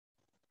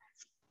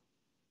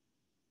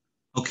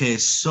Okay,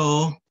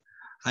 so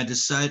I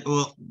decided,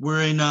 well,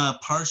 we're in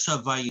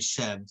Parsha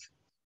Vayeishev,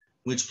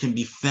 which can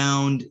be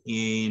found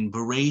in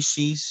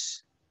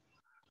Vayeishev,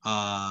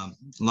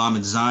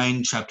 Lamed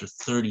Zayin, chapter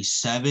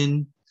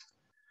 37,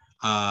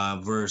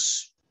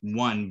 verse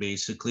 1,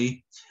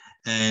 basically.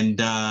 And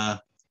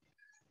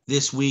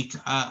this week,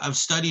 I've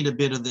studied a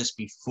bit of this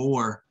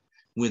before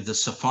with the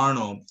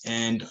Sforno,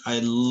 and I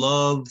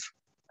love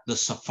the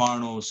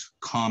Sforno's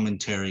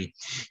commentary.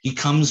 He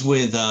comes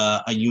with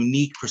a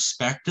unique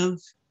perspective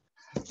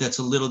that's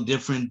a little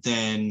different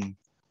than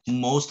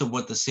most of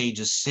what the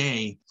sages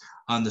say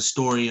on the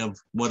story of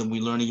what are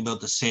we learning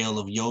about the sale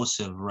of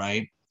Yosef,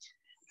 right?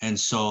 And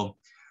so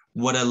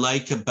what I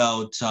like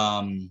about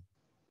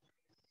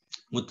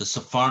what the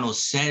Sforno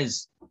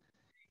says,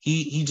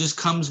 he just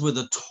comes with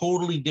a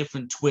totally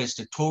different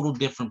twist, a total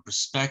different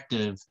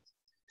perspective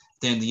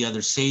than the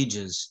other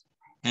sages.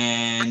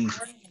 And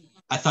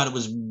I thought it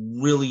was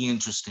really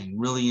interesting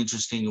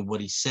of what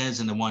he says,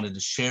 and I wanted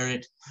to share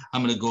it.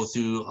 I'm going to go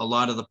through a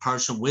lot of the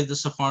Parsha with the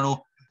Sforno,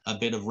 a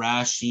bit of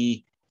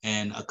Rashi,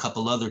 and a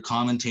couple other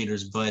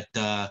commentators. But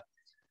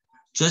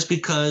just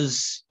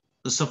because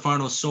the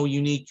Sforno is so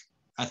unique,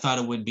 I thought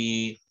it would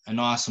be an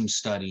awesome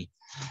study.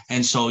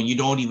 And so you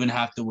don't even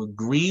have to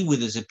agree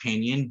with his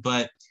opinion,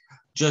 but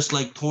just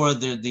like Torah,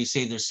 they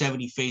say there's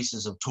 70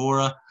 faces of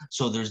Torah,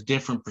 so there's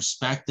different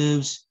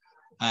perspectives.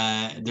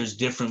 There's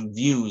different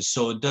views,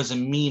 so it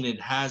doesn't mean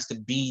it has to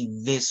be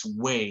this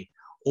way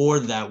or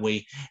that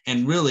way.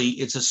 And really,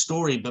 it's a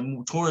story, but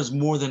Torah is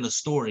more than a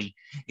story.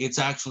 It's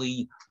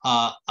actually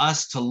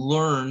us to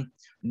learn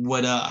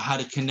how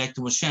to connect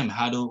to Hashem,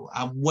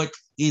 what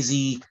is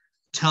He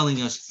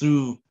telling us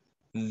through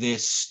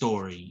this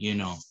story,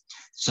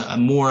 So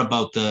more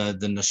about the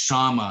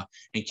neshama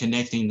and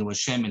connecting to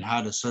Hashem and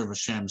how to serve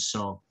Hashem.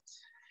 So,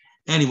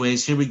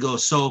 anyways, here we go.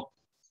 So,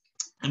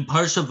 in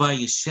Parsha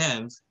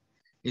Vayeishev,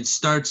 it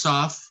starts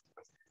off,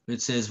 it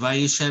says,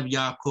 Vayeishev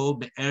Yaakov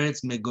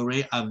be'eretz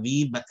megorei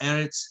avi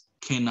be'eretz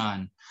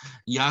Canaan.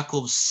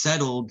 Yaakov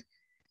settled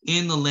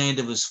in the land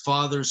of his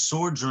father,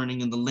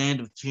 sojourning in the land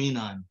of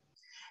Canaan.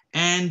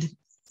 And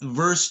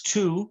verse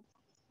 2,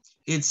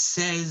 it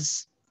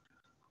says,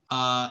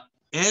 Ele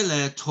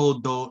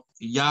toldo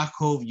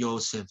Yaakov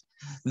Yosef.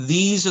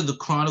 These are the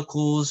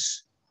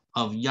chronicles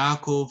of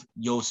Yaakov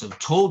Yosef.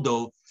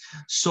 Toldo.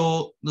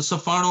 So the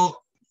Sforno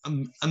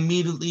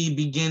immediately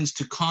begins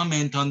to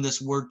comment on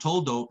this word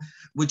toldo,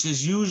 which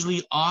is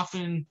usually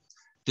often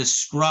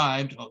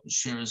described. Oh,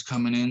 Shira's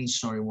coming in.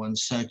 Sorry, 1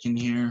 second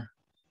here.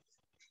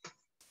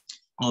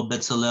 Oh,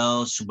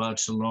 Betzalel, Shabbat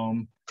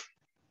Shalom.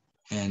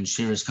 And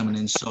Shira's coming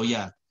in. So,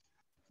 yeah.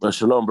 Shabbat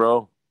Shalom,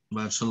 bro.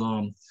 Shabbat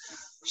Shalom.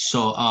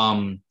 So,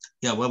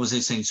 yeah, what was I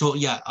saying? So,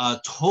 yeah,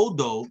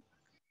 toldo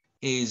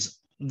is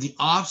the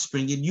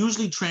offspring. It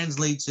usually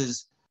translates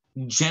as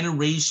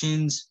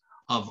generations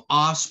of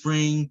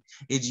offspring.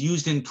 It's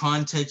used in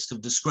context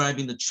of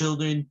describing the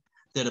children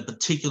that a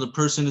particular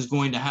person is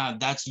going to have.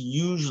 That's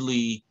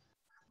usually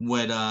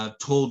what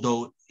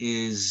toldo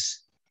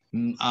is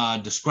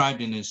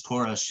described in his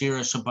Torah.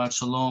 Shira, Shabbat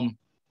Shalom.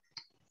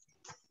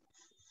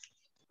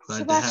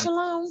 Shabbat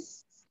Shalom.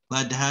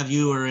 Glad to have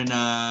you. We're in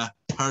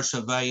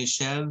Parsha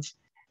Vayeishev,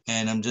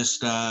 and I'm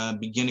just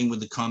beginning with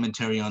the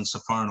commentary on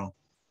Sforno.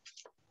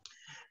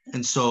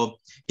 And so,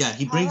 yeah,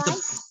 he brings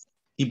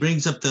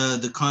up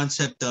the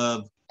concept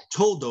of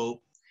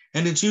toldo,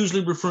 and it's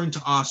usually referring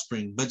to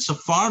offspring. But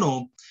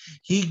Sforno,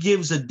 he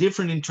gives a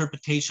different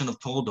interpretation of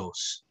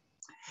toldos.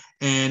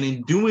 And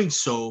in doing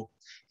so,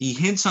 he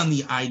hints on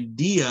the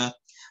idea.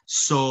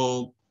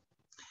 So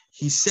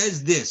he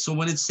says this. So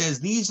when it says,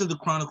 these are the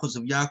chronicles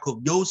of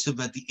Yaakov, Yosef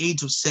at the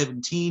age of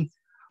 17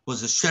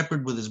 was a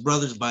shepherd with his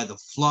brothers by the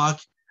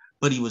flock,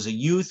 but he was a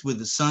youth with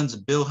the sons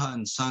of Bilhah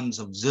and sons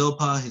of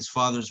Zilpah, his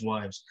father's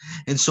wives.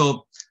 And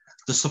so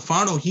the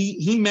Sforno,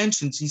 he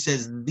mentions, he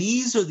says,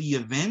 these are the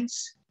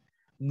events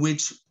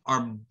which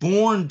are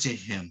born to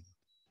him,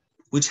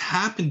 which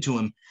happened to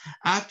him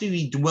after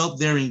he dwelt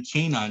there in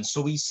Canaan.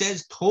 So he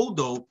says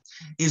toldo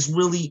is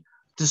really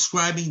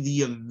describing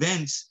the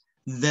events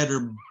that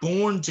are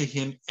born to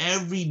him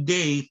every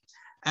day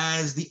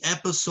as the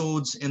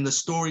episodes and the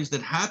stories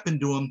that happened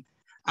to him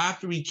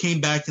after he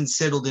came back and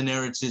settled in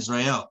Eretz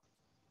Israel.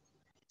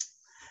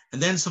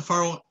 And then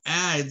Sforno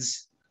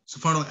adds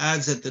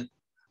that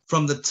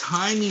from the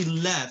time he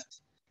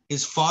left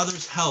his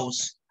father's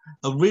house,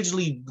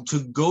 originally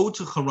to go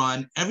to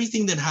Haran,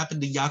 everything that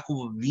happened to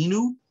Yaakov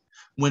Avinu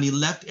when he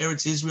left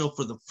Eretz Israel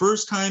for the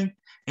first time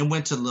and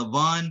went to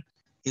Lavan,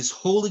 his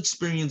whole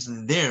experience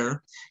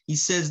there, he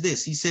says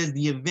this. He says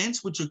the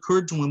events which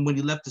occurred to him when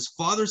he left his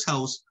father's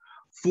house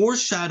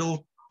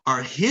foreshadow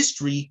our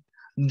history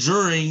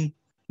during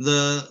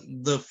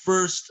the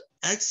first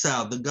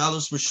exile, the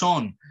Galus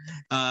Rishon,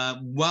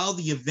 while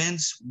the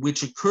events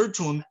which occurred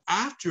to him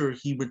after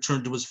he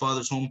returned to his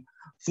father's home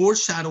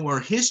foreshadow our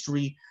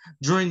history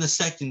during the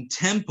second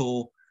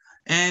temple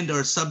and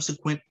our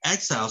subsequent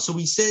exile. So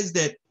he says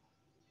that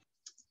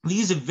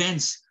these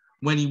events,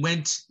 when he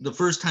went the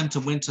first time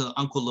went to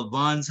Uncle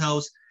Lavan's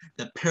house,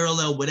 that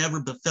parallel whatever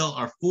befell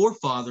our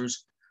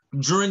forefathers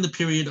during the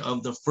period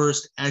of the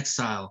first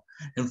exile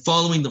and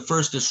following the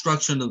first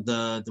destruction of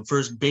the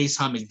first Beis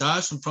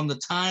Hamikdash, and from the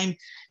time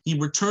he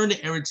returned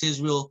to Eretz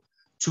Israel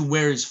to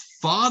where his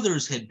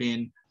fathers had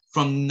been,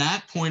 from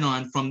that point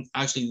on, from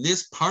actually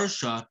this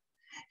parsha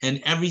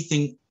and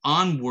everything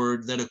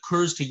onward that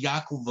occurs to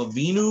Yaakov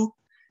Avinu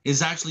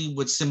is actually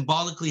what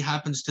symbolically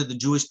happens to the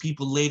Jewish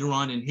people later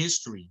on in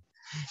history.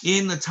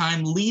 In the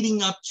time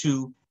leading up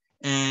to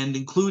and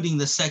including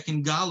the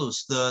second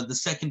Galus, the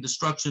second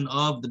destruction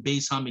of the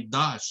Beis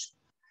Hamikdash,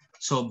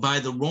 so by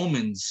the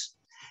Romans,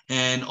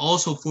 and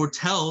also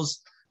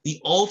foretells the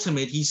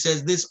ultimate, he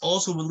says this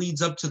also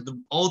leads up to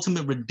the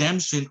ultimate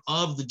redemption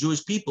of the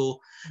Jewish people,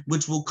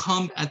 which will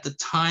come at the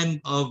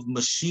time of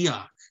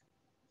Mashiach.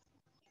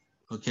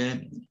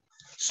 Okay,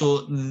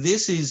 so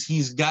this is,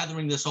 he's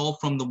gathering this all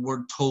from the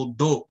word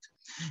Toldot.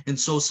 And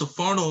so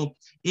Sforno,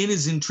 in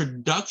his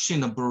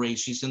introduction of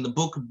Bereshis, in the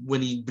book,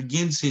 when he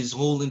begins his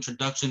whole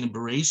introduction in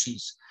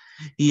Bereshis,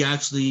 he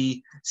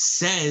actually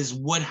says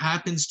what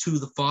happens to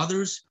the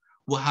fathers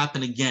will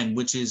happen again,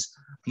 which is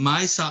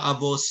Maisa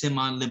Avo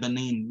Siman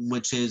Libanim,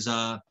 which is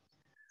a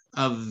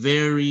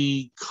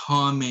very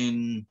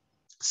common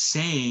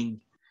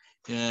saying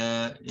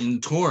in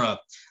Torah.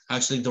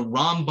 Actually, the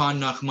Ramban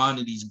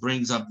Nachmanides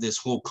brings up this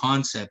whole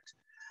concept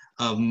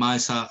of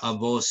Maisa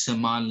Avos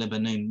Siman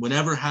Lebanim.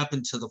 Whatever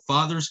happened to the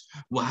fathers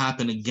will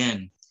happen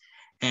again.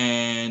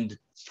 And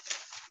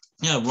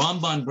yeah,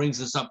 Ramban brings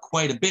this up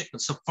quite a bit,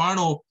 but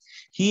Sforno,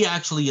 he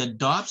actually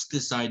adopts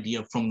this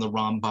idea from the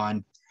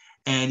Ramban,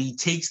 and he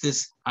takes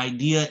this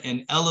idea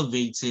and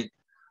elevates it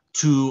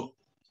to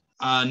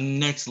a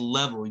next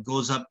level. He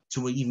goes up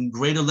to an even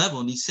greater level,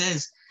 and he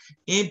says,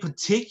 in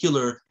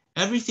particular,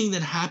 everything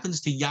that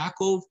happens to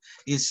Yaakov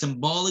is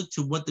symbolic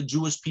to what the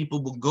Jewish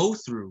people will go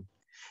through.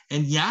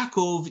 And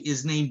Yaakov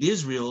is named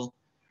Israel.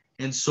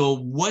 And so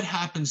what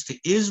happens to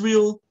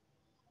Israel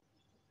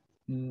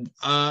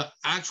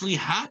actually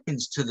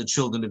happens to the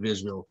children of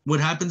Israel. What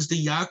happens to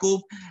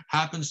Yaakov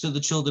happens to the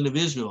children of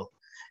Israel.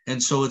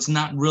 And so it's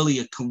not really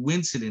a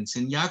coincidence.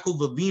 And Yaakov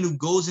Avinu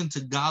goes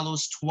into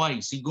Galus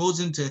twice. He goes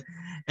into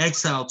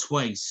exile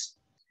twice.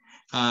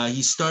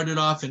 He started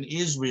off in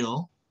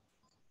Israel.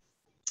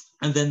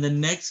 And then the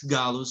next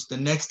Galus, the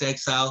next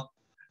exile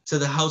to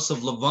the house of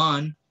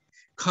Lavan,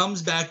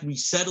 comes back,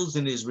 resettles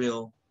in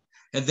Israel,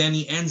 and then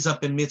he ends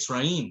up in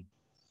Mitzrayim,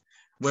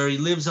 where he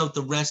lives out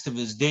the rest of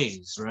his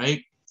days,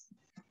 right?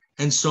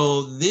 And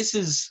so this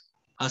is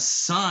a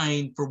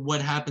sign for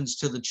what happens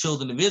to the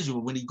children of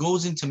Israel. When he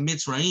goes into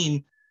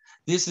Mitzrayim,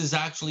 this is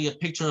actually a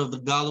picture of the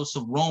Galus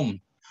of Rome,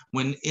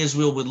 when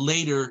Israel would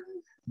later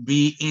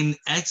be in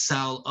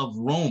exile of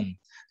Rome.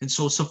 And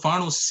so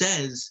Sforno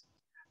says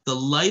the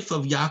life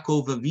of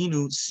Yaakov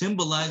Avinu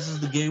symbolizes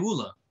the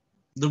Geula,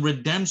 the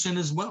redemption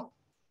as well.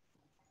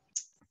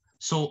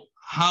 So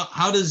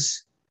how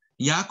does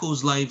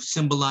Yaakov's life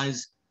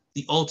symbolize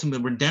the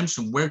ultimate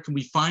redemption? Where can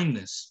we find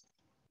this?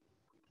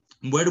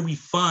 Where do we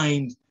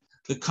find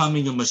the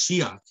coming of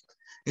Mashiach?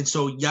 And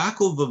so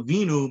Yaakov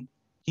Avinu,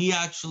 he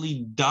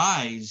actually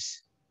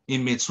dies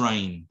in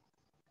Mitzrayim.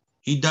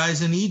 He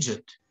dies in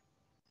Egypt.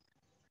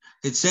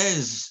 It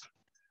says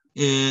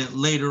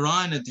later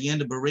on at the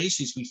end of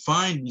Bereshis, we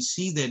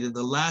see that in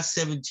the last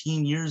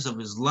 17 years of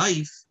his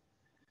life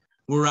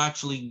were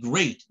actually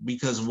great.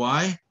 Because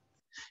why?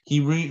 He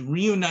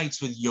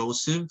reunites with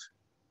Yosef,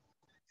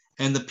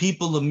 and the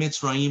people of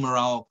Mitzrayim are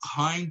all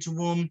kind to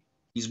him.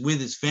 He's with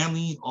his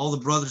family. All the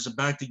brothers are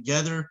back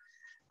together.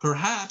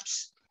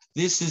 Perhaps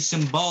this is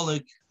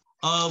symbolic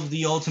of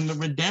the ultimate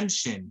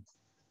redemption.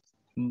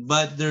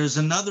 But there's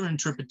another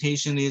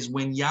interpretation, is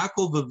when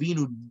Yaakov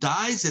Avinu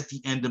dies at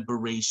the end of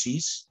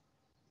Bereshis,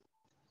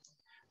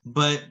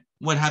 but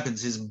what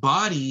happens? His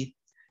body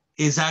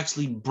is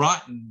actually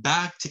brought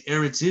back to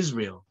Eretz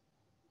Israel.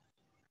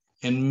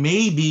 And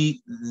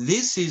maybe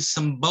this is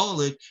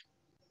symbolic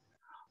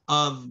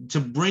to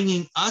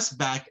bringing us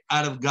back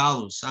out of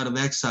Galus, out of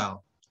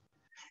exile.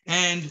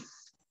 And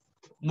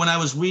when I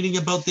was reading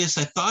about this,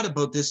 I thought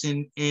about this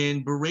in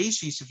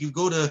Bereshis. If you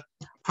go to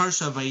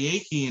Parsha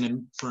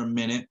Vayeishev for a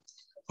minute,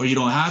 or you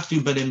don't have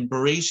to, but in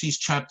Bereshis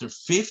chapter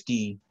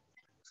 50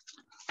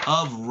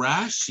 of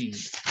Rashi,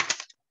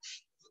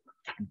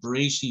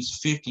 Bereshis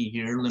 50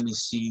 here, let me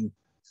see,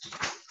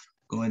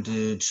 go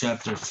into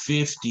chapter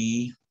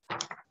 50.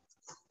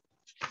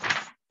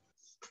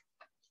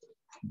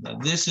 Now,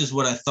 this is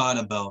what I thought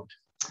about.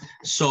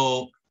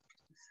 So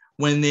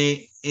when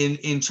they,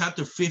 in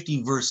chapter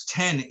 50, verse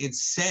 10, it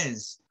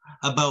says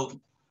about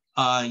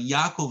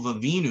Yaakov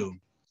Avinu,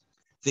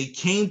 they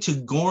came to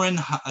Goren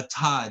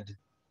Ha'atad,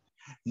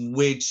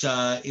 which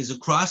is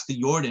across the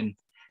Jordan,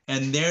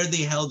 and there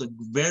they held a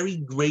very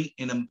great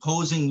and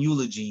imposing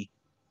eulogy,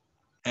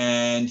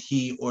 and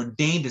he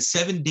ordained a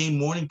 7-day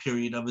mourning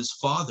period of his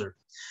father.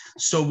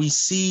 So we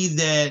see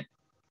that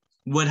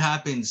what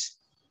happens,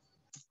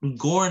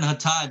 Goren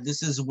Hatad,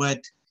 this is what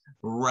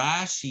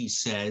Rashi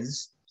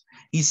says.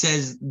 He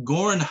says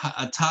Goren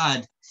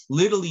Hatad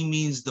literally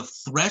means the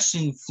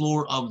threshing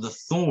floor of the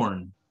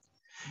thorn.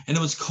 And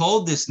it was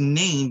called this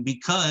name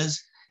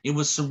because it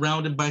was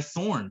surrounded by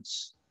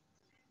thorns.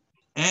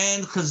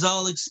 And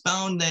Chazal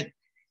expound that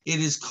it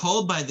is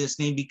called by this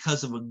name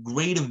because of a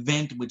great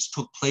event which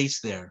took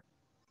place there.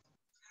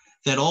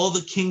 That all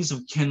the kings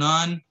of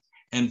Canaan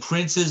and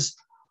princes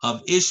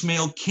of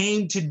Ishmael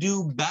came to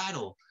do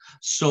battle.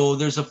 So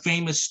there's a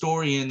famous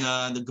story in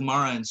the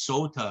Gemara in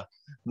Sota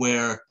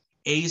where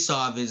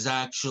Esav is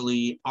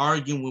actually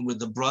arguing with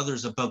the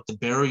brothers about the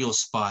burial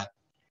spot,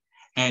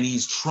 and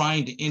he's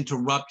trying to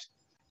interrupt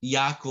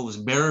Yaakov's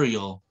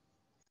burial.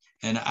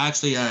 And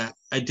actually,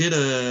 I did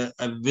a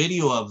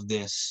video of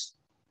this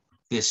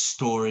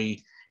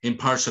story in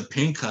Parsha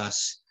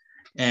Pinchas,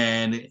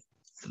 and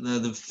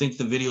I think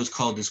the video is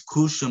called this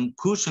Kusham.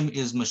 Kusham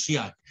is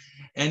Mashiach.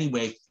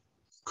 Anyway,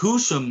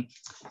 Kusham,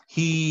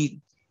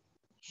 he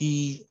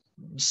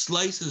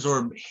slices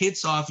or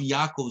hits off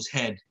Yaakov's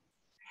head,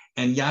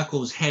 and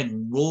Yaakov's head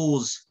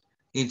rolls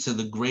into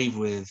the grave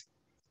with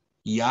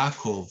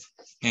Yaakov.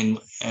 And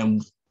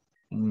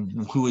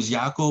who is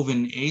Yaakov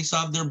and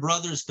Esav? They're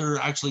brothers. They're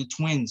actually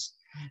twins.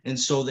 And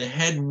so the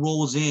head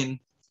rolls in,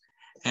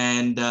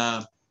 and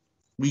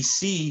we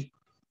see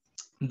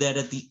that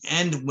at the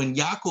end, when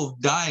Yaakov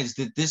dies,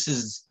 that this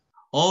is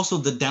also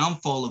the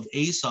downfall of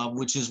Esav,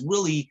 which is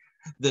really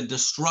the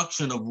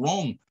destruction of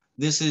Rome.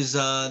 This is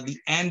the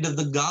end of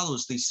the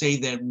Galus. They say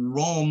that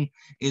Rome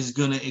is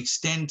going to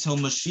extend till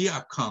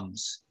Mashiach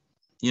comes,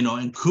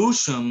 and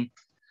Kusham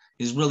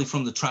is really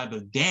from the tribe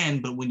of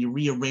Dan, but when you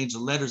rearrange the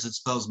letters, it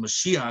spells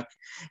Mashiach,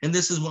 and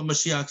this is what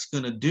Mashiach's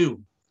going to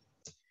do.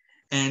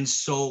 And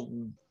so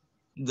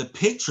the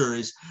picture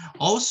is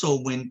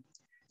also when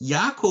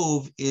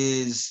Yaakov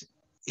is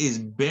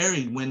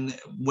buried,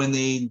 when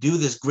they do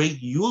this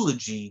great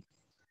eulogy.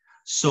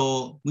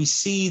 So we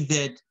see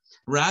that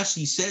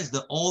Rashi says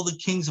that all the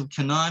kings of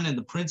Canaan and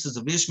the princes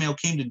of Ishmael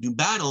came to do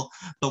battle,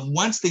 but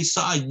once they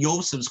saw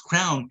Joseph's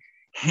crown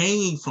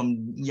hanging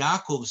from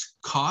Yaakov's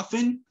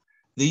coffin,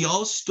 they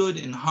all stood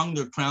and hung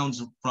their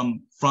crowns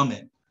from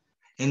it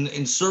and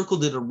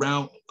encircled it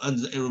around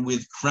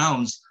with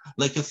crowns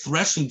like a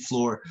threshing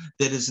floor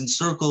that is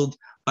encircled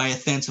by a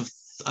fence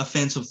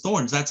of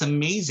thorns. That's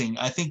amazing.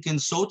 I think in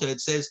Sota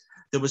it says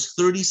there was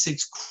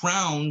 36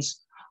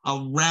 crowns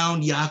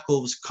around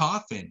Yaakov's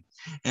coffin.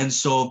 And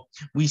so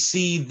we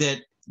see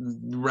that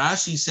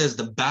Rashi says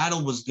the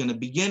battle was going to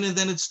begin, and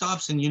then it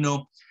stops. And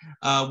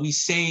we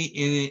say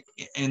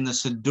in the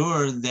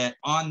Siddur that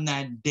on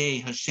that day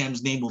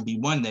Hashem's name will be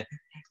one, that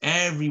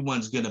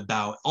everyone's going to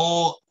bow,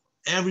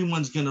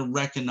 everyone's going to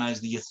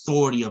recognize the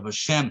authority of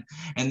Hashem,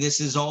 and this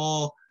is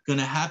all going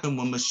to happen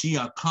when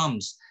Mashiach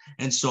comes.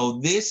 And so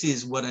this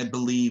is what I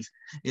believe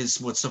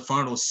is what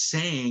Sforno is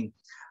saying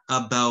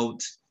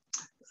about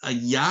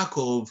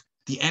Yaakov.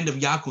 The end of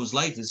Yaakov's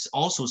life is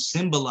also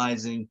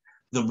symbolizing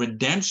the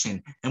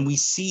redemption. And we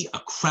see a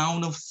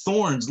crown of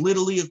thorns,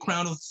 literally a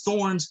crown of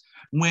thorns,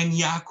 when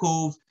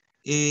Yaakov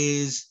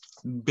is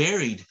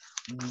buried.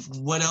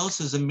 What else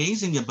is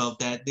amazing about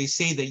that? They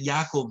say that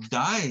Yaakov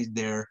died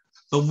there,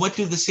 but what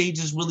do the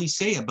sages really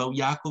say about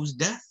Yaakov's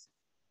death?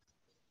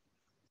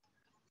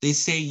 They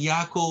say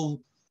Yaakov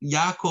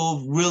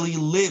really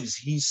lives.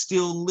 He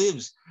still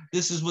lives.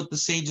 This is what the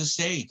sages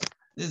say.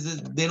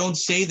 They don't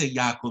say that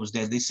Yaakov's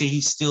dead. They say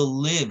he still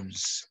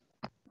lives,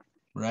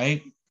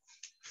 right?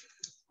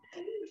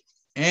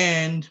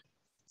 And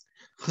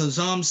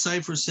Chazam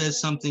Cipher says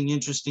something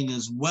interesting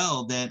as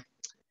well, that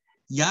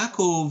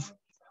Yaakov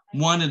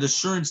wanted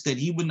assurance that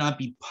he would not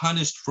be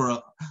punished for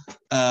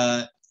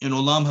in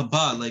Olam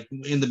Haba. Like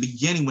in the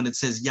beginning when it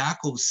says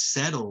Yaakov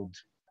settled,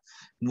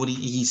 what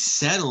he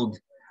settled,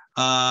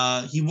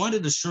 he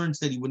wanted assurance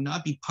that he would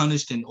not be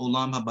punished in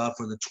Olam Haba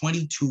for the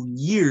 22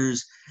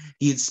 years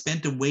he had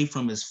spent away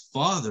from his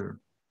father.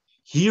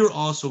 Here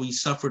also he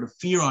suffered a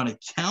fear on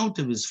account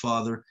of his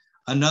father,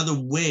 another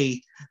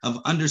way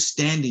of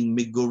understanding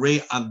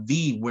Migorei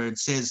Avi, where it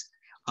says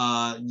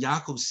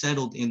Yaakov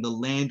settled in the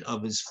land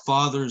of his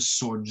father's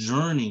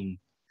sojourning.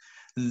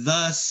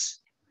 Thus,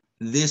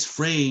 this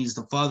phrase,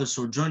 the father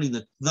sojourning,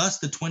 thus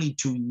the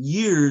 22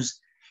 years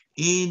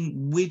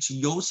in which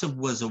Joseph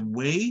was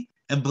away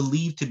and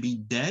believed to be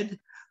dead,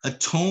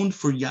 atoned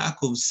for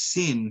Yaakov's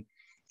sin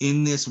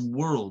in this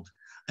world,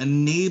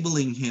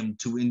 enabling him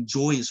to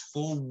enjoy his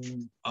full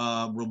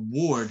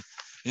reward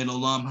in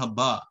Olam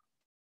Haba.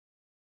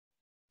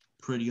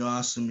 Pretty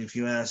awesome, if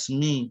you ask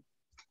me.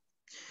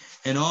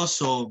 And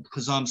also,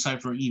 Chazam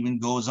Cipher even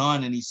goes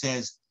on and he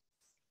says,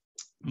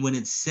 when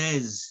it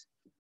says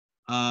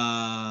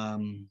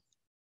in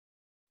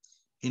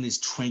his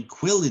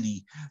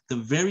tranquility, the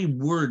very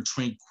word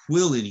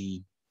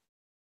tranquility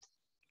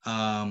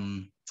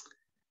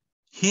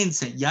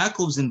hints at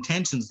Yaakov's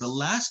intentions. The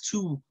last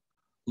two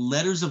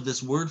letters of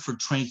this word for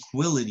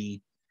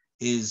tranquility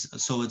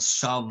so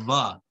it's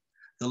shalva.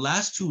 The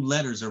last two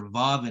letters are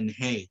vav and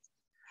hey,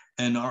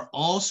 and are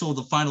also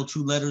the final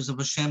two letters of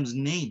Hashem's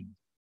name,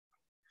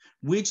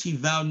 which he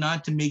vowed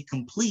not to make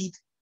complete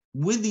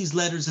with these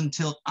letters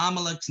until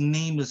Amalek's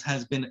name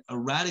has been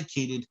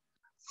eradicated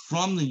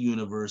from the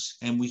universe.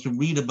 And we can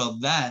read about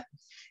that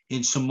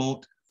in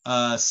Shemot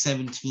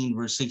 17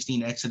 verse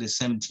 16, Exodus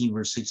 17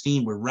 verse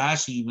 16, where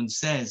Rashi even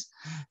says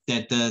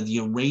that the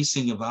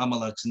erasing of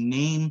Amalek's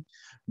name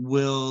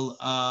will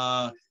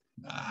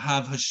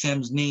have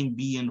Hashem's name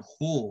be in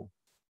whole.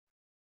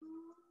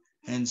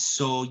 And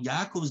so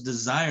Yaakov's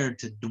desire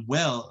to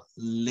dwell,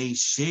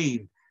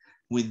 Vayeishev,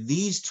 with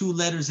these two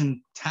letters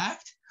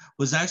intact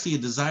was actually a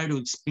desire to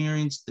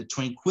experience the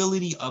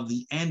tranquility of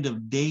the end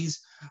of days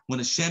when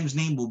Hashem's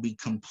name will be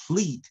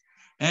complete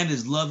and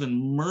his love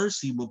and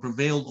mercy will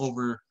prevail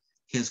over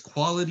his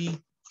quality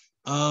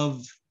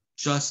of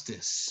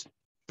justice.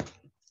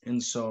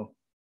 And so,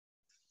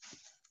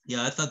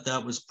 yeah, I thought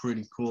that was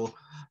pretty cool.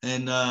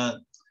 And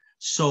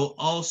so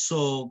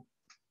also,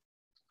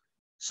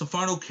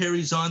 Sforno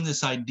carries on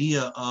this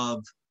idea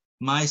of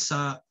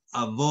Maisa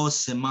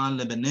Avos Seman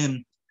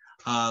Lebanim.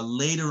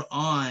 Later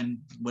on,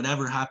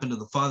 whatever happened to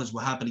the fathers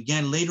will happen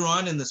again. Later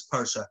on in this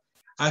parsha,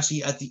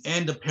 actually at the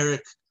end of Perek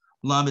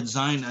Lamed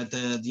Zayin, at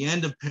the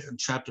end of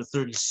chapter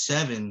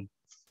 37,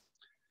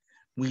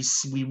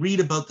 we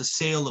read about the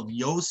sale of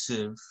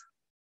Yosef,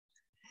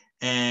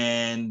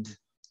 and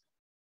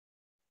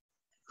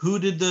who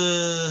did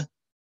the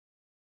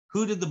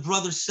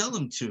brothers sell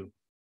him to?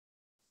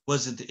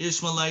 Was it the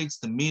Ishmaelites,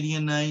 the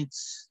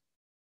Midianites?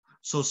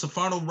 So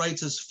Sforno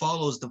writes as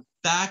follows: the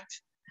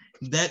fact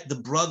that the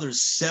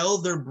brothers sell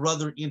their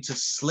brother into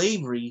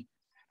slavery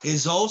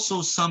is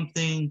also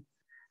something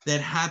that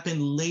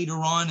happened later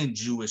on in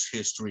Jewish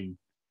history.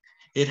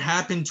 It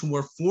happened to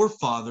our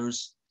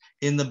forefathers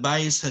in the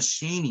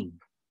Vayeishev,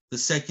 the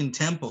Second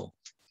Temple.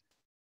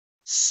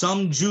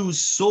 Some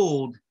Jews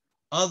sold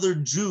other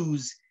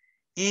Jews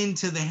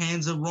into the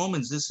hands of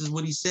Romans. This is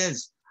what he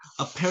says.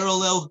 A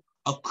parallel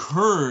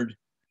occurred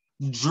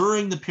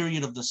during the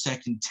period of the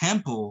Second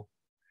Temple,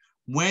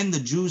 when the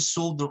Jews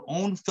sold their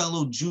own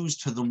fellow Jews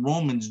to the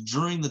Romans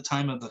during the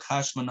time of the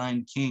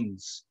Hashmonaim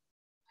kings.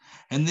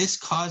 And this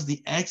caused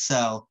the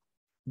exile,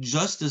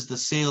 just as the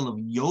sale of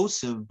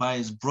Yosef by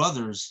his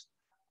brothers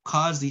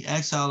caused the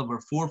exile of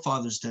our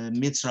forefathers to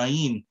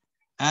Mitzrayim,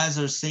 as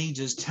our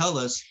sages tell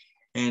us.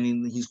 And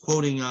he's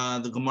quoting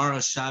the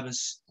Gemara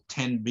Shabbos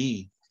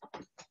 10b.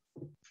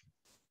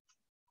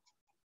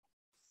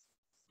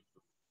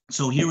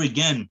 So here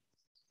again,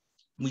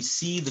 we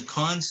see the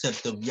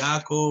concept of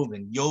Yaakov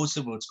and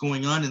Yosef, what's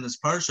going on in this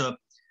parsha,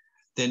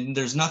 that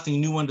there's nothing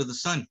new under the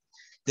sun,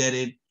 that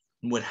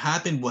what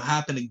happened will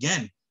happen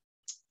again.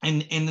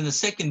 And in the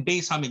second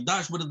base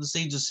Hamikdash, what did the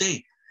sages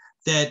say?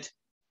 That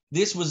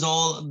this was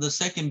all the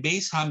second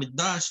base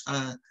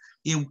Hamikdash,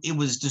 it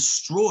was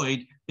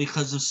destroyed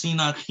because of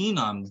Sinat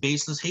Chinam,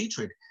 baseless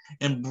hatred.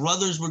 And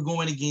brothers were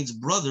going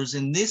against brothers,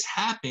 and this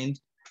happened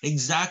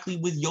exactly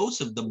with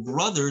Yosef. The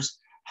brothers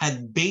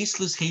had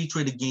baseless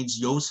hatred against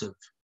Yosef.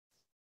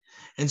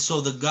 And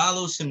so the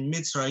Galos in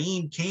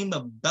Mitzrayim came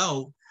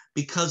about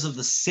because of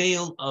the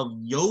sale of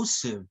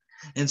Yosef.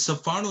 And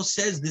Sforno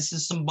says this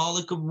is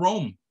symbolic of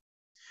Rome,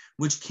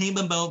 which came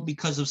about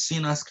because of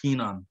Sinas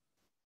Chinam.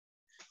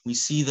 We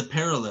see the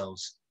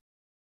parallels.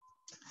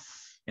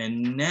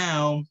 And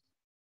now,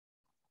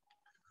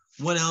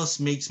 what else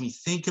makes me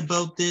think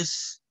about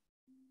this?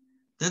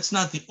 That's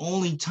not the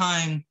only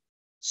time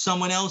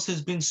someone else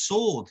has been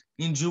sold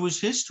in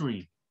Jewish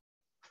history.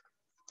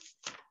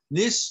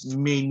 This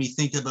made me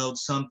think about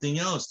something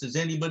else. Does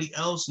anybody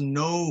else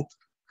know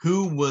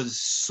who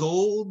was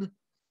sold?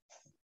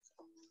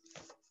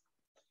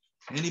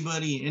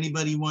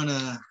 Anybody want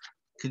to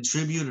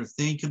contribute or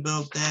think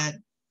about that?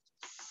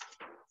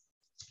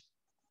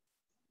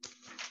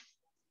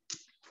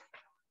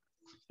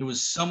 There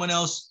was someone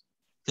else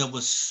that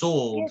was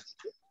sold.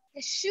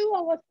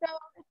 Yeshua was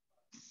sold.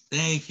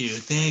 Thank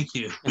you.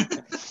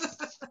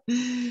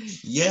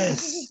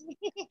 Yes,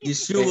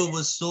 Yeshua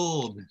was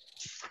sold.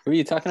 Who are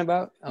you talking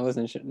about? I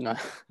wasn't sure. No.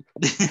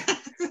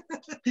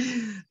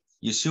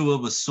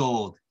 Yeshua was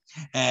sold.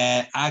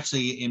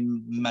 Actually,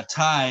 in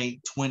Matthew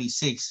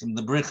 26, in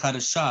the Brit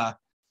Hadashah,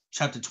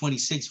 chapter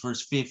 26,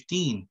 verse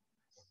 15,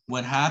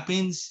 what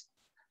happens?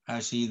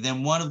 Actually,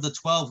 then one of the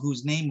 12,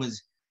 whose name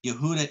was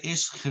Yehuda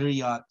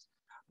Ishchariot,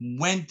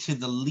 went to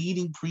the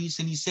leading priest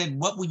and he said,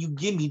 "What will you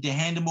give me to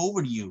hand him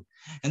over to you?"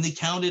 And they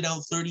counted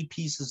out 30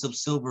 pieces of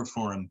silver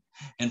for him.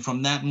 And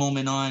from that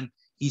moment on,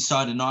 he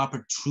sought an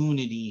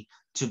opportunity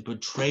to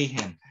betray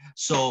him.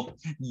 So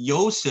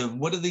Yosef,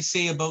 what do they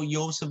say about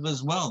Yosef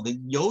as well? That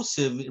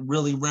Yosef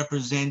really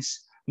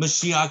represents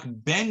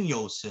Mashiach ben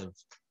Yosef.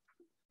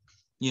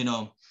 You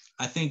know,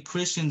 I think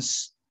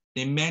Christians,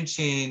 they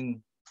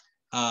mention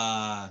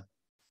Yeshua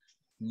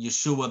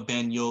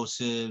ben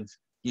Yosef,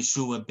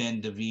 Yeshua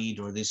ben David,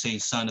 or they say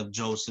son of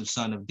Joseph,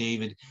 son of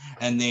David,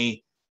 and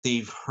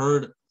they've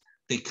heard,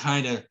 they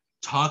kind of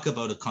talk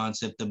about a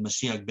concept of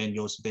Mashiach ben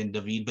Yosef ben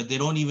David, but they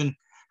don't even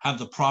have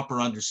the proper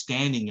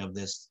understanding of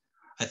this.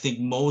 I think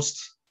most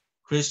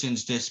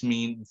Christians just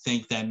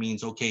think that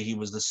means, okay, he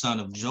was the son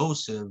of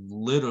Joseph,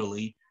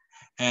 literally,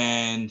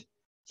 and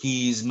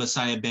he's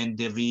Messiah ben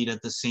David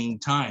at the same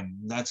time.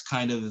 That's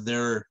kind of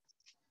their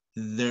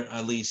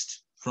at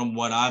least from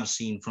what I've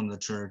seen from the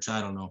church. I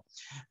don't know,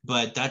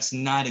 but that's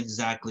not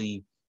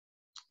exactly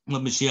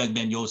what Mashiach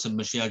ben Yosef,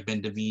 Mashiach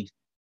ben David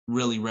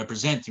really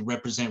represent. They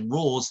represent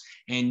roles,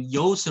 and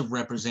Yosef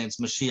represents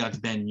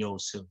Mashiach ben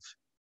Yosef.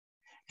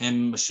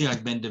 And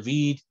Mashiach ben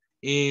David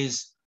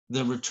is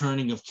the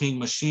returning of King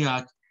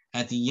Mashiach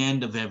at the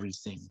end of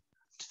everything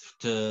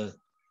to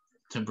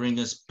bring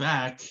us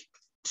back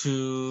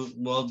to,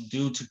 well,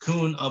 do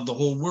tikkun of the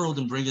whole world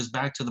and bring us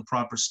back to the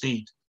proper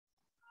state.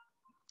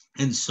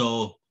 And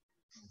so,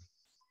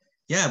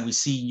 yeah, we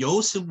see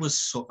Yosef was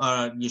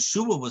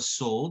Yeshua was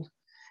sold.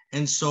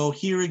 And so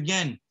here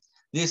again,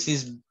 this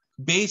is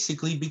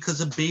basically because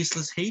of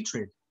baseless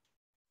hatred.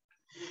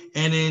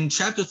 And in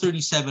chapter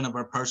 37 of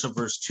our Parsha,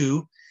 verse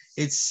 2,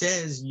 it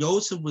says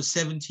Yosef was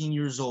 17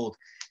 years old,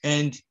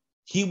 and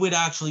he would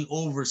actually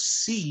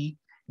oversee.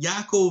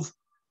 Yaakov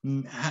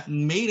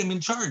made him in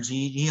charge.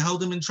 He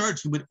held him in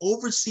charge. He would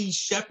oversee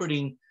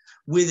shepherding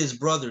with his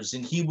brothers,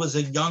 and he was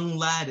a young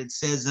lad. It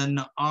says a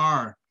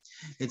na'ar.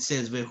 It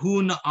says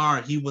vehu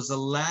na'ar. He was a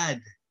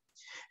lad.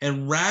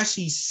 And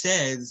Rashi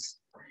says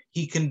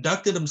he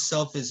conducted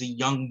himself as a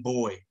young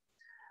boy.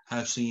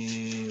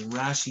 Actually,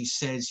 Rashi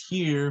says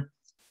here,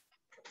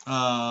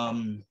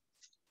 he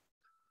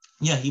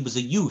was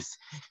a youth.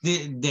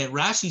 That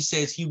Rashi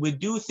says he would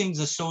do things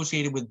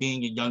associated with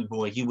being a young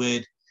boy. He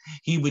would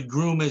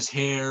groom his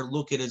hair,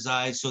 look at his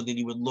eyes so that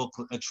he would look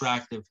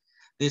attractive.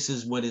 This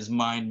is what his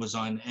mind was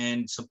on.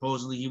 And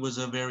supposedly he was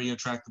a very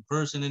attractive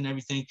person and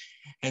everything.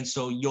 And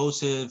so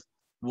Yosef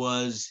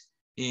was,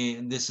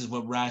 this is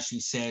what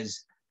Rashi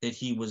says that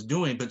he was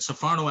doing. But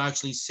Sforno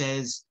actually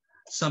says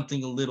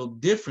something a little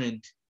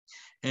different.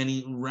 And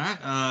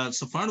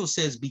Sforno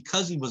says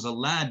because he was a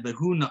lad,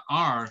 behu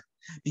na'ar,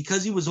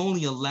 because he was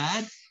only a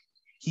lad,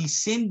 he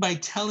sinned by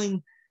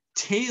telling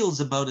tales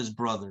about his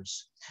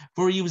brothers,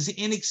 for he was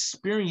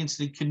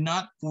inexperienced and could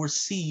not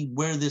foresee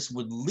where this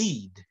would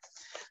lead.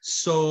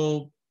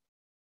 So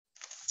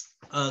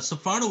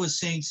Sforno is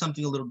saying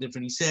something a little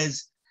different. He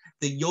says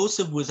that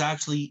Yosef was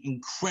actually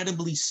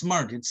incredibly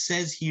smart. It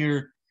says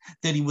here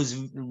that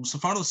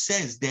Sforno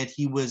says that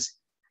he was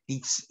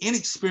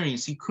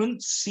inexperienced. He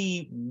couldn't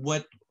see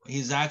what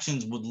his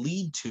actions would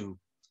lead to,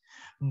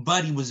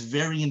 but he was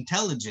very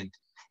intelligent,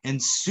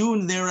 and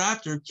soon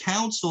thereafter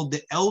counseled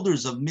the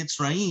elders of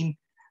Mitzrayim,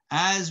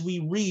 as we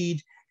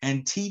read,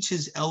 and teach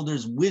his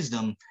elders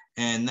wisdom.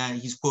 And that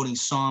he's quoting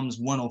Psalms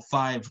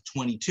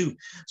 105:22.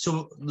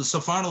 So the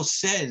Sforno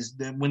says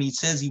that when he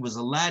says he was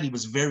a lad, he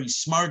was very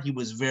smart. He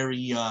was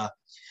very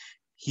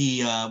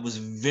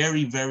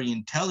very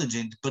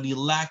intelligent, but he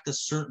lacked a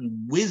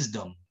certain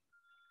wisdom.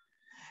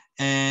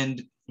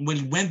 And when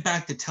he went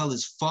back to tell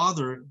his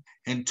father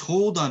and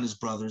told on his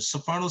brothers,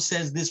 Sforno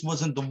says this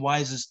wasn't the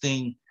wisest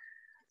thing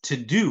to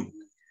do.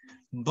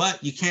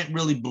 But you can't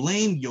really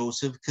blame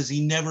Yosef because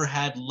he never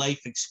had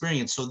life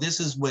experience. So this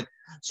is what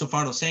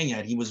Sforno's saying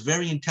at. He was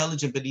very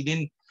intelligent, but he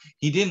didn't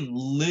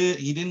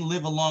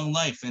live a long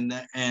life, and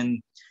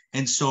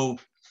so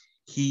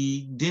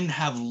he didn't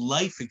have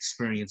life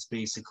experience,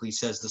 basically,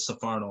 says the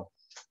Sforno.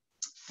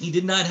 He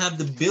did not have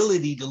the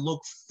ability to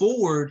look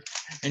forward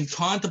and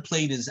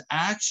contemplate his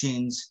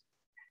actions,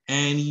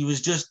 and he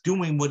was just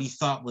doing what he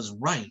thought was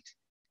right.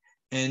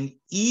 And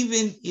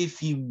even if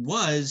he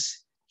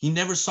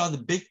never saw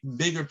the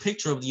bigger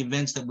picture of the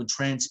events that would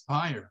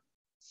transpire,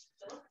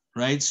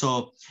 right?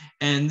 So,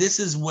 and this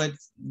is what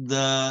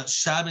the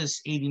Shabbos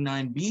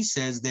 89b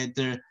says, that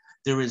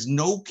there is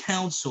no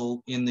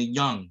counsel in the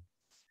young,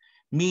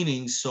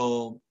 meaning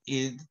so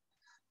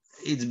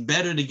it's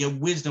better to get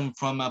wisdom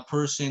from a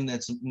person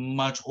that's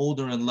much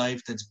older in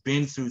life, that's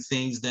been through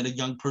things that a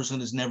young person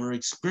has never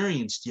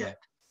experienced yet.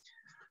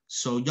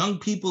 So young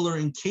people are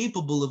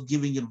incapable of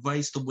giving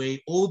advice the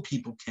way old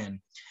people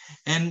can.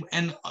 And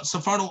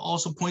Sforno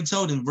also points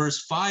out in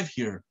verse 5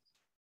 here,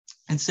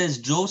 it says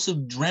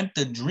Joseph dreamt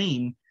a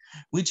dream,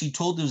 which he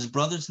told his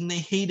brothers, and they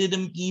hated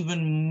him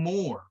even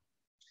more.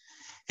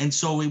 And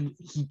so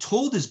he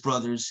told his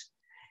brothers,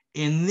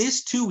 in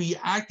this too, he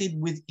acted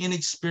with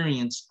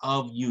inexperience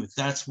of youth.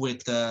 That's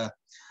what the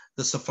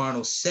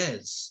Sforno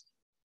says.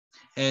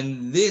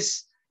 And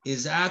this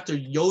is after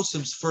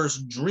Joseph's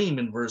first dream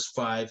in verse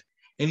 5.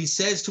 And he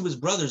says to his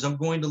brothers, I'm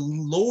going to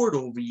lord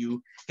over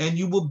you, and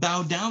you will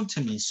bow down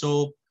to me.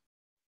 So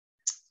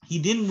he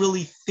didn't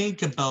really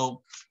think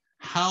about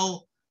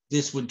how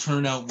this would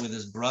turn out with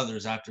his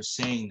brothers after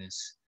saying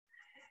this.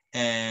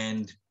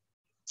 And,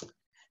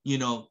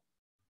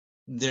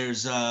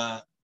 there's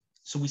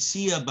so we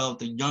see about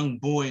the young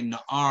boy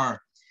Na'ar,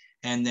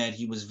 and that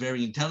he was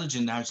very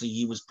intelligent. Actually,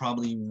 he was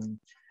probably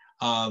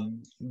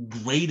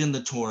great in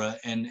the Torah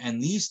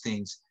and these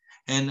things.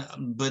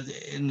 But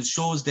it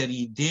shows that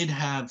he did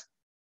have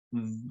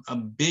a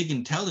big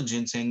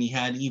intelligence, and he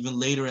had, even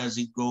later as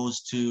he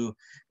goes to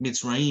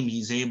Mitzrayim,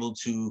 he's able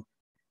to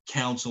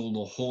counsel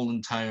the whole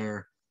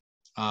entire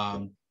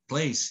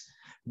place.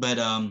 But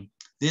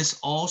this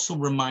also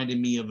reminded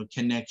me of a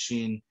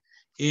connection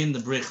in the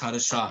Brit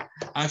Hadashah.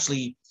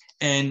 Actually,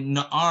 and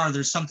Na'ar,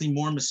 there's something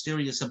more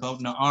mysterious about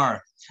Na'ar.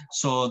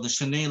 So the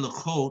Shnei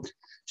Luchot,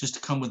 just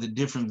to come with a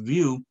different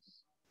view,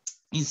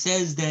 he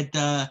says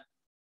that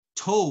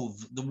Tov,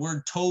 the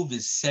word Tov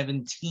is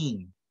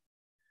 17.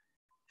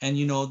 And,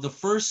 you know, the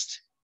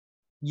first,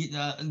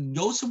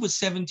 Yosef was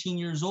 17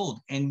 years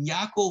old, and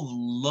Yaakov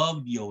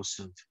loved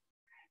Yosef.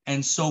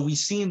 And so we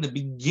see in the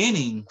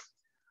beginning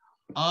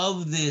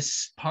of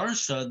this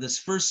parsha, this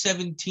first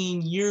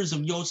 17 years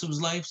of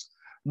Yosef's life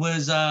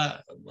was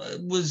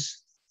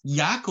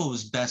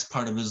Yaakov's best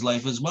part of his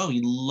life as well.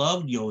 He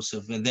loved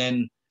Yosef, and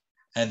then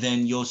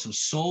Yosef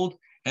sold.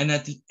 And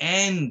at the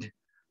end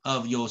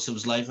of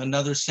Yosef's life,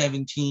 another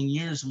 17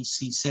 years, we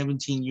see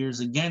 17 years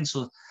again.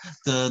 So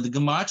the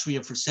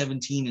gematria for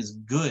 17 is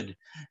good.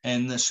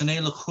 And the Shnei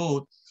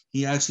Lachot,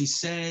 he actually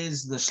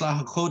says, the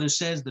Shlach HaKodesh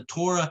says, the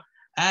Torah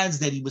adds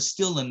that he was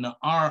still a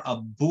Na'ar, a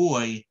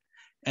boy.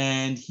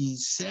 And he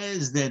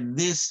says that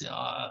this,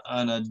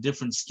 on a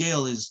different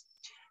scale, is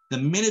the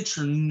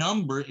miniature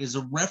number is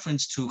a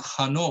reference to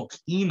Hanok,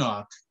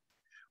 Enoch,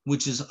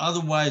 which is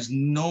otherwise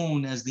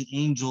known as the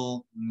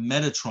angel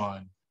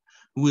Metatron,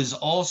 who is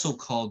also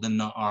called the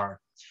Na'ar,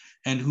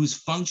 and whose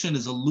function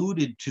is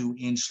alluded to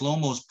in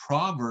Shlomo's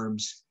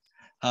Proverbs,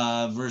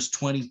 verse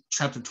 20,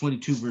 chapter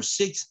 22, verse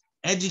 6,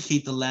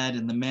 educate the lad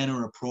in the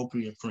manner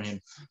appropriate for him.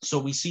 So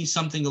we see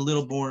something a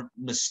little more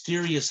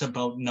mysterious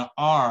about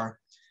Na'ar.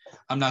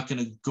 I'm not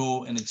going to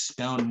go and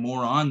expound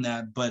more on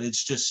that, but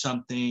it's just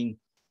something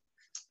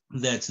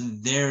that's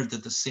there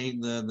that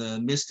the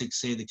mystics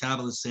say, the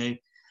Kabbalists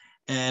say.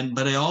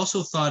 But I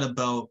also thought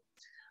about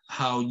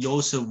how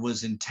Yosef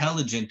was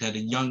intelligent at a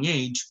young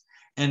age,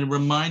 and it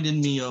reminded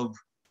me of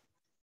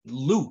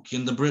Luke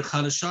in the Brit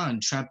Hadashah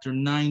in chapter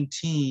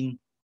 19,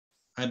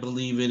 I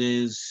believe it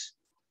is,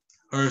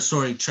 or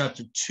sorry,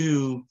 chapter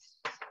 2,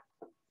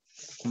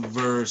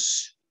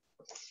 verse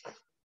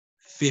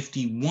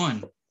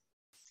 51.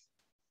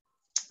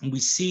 And we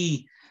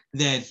see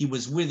that he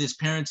was with his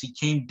parents. He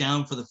came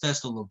down for the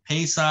festival of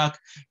Pesach,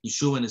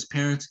 Yeshua and his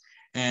parents,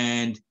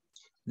 and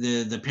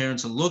the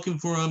parents are looking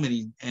for him,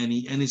 and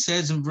he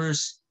says in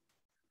verse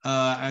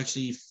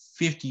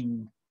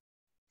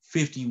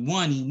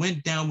 51, he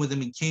went down with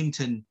him and came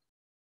to,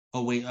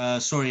 we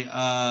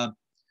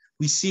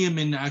see him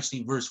in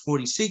actually verse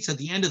 46. At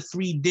the end of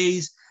 3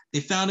 days, they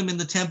found him in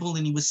the temple,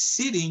 and he was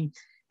sitting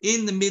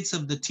in the midst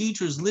of the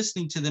teachers,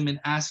 listening to them and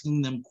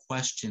asking them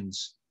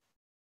questions.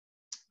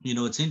 You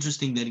know, it's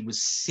interesting that he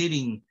was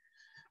sitting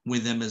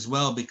with them as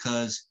well,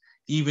 because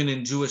even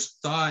in Jewish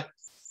thought,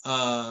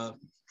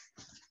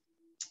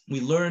 we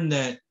learn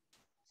that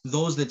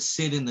those that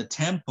sit in the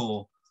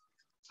temple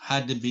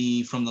had to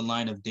be from the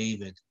line of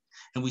David.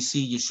 And we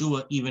see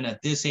Yeshua, even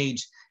at this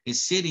age,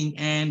 is sitting,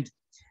 and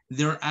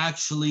they're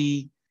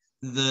actually,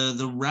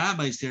 the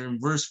rabbis there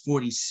in verse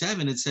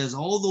 47, it says,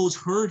 all those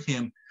heard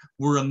him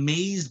were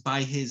amazed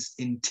by his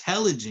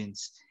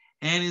intelligence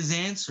and his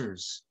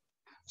answers.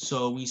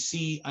 So we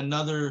see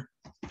another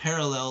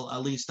parallel,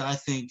 at least I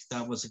think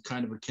that was a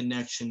kind of a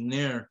connection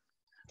there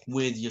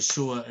with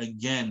Yeshua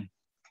again.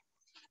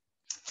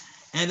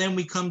 And then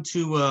we come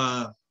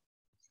to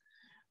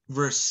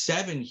verse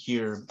 7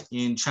 here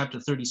in chapter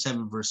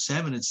 37, verse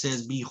 7. It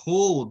says,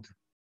 behold,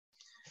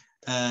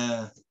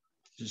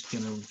 just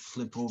going to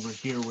flip over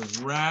here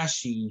with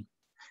Rashi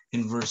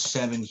in verse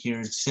 7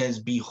 here. It says,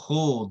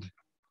 behold,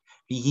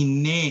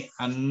 v'hineh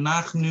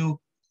anachnu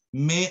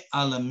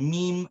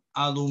me'alamim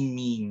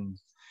alumim.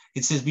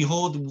 It says,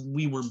 behold,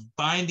 we were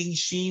binding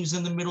sheaves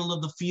in the middle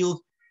of the field,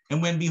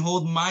 and when,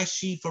 behold, my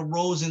sheaf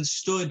arose and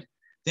stood,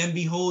 then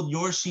behold,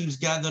 your sheaves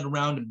gathered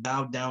around and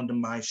bowed down to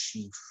my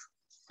sheaf.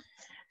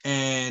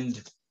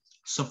 And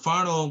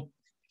Sforno,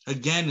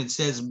 again, it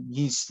says,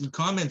 he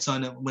comments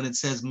on it when it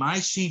says,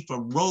 my sheaf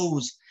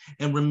arose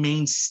and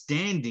remained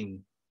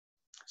standing.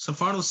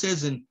 Sforno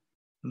says in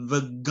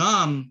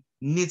Vagam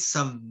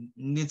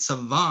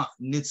nitzeva,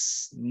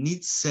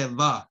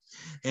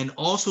 and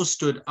also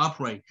stood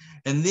upright.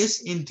 And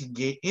this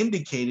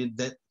indicated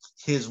that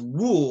his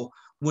rule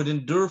would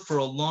endure for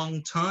a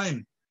long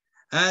time,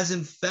 as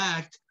in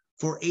fact,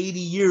 for 80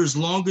 years,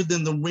 longer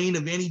than the reign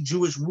of any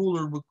Jewish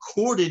ruler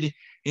recorded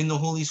in the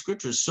Holy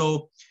Scriptures.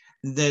 So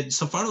that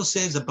Sforno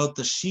says about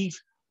the sheaf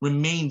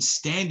remained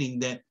standing,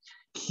 that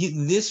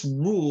this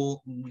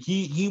rule,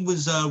 he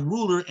was a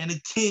ruler and a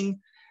king,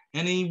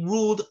 and he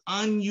ruled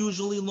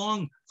unusually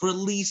long, for at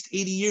least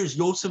 80 years.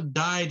 Yosef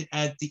died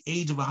at the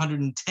age of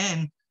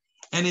 110,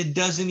 and it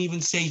doesn't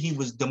even say he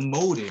was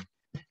demoted.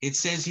 It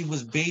says he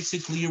was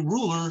basically a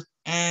ruler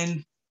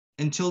and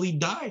until he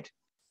died.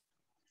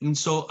 And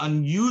so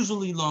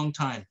unusually long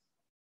time.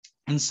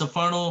 And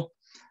Sforno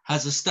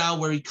has a style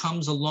where he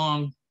comes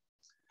along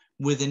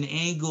with an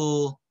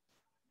angle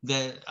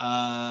that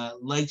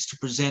likes to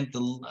present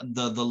the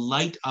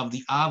light of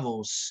the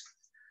Avos.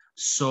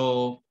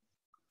 So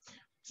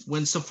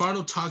when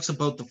Sforno talks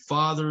about the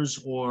fathers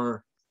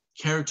or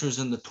characters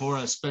in the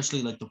Torah,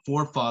 especially like the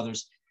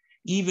forefathers,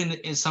 even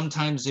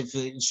sometimes if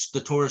the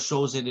Torah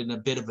shows it in a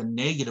bit of a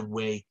negative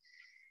way,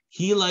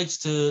 he likes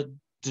to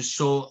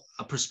show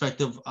a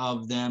perspective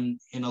of them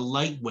in a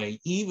light way,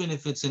 even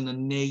if it's in a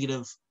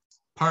negative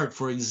part.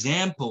 For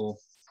example,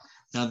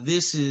 now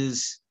this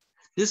is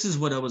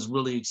what I was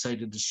really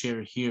excited to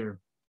share here.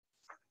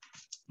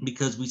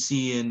 because we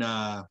see in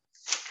that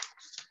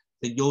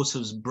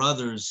Joseph's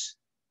brothers,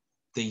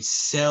 they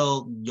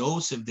sell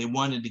Joseph. They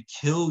wanted to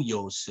kill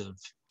Joseph.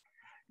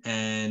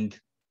 And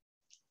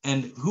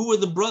who were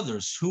the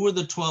brothers? Who were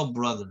the 12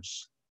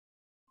 brothers?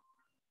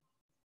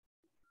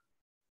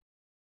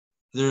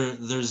 They're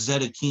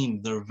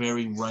Zedekim. They're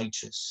very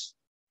righteous.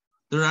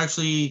 They're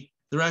actually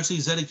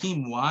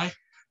Zedekim. Why?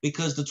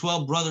 Because the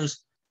 12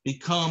 brothers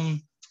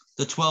become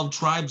the 12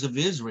 tribes of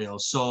Israel.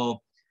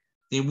 So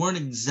they weren't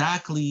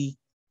exactly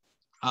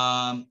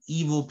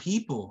evil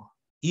people,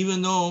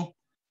 even though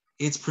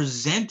it's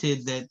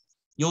presented that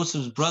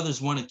Joseph's brothers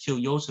want to kill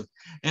Joseph.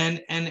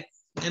 And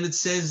it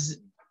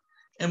says,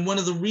 and one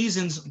of the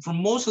reasons for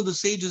most of the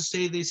sages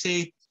they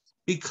say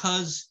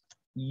because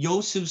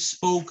Joseph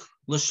spoke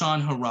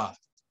Lashon Hara.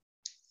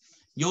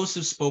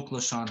 Joseph spoke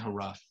Lashon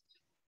Hara.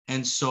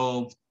 And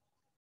so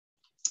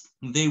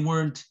they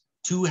weren't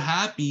too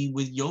happy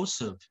with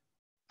Joseph.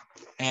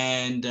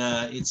 And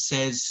it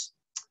says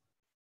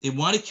they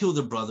want to kill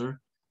their brother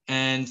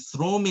and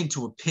throw him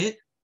into a pit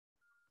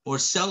or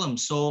sell him.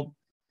 So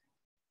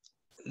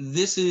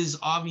this is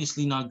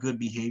obviously not good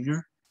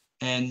behavior.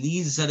 And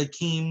these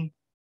Zedekim,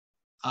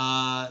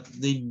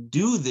 they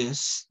do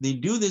this,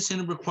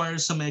 and it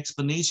requires some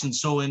explanation.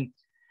 So in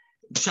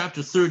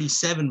chapter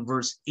 37,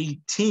 verse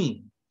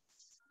 18,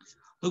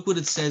 look what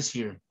it says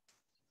here.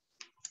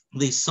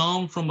 They saw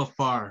him from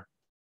afar.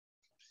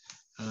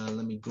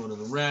 Let me go to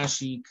the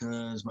Rashi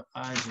because my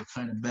eyes are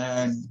kind of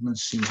bad.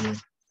 Let's see here.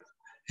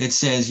 It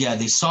says, yeah,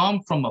 they saw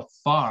him from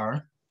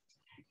afar.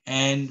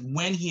 And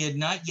when he had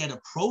not yet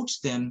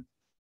approached them,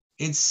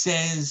 it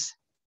says,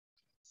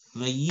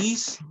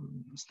 Vayis,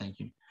 thank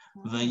you.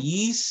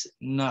 Vayis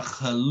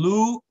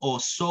nachalu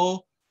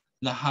oso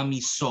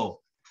lahamiso.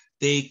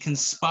 They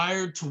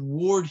conspired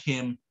toward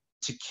him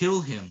to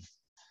kill him.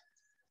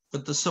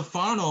 But the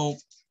Sforno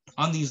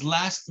on these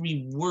last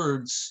three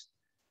words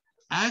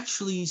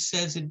actually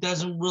says it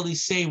doesn't really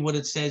say what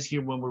it says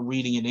here when we're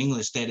reading in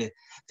English, that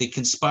they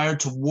conspired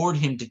toward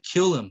him to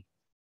kill him.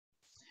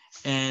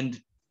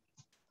 And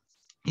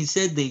he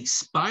said they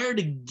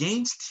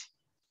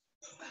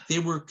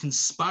were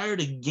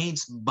conspired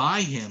against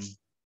by him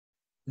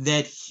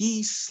that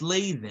he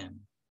slay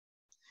them.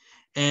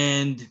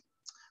 And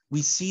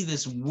we see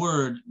this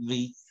word,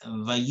 the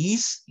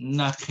Vayis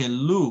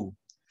nachelu.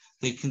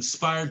 They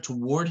conspired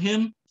toward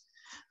him.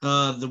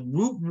 The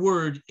root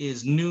word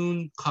is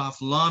nun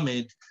kaf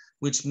lamed,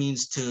 which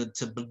means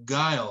to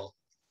beguile,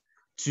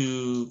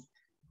 to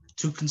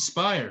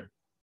conspire.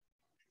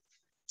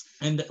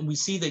 And we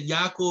see that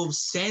Yaakov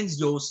sends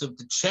Joseph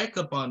to check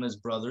up on his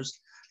brothers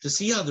to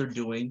see how they're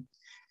doing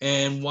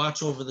and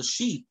watch over the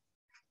sheep.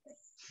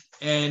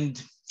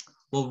 And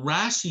well,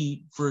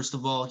 Rashi, first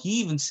of all,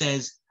 he even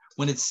says,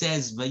 when it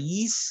says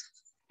Vayis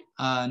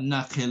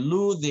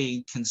nachelu,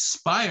 they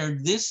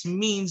conspired, this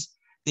means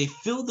they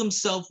filled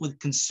themselves with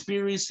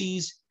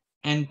conspiracies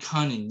and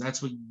cunning.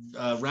 That's what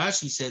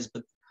Rashi says,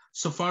 but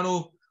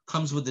Sforno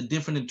comes with a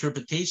different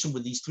interpretation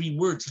with these three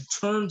words. He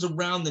turns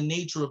around the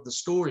nature of the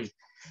story,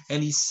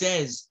 and he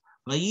says,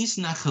 Vayis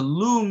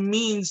nachelu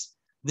means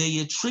they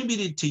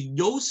attributed to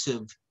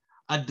Joseph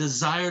a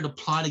desire to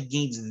plot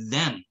against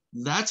them.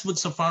 That's what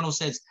Sforno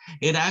says.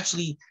 It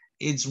actually,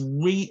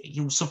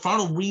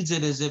 Sforno reads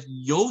it as if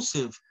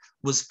Joseph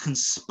was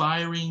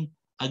conspiring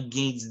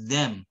against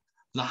them.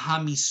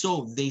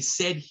 Lahamiso, they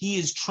said he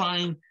is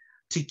trying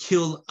to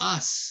kill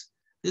us.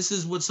 This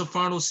is what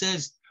Sforno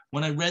says.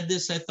 When I read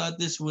this, I thought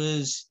this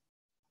was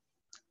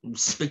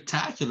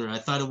spectacular. I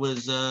thought it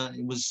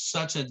was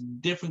such a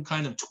different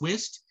kind of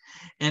twist.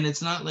 And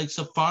it's not like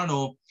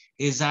Sforno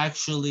is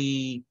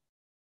actually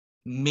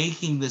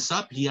making this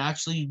up. He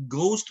actually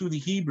goes through the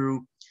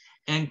Hebrew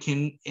and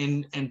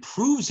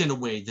proves in a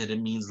way that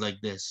it means like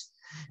this.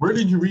 Where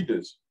did you read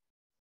this?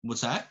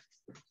 What's that?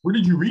 Where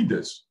did you read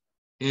this?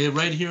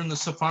 Right here in the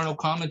Sforno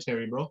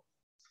commentary, bro.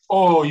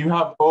 Oh, you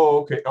have.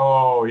 Oh, okay.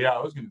 Oh, yeah.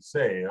 I was gonna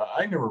say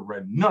I never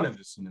read none of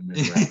this in the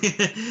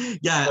Midrash.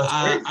 Yeah,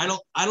 I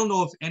don't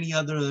know if any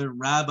other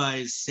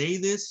rabbis say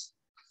this,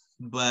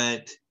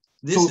 but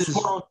this so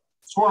is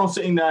Sforno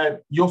saying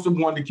that Joseph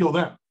wanted to kill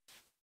them.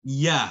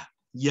 Yeah.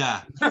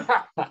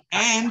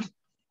 and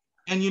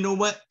you know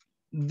what?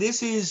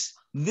 This is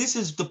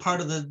the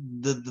part of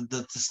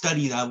the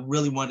study that I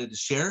really wanted to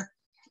share,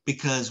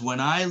 because when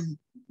I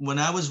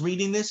was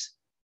reading this,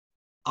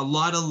 a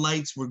lot of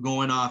lights were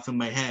going off in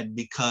my head,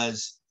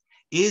 because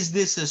is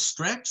this a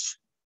stretch?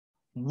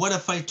 What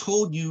if I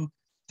told you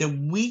that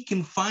we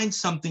can find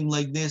something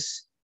like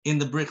this in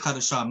the Brit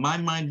Hadashah? My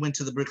mind went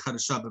to the Brit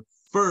Hadashah, but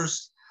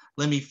first,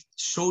 let me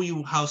show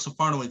you how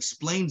Sforno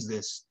explains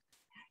this.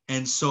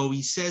 And so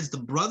he says the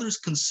brothers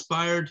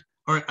conspired,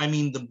 when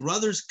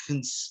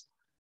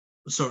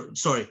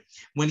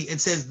it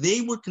says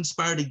they were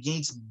conspired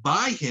against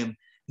by him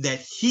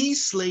that he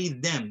slay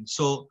them.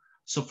 So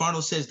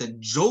Sforno says that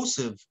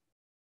Joseph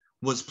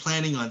was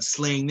planning on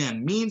slaying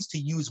them, means to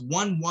use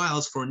one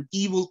wiles for an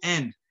evil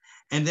end.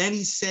 And then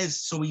he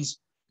says, so he's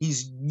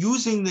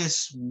using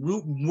this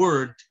root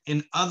word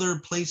in other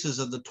places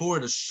of the Torah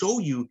to show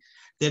you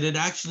that it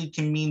actually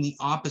can mean the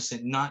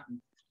opposite, not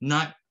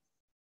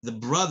the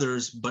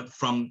brothers, but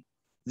from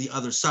the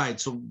other side.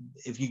 So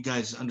if you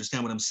guys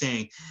understand what I'm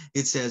saying,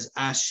 it says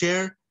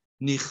Asher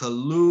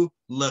nichalu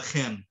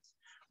lachem,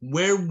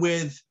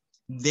 wherewith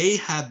they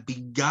have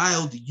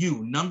beguiled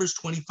you. Numbers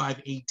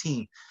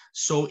 25:18.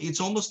 So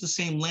it's almost the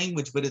same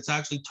language, but it's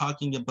actually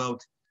talking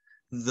about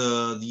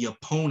the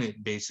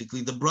opponent,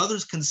 basically. The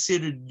brothers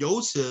considered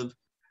Joseph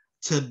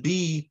to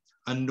be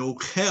a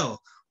nochel,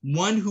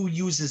 one who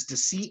uses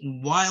deceit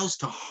and wiles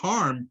to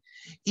harm,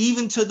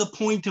 even to the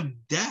point of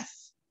death.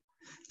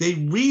 They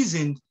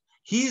reasoned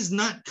he is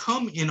not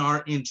come in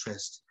our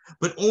interest,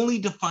 but only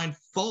to find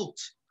fault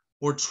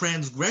or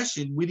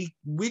transgression,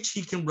 which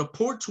he can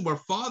report to our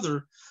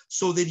father,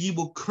 so that he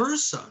will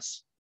curse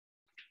us,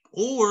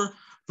 or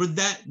for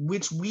that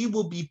which we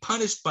will be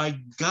punished by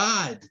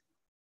God.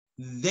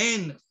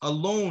 Then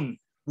alone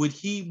would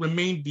he would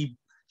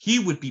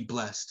be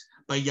blessed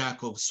by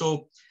Yaakov.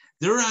 So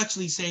they're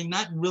actually saying,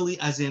 not really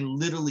as in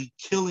literally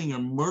killing or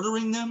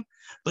murdering them,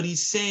 but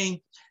he's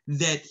saying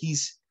that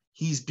he's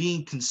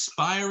being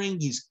conspiring,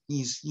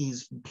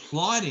 he's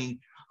plotting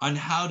on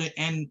how to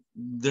end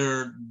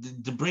to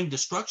bring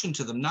destruction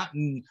to them,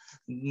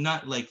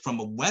 not like from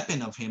a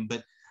weapon of him,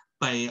 but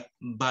by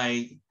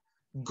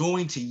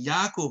going to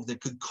Yaakov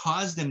that could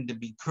cause them to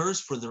be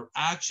cursed for their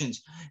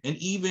actions, and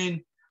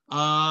even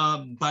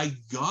by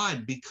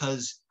God,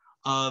 because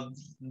of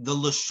the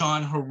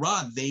Lashon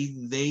Hara.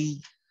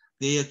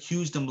 They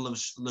accused him of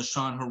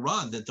Lashon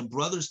Hara, that the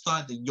brothers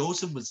thought that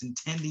Joseph was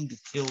intending to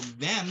kill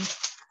them.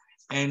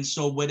 And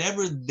so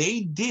whatever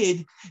they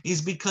did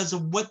is because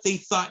of what they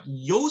thought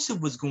Joseph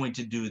was going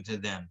to do to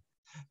them.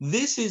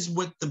 This is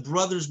what the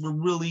brothers were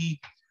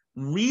really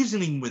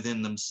reasoning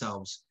within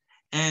themselves.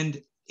 And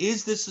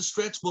is this a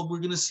stretch? Well, we're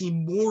going to see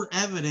more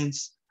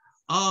evidence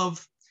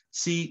of,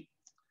 see,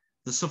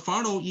 the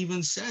Sforno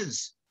even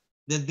says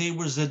that they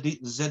were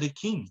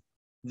Zedekim,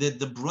 that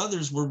the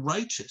brothers were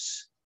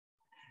righteous.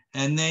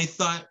 And they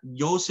thought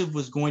Joseph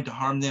was going to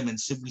harm them. And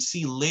so we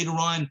see later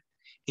on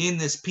in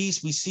this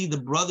piece, we see the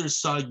brothers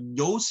saw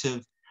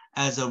Joseph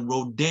as a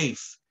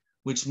rodef,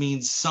 which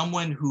means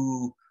someone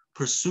who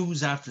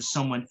pursues after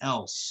someone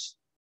else,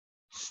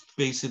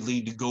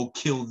 basically to go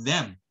kill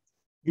them.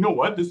 You know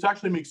what? This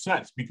actually makes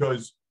sense,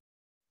 because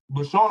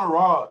Lashon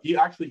Hara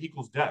actually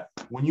equals death.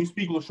 When you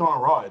speak Lashon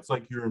Hara, it's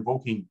like you're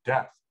invoking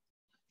death.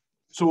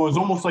 So it was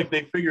almost like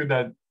they figured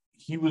that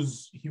he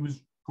was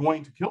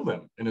going to kill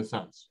them in a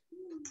sense.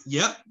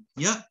 Yeah.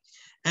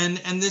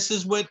 And this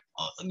is what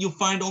you'll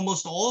find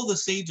almost all the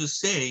sages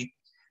say,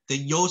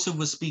 that Joseph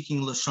was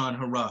speaking Lashon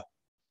Hara.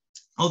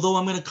 Although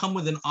I'm going to come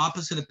with an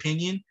opposite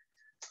opinion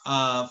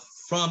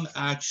from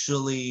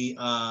actually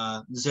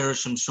Zerah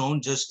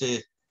Shimshon, just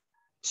to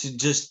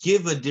just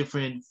give a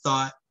different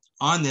thought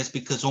on this,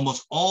 because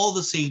almost all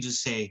the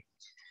sages say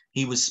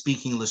he was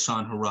speaking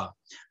Lashon Hara.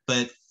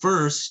 But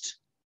first,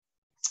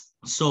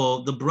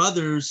 so the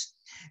brothers,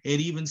 it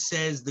even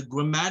says the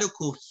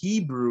grammatical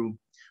Hebrew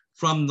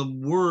from the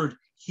word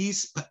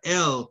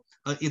hispa'el,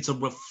 it's a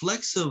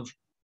reflexive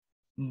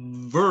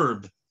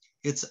verb.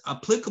 It's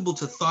applicable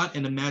to thought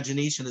and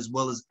imagination as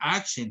well as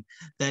action,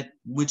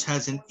 which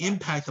has an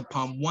impact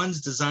upon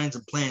one's designs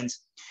and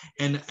plans.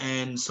 And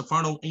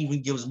Sforno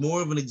even gives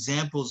more of an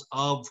examples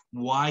of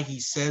why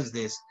he says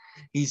this.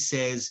 He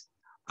says,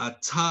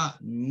 "Ata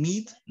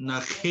mit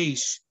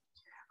nachesh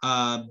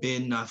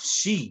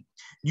benafshi,"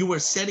 you are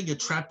setting a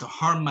trap to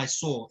harm my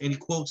soul. And he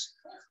quotes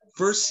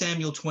 1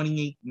 Samuel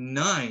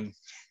 28:9,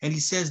 and he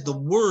says the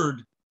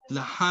word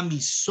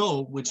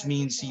lahamiso, which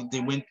means he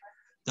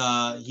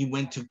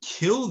went to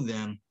kill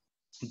them,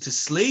 to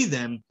slay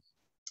them,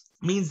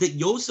 means that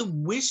Joseph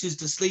wishes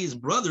to slay his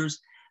brothers,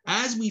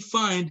 as we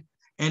find,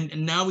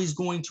 and now he's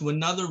going to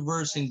another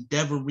verse in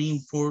Devarim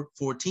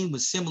 4:14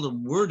 with similar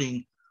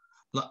wording,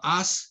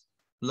 la'as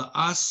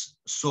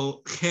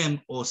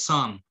sochem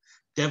osam.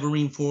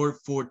 Devarim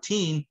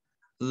 4:14,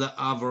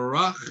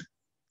 le'avarecha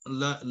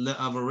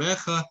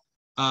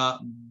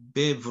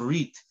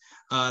bevrit,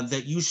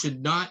 that you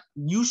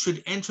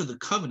should enter the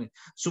covenant.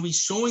 So he's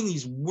showing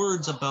these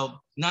words about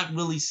not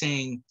really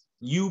saying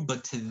you,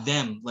 but to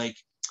them. Like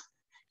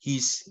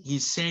he's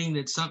saying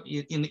that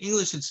in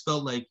English it's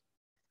spelled like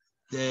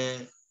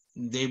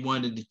they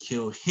wanted to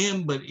kill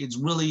him, but it's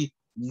really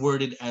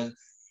worded as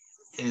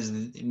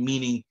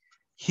meaning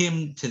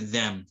him to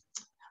them.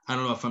 I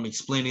don't know if I'm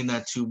explaining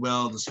that too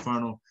well. The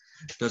Sforno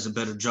does a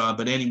better job.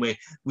 But anyway,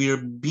 we are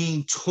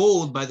being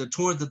told by the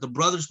Torah that the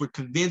brothers were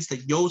convinced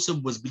that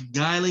Joseph was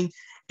beguiling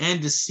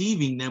and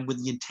deceiving them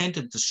with the intent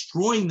of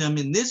destroying them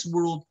in this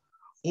world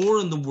or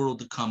in the world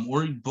to come,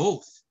 or in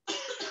both.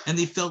 And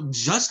they felt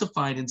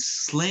justified in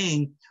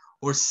slaying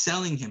or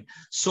selling him.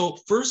 So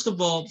first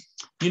of all,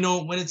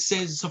 when it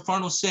says,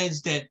 Sforno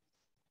says that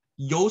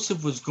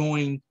Joseph was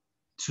going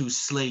to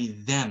slay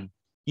them,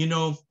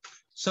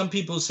 some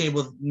people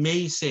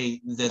may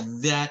say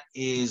that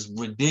is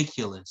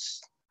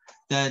ridiculous.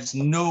 That's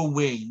no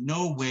way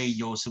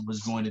Joseph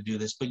was going to do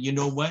this. But you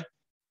know what?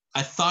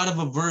 I thought of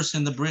a verse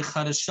in the Brit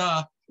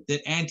Hadashah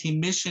that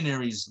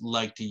anti-missionaries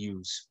like to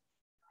use.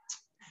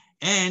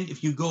 And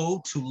if you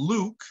go to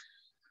Luke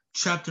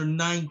chapter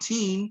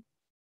 19,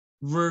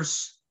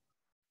 verse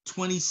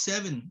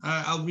 27,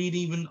 I'll read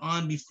even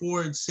on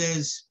before. It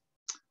says,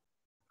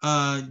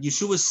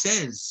 Yeshua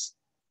says,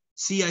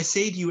 see, I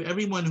say to you,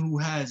 everyone who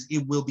has,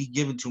 it will be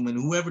given to him,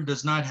 and whoever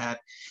does not have,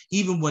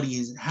 even what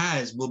he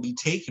has will be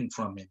taken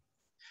from him.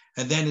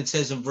 And then it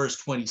says in verse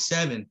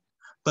 27,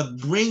 but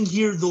bring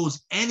here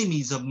those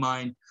enemies of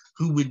mine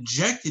who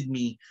rejected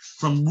me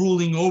from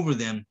ruling over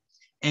them,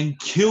 and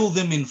kill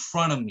them in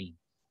front of me.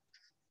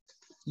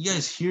 You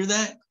guys hear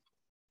that?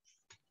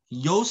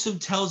 Yosef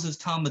tells his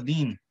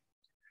Talmudim,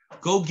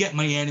 go get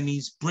my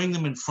enemies, bring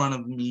them in front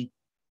of me,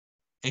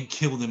 and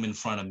kill them in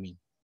front of me.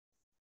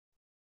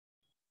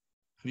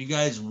 Have you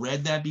guys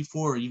read that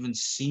before or even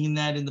seen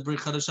that in the Brit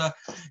Hadashah?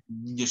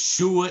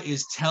 Yeshua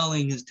is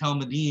telling his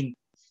Talmudim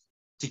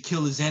to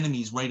kill his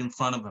enemies right in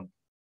front of him.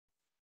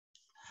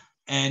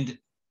 And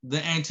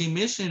the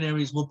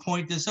anti-missionaries will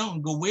point this out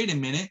and go, wait a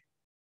minute,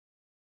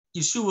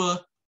 Yeshua,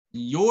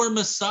 your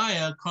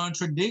Messiah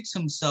contradicts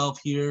himself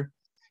here.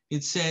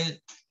 It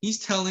said he's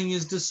telling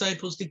his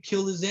disciples to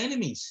kill his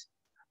enemies.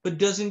 But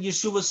doesn't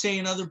Yeshua say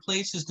in other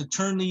places to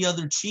turn the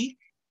other cheek?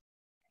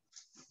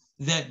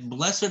 That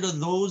blessed are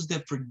those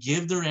that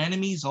forgive their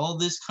enemies, all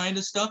this kind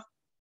of stuff.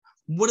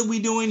 What are we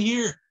doing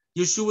here?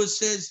 Yeshua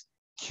says,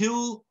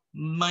 kill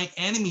my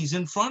enemies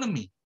in front of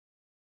me.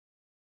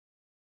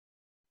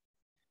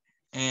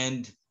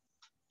 And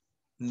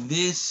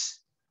this,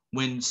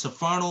 when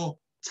Sforno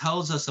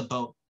tells us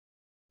about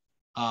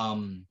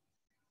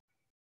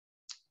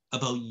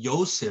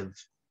Yosef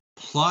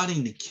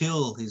plotting to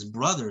kill his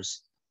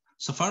brothers,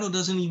 Sforno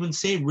doesn't even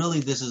say really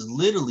this is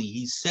literally.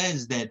 He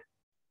says that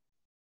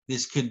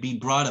this could be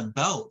brought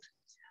about.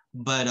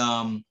 But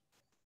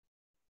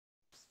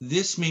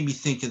this made me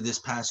think of this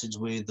passage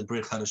with the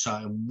Brit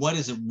Hadashah, and what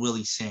is it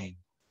really saying?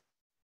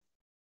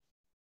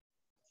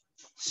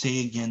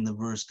 Say again the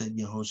verse that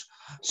Yehoshua.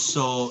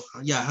 So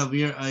yeah,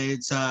 Javier,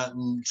 it's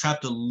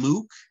chapter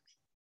Luke,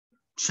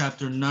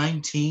 chapter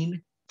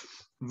 19,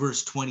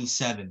 verse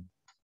 27.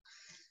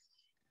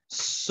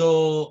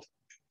 So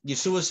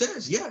Yeshua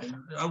says, yeah,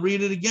 I'll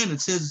read it again.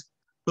 It says,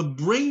 but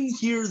bring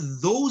here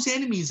those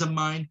enemies of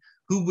mine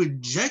who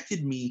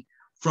rejected me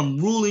from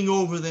ruling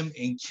over them,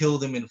 and kill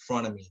them in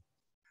front of me.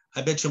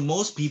 I bet you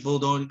most people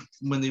don't,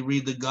 when they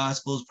read the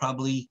Gospels,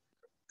 probably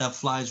that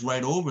flies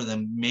right over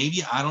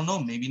them.Maybe, I don't know,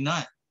 maybe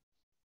not.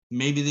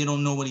 Maybe they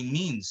don't know what he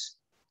means.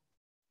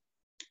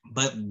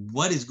 But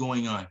what is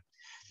going on?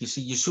 You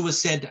see, Yeshua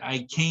said,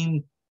 I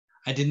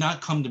did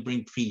not come to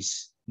bring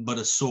peace, but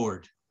a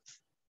sword.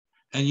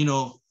 And you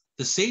know,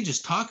 the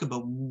sages talk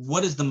about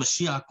what is the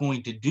Mashiach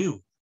going to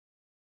do?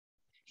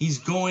 He's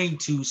going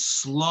to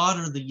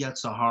slaughter the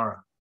Yetzer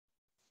Hara.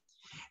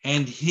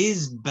 And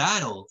his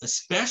battle,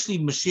 especially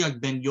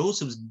Mashiach ben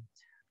Yosef's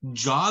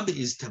job,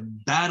 is to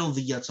battle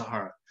the Yetzer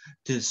Hara,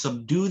 to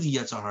subdue the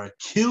Yetzer Hara,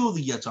 kill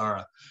the Yetzer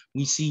Hara.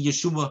 We see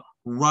Yeshua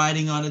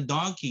riding on a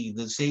donkey.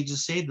 The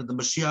sages say that the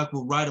Mashiach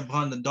will ride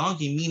upon the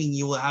donkey, meaning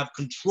you will have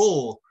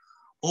control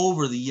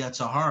over the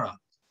Yetzer Hara,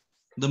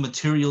 the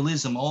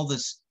materialism, all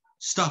this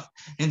stuff.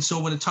 And so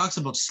when it talks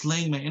about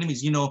slaying my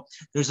enemies, you know,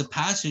 there's a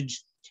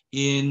passage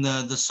in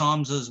the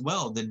Psalms as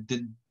well that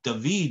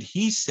David,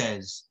 he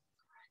says,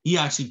 he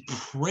actually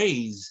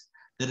prays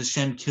that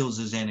Hashem kills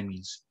his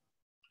enemies.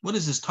 What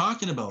is this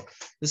talking about?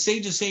 The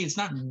sages say it's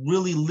not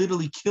really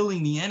literally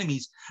killing the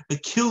enemies,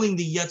 but killing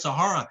the Yetzer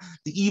Hara,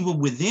 the evil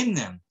within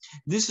them.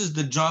 This is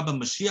the job of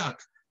Mashiach,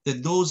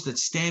 that those that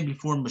stand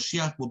before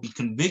Mashiach will be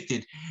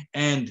convicted,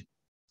 and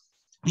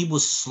he will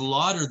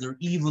slaughter their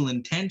evil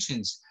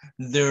intentions,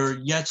 their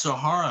Yetzer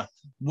Hara,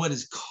 what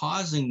is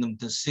causing them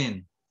to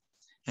sin.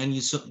 And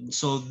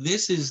so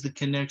this is the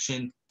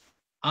connection,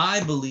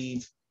 I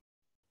believe,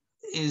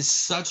 is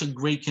such a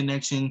great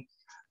connection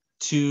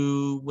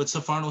to what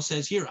Sforno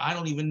says here. I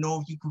don't even know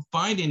if you can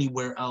find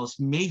anywhere else,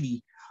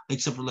 maybe,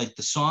 except for like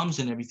the Psalms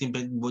and everything,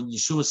 but what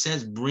Yeshua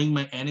says, bring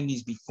my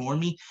enemies before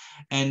me,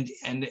 and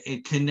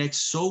it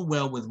connects so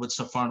well with what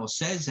Sforno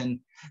says, and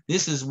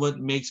this is what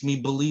makes me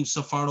believe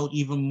Sforno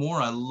even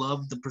more. I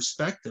love the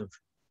perspective.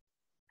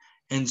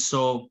 And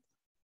so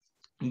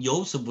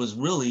Yosef was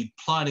really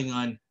plotting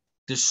on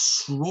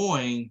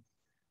destroying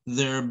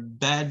their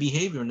bad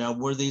behavior. Now,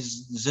 were they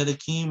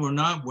Zedekim or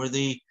not? Were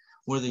they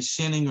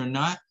sinning or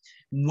not?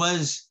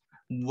 Was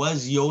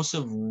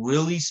Yosef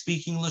really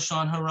speaking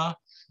Lashon Hara?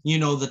 You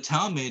know, the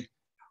Talmud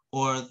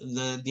or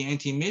the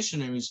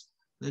anti-missionaries,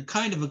 they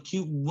kind of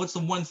accuse, what's the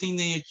one thing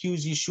they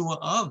accuse Yeshua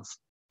of?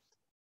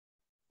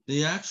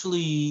 They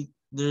actually,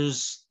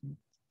 there's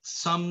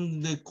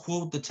some that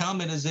quote the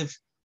Talmud as if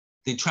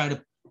they try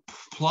to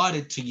plot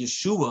it to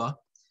Yeshua,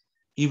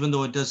 even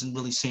though it doesn't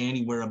really say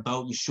anywhere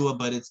about Yeshua,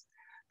 but it's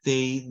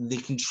they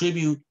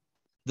contribute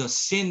the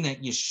sin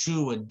that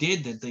Yeshua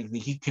did, that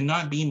he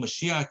cannot be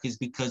Mashiach, is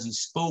because he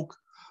spoke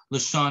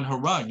Lashon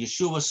Hara.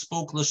 Yeshua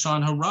spoke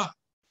Lashon Hara.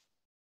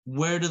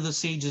 Where do the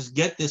sages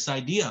get this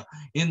idea?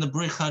 In the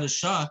Brit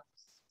Hadashah,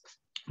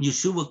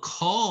 Yeshua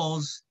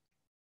calls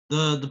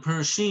the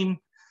Perishim,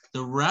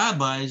 the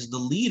rabbis, the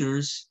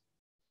leaders,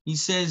 he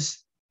says,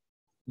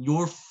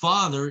 your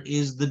father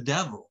is the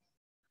devil.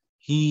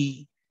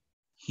 He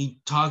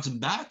talks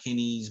back and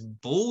he's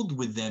bold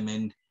with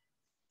them.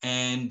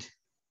 And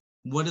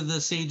what do the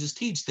sages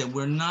teach? That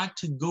we're not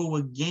to go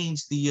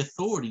against the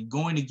authority.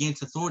 Going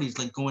against authority is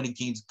like going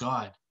against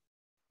God.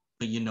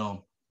 But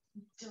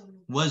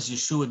was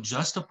Yeshua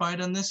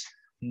justified on this?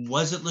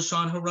 Was it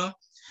Lashon Hara?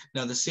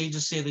 Now the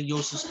sages say that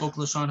Yosef spoke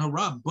Lashon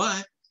Hara,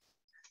 but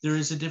there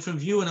is a different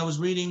view. And I was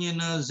reading in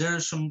Zerah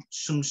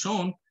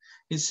Shimshon,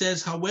 it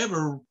says,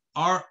 however,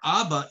 our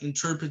Abba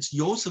interprets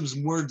Yosef's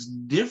words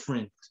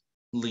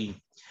differently,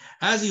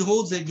 as he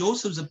holds that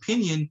Yosef's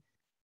opinion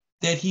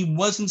that he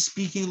wasn't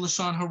speaking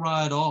Lashon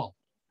Hara at all.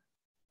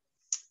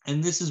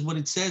 And this is what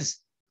it says.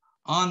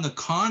 On the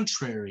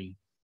contrary,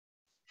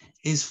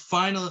 his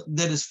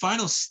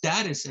final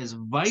status as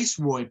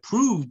viceroy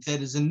proved that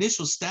his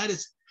initial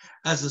status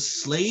as a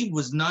slave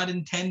was not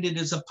intended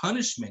as a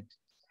punishment,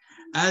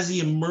 as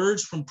he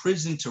emerged from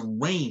prison to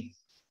reign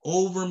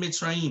over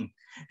Mitzrayim.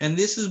 And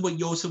this is what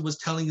Yosef was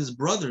telling his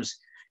brothers.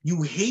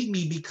 You hate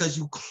me because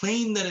you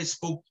claim that I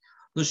spoke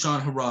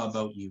Lashon Hara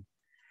about you.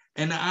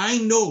 And I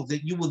know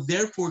that you will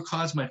therefore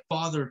cause my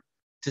father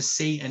to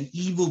say an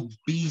evil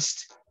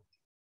beast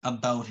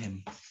about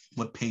him.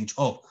 What page?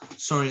 Oh,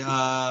 sorry,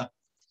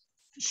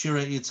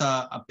 Shira, it's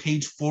a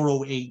page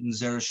 408 in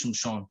Zerah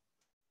Shimshon.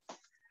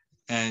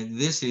 And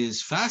this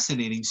is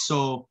fascinating.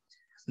 So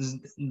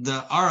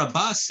the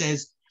Arabah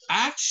says,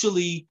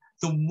 actually,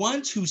 the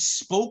ones who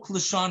spoke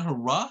Lashon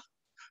Hara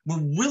were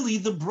really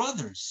the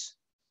brothers,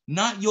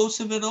 not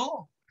Yosef at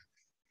all.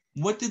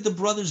 What did the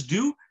brothers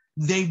do?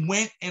 They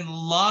went and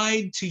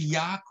lied to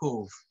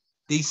Yaakov.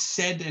 They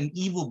said an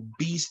evil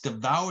beast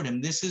devoured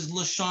him. This is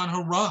Lashon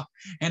Hara,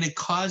 and it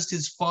caused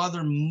his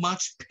father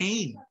much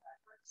pain.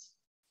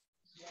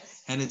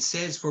 And it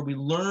says, for we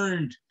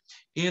learned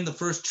in the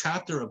first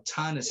chapter of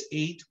Tanis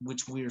 8,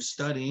 which we are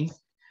studying,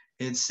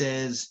 it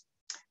says,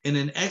 in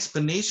an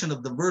explanation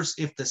of the verse,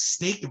 if the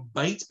snake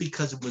bites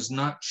because it was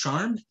not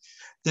charmed,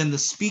 then the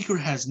speaker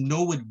has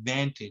no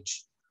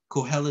advantage.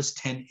 Koheles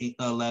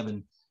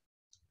 10:11.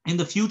 In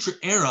the future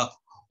era,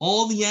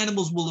 all the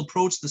animals will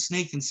approach the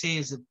snake and say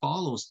as it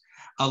follows,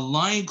 a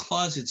lion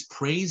claws its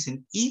prey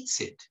and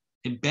eats it.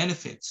 It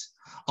benefits.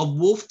 A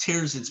wolf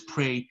tears its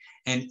prey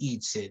and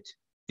eats it.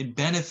 It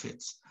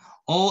benefits.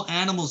 All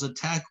animals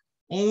attack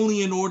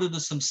only in order to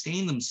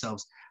sustain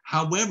themselves.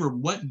 However,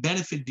 what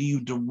benefit do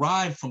you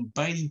derive from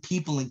biting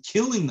people and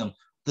killing them?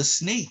 The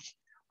snake.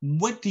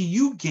 What do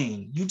you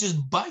gain? You just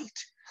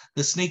bite.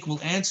 The snake will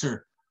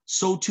answer,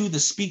 so too the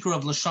speaker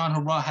of Lashon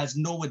Hara has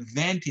no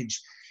advantage.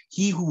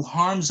 He who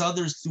harms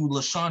others through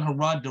Lashon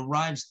Hara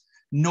derives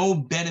no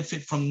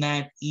benefit from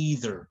that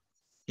either.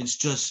 It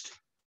just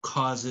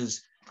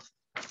causes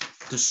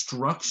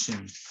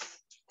destruction.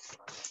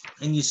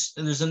 And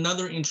there's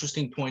another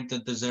interesting point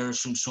that the Zerah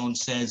Shimshon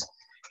says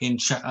in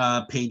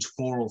page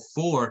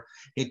 404.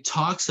 It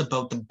talks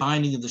about the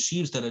binding of the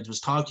sheaves that I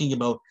was talking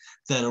about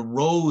that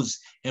arose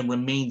and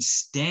remained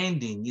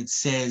standing. It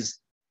says,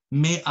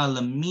 Me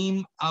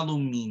alamim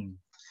alumim.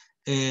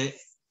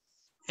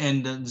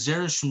 And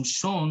Zerah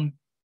Shimshon,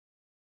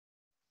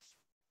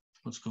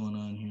 what's going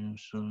on here? I'm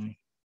sorry.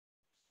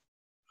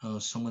 Oh,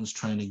 someone's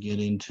trying to get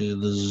into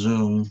the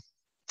Zoom.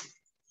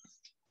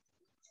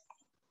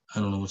 I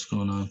don't know what's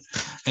going on.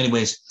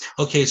 Anyways,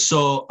 okay,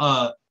 so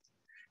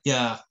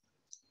yeah,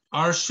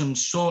 our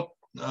Shimshon,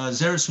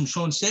 Zerah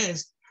Shimshon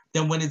says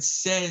that when it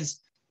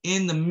says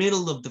in the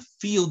middle of the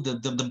field,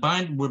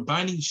 we're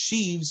binding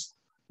sheaves,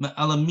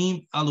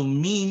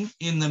 alumim,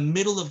 in the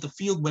middle of the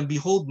field, when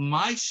behold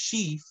my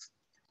sheaf,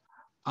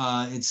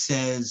 it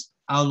says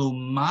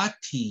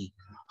alumati,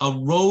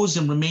 arose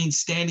and remained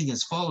standing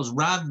as follows.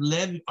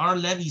 Our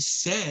Levi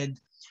said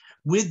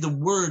with the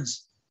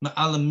words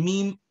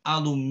alamim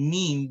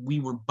alumim, we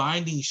were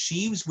binding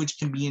sheaves, which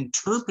can be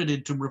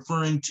interpreted to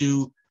referring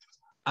to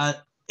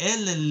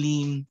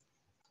elalim,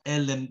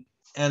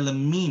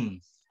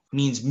 elamim,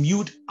 means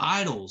mute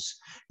idols.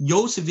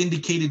 Yosef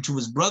indicated to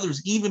his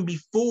brothers, even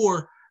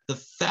before the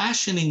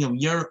fashioning of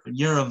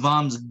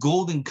Yeravam's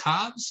golden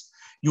calves,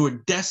 you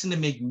are destined to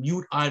make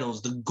mute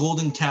idols, the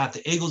golden calf,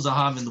 the Egel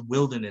Zahav in the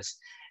wilderness,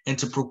 and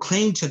to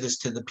proclaim to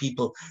the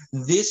people,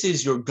 this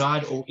is your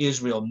God, O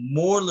Israel,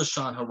 more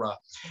Lashon Hara.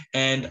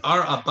 And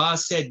our Abba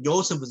said,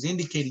 Yosef was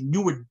indicating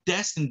you were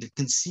destined to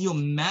conceal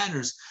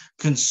matters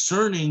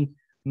concerning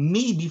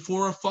me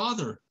before a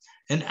father.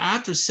 And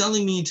after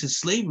selling me into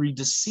slavery,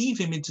 deceive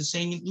him into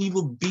saying an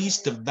evil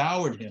beast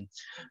devoured him.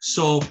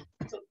 So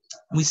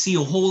we see a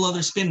whole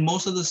other spin.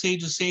 Most of the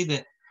sages say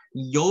that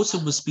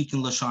Yosef was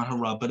speaking Lashon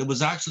Hara, but it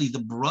was actually the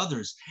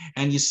brothers.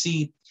 And you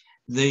see,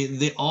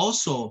 they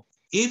also,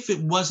 if it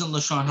wasn't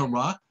Lashon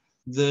Hara,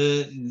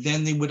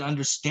 then they would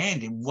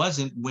understand it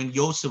wasn't when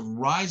Yosef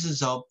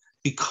rises up,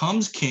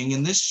 becomes king.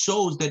 And this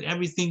shows that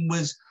everything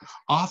was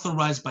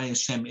authorized by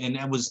Hashem, and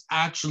that was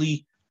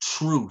actually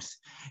truth.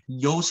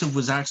 Yosef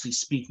was actually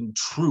speaking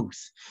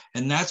truth.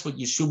 And that's what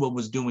Yeshua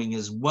was doing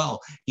as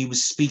well. He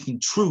was speaking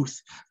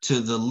truth to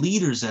the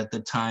leaders at the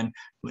time,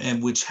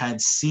 and which had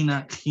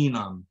Sinat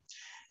Hinam.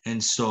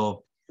 And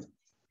so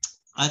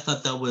I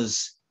thought that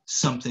was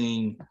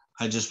something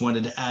I just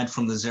wanted to add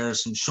from the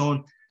Zerasim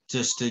Shon,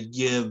 just to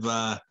give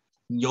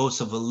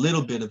Yosef a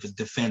little bit of a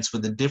defense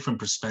with a different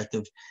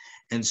perspective.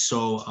 And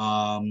so,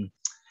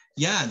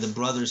 yeah, the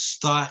brothers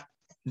thought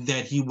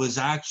that he was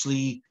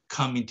actually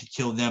coming to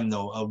kill them,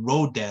 though, a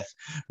road death,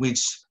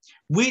 which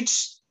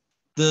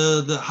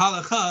the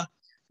halakha,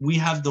 we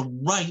have the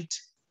right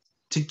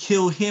to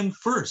kill him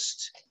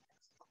first.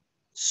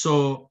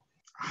 So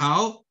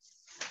how?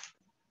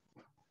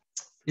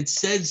 It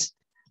says,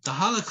 the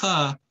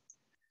halakha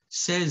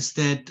says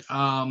that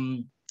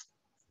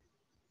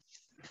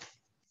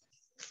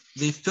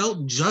they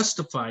felt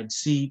justified.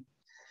 See,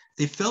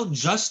 they felt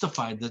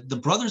justified. The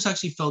brothers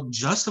actually felt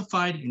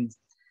justified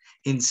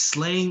in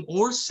slaying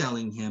or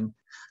selling him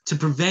to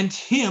prevent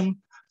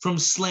him from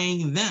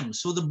slaying them.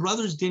 So the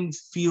brothers didn't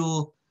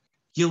feel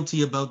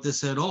guilty about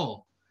this at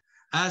all.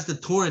 As the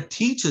Torah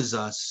teaches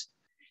us,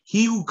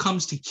 he who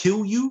comes to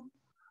kill you,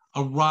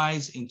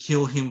 arise and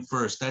kill him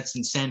first. That's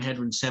in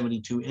Sanhedrin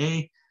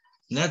 72a.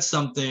 And that's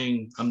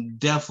something I'm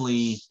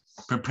definitely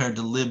prepared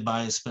to live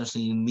by,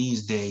 especially in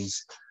these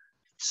days.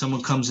 If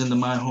someone comes into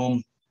my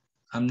home,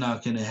 I'm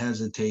not going to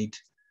hesitate,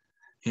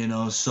 you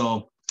know.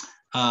 So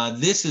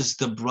this is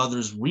the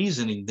brothers'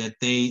 reasoning, that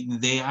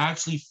they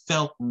actually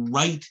felt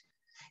right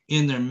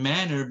in their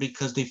manner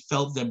because they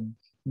felt that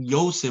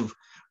Yosef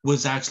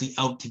was actually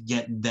out to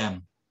get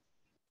them.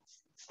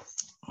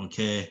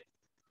 Okay.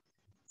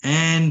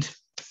 And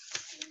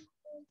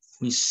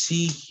we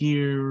see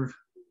here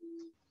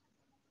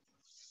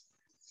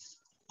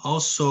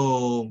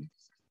also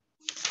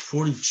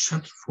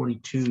chapter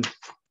 42.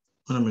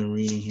 What am I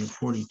reading here?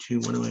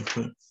 42. What do I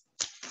put?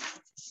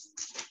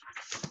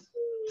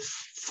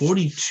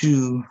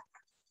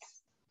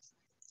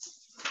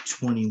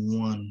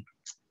 42:21.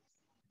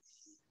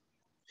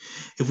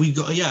 If we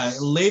go, yeah,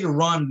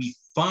 later on we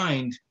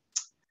find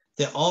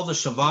that all the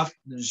Shavatim,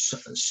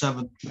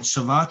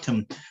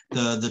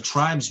 the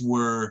tribes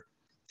were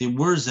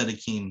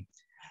Zedekim.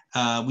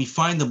 We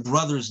find the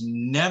brothers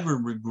never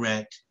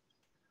regret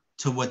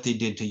to what they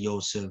did to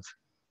Yosef.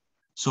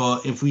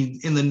 So if we,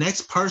 in the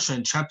next parsha,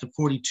 in chapter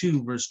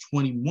 42, verse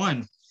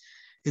 21,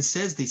 it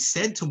says, they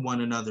said to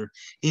one another,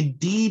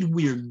 indeed,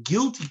 we are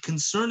guilty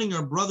concerning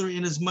our brother,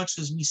 inasmuch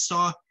as we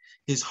saw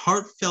his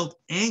heartfelt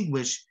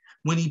anguish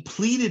when he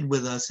pleaded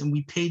with us, and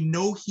we paid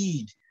no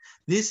heed.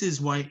 This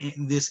is why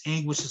this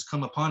anguish has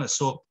come upon us.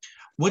 So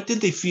what did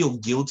they feel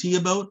guilty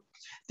about?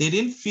 They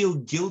didn't feel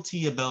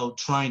guilty about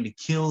trying to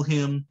kill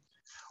him,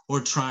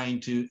 or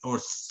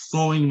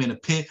throwing him in a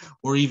pit,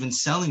 or even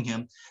selling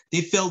him.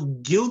 They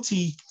felt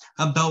guilty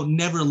about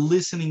never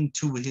listening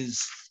to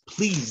his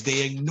pleas.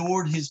 They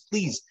ignored his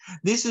pleas.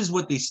 This is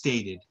what they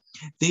stated.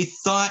 They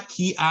thought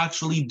he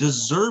actually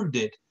deserved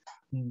it,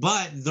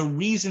 but the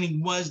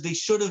reasoning was they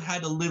should have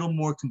had a little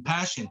more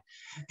compassion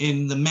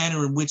in the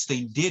manner in which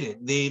they did it.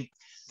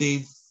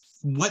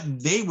 What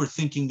they were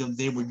thinking of,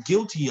 they were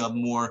guilty of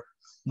more,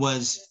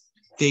 was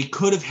they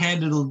could have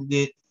handled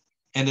it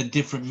in a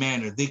different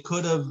manner. They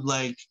could have,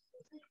 like,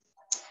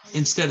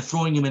 instead of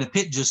throwing him in a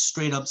pit, just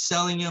straight up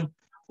selling him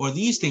or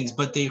these things,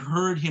 but they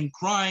heard him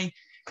crying,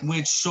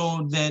 which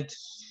showed that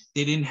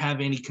they didn't have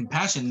any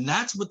compassion. And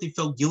that's what they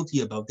felt guilty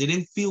about. They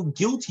didn't feel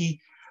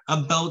guilty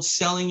about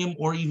selling him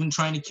or even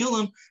trying to kill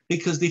him,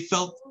 because they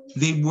felt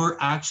they were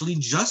actually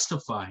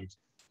justified.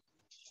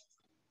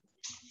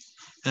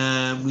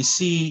 We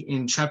see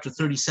in chapter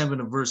 37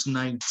 of verse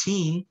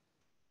 19,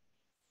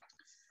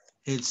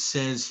 it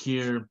says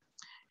here,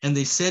 and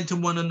they said to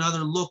one another,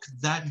 look,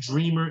 that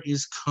dreamer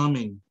is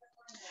coming.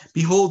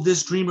 Behold,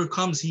 this dreamer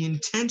comes. He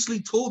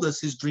intentionally told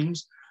us his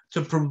dreams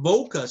to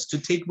provoke us to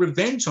take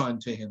revenge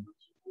onto him,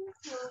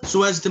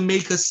 so as to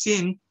make us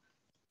sin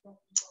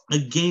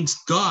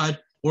against God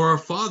or our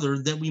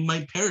Father, that we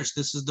might perish.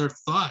 This is their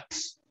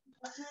thoughts.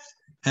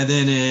 And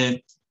then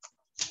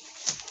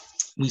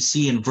we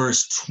see in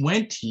verse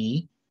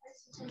 20,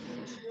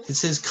 it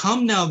says,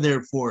 come now,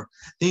 therefore.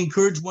 They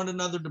encourage one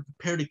another to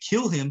prepare to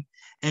kill him,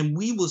 and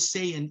we will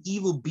say an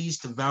evil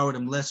beast devoured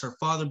him, lest our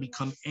Father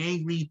become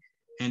angry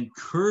and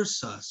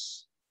curse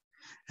us.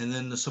 And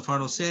then the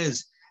Sforno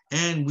says,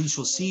 and we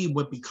shall see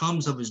what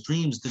becomes of his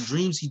dreams. The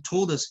dreams he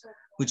told us,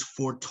 which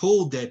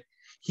foretold that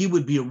he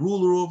would be a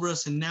ruler over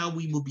us, and now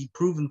we will be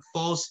proven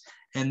false,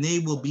 and they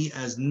will be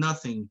as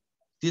nothing,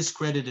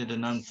 discredited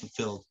and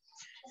unfulfilled.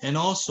 And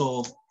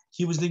also,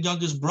 he was the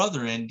youngest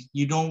brother, and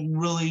you don't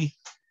really,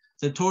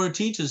 the Torah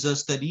teaches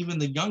us that even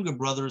the younger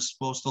brother is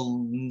supposed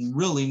to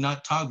really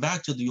not talk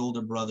back to the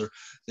older brother.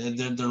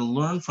 They're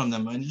learn from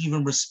them and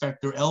even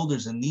respect their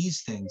elders in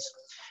these things.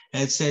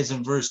 And it says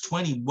in verse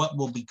 20, what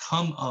will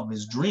become of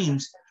his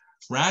dreams?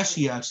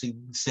 Rashi actually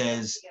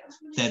says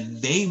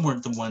that they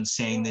weren't the ones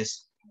saying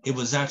this. It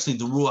was actually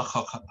the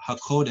Ruach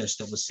HaKodesh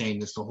that was saying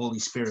this, the Holy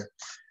Spirit,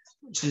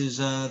 which is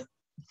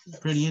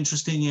pretty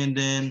interesting. And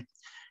then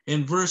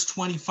In verse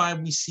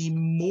 25, we see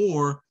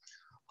more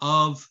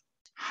of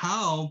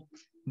how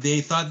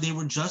they thought they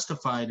were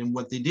justified in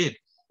what they did.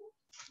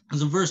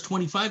 Because in verse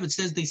 25, it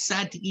says they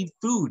sat to eat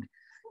food.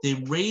 They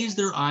raised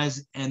their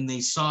eyes and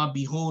they saw,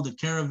 behold, a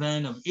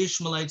caravan of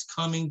Ishmaelites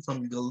coming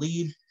from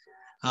Gilead,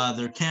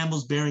 their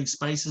camels bearing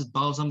spices,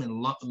 balsam,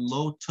 and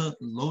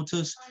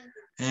lotus,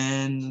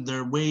 and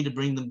their way to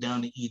bring them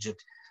down to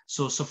Egypt.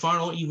 So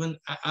Sforno even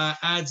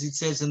adds, it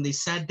says, and they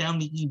sat down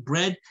to eat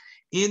bread.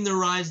 In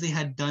their eyes they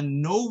had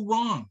done no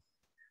wrong,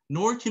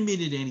 nor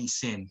committed any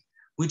sin,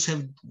 which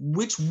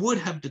would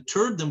have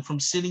deterred them from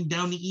sitting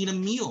down to eat a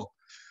meal.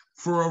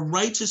 For a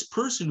righteous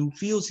person who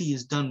feels he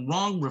has done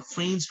wrong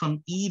refrains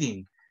from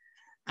eating,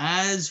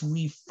 as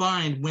we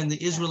find when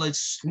the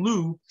Israelites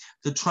slew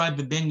the tribe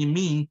of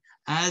Benjamin,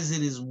 as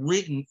it is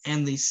written,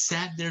 and they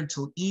sat there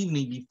till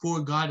evening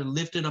before God and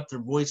lifted up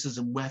their voices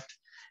and wept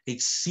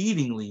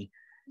exceedingly.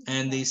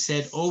 And they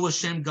said, O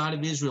Hashem, God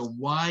of Israel,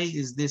 why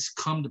is this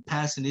come to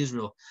pass in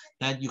Israel?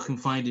 That you can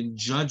find in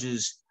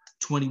Judges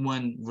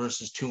 21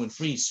 verses 2 and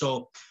 3.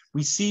 So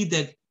we see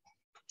that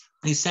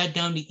they sat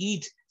down to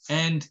eat,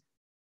 and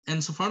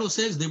Sforno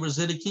says they were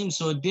Zedekim,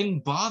 so it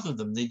didn't bother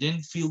them. They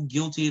didn't feel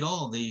guilty at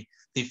all. They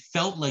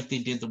felt like they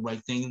did the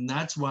right thing, and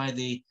that's why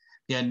they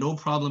had no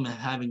problem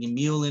having a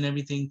meal and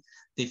everything.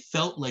 They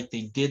felt like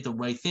they did the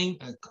right thing.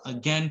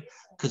 Again,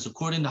 because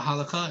according to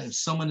Halakha, if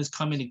someone is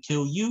coming to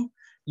kill you,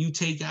 you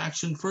take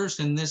action first,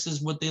 and this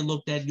is what they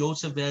looked at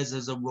Yosef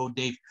as a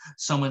rodef,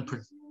 someone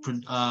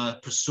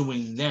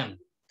pursuing them.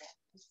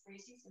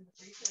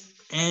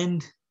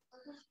 And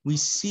we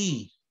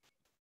see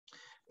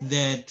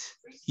that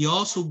he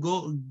also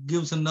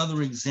gives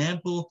another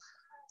example.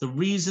 The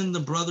reason the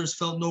brothers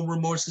felt no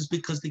remorse is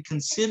because they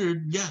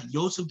considered,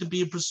 Yosef to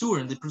be a pursuer,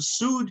 and the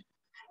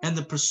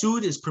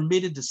pursued is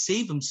permitted to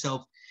save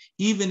himself,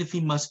 even if he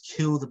must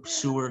kill the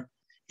pursuer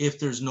if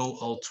there's no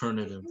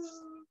alternative.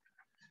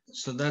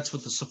 So that's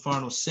what the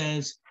Sforno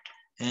says.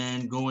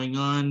 And going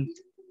on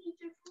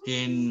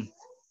in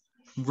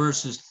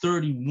verses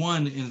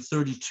 31 and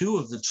 32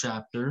 of the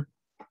chapter,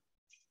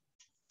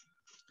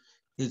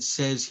 it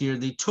says here,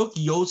 they took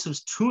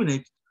Joseph's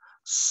tunic,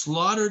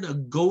 slaughtered a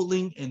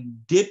goatling,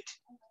 and dipped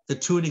the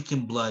tunic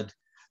in blood.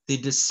 They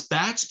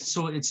dispatched,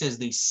 so it says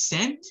they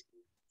sent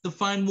the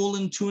fine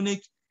woolen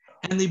tunic,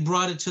 and they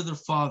brought it to their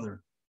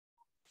father.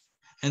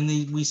 And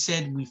we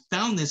said, we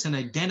found this, and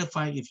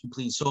identify if you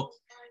please. So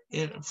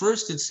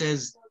first it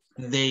says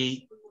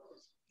they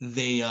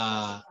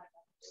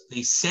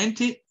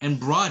sent it and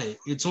brought it.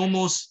 It's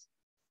almost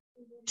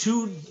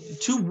two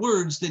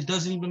words that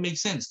doesn't even make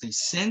sense. They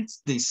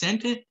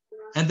sent it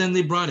and then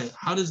they brought it.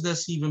 How does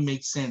this even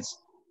make sense?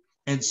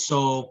 And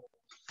so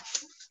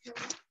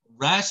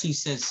Rashi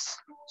says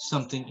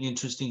something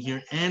interesting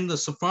here, and the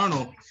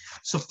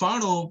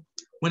Sforno,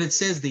 when it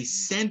says they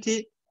sent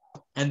it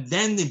and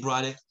then they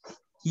brought it,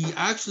 he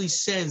actually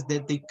says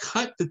that they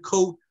cut the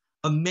coat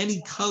of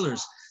many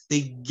colors.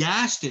 They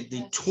gashed it.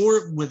 They tore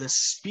it with a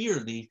spear.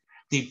 They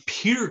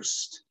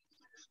pierced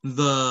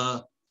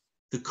the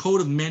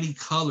coat of many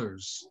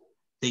colors.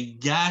 They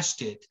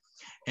gashed it.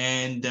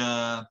 And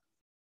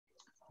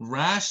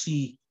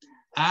Rashi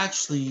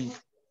actually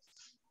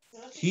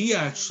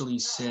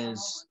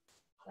says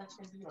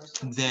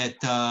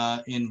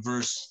that in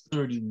verse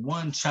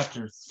 31,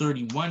 chapter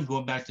 31,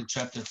 going back to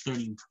chapter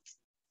 30,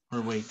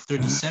 or wait,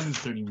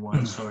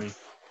 37:31, sorry.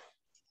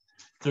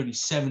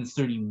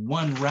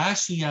 37:31,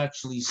 Rashi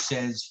actually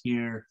says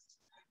here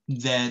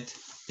that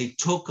they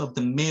took up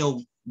the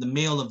male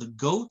of the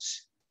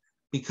goats,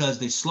 because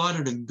they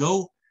slaughtered a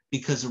goat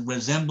because it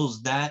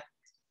resembles the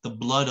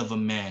blood of a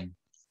man.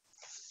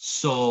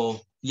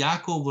 So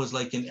Yaakov was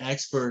like an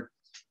expert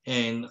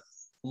in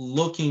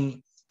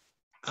looking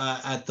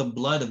at the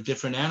blood of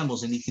different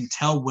animals, and he can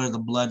tell where the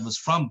blood was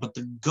from, but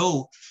the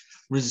goat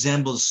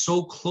resembles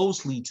so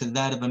closely to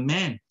that of a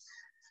man,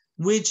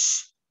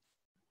 which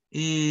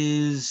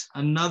is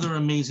another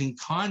amazing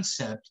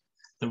concept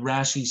that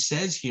Rashi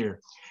says here.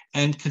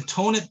 And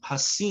Ketonet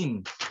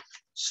Pasim,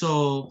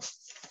 so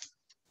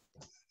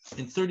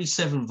in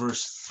 37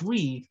 verse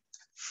 3,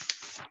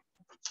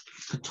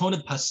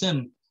 Ketonet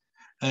Pasim,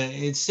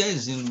 it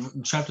says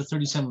in chapter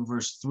 37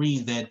 verse 3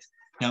 that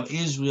now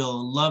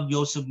Israel loved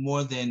Joseph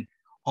more than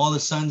all the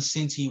sons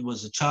since he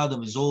was a child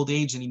of his old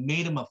age, and he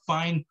made him a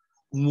fine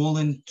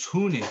woolen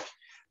tunic.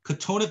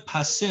 Ketonet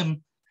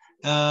Pasim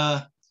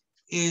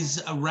is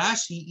a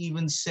Rashi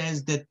even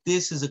says that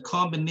this is a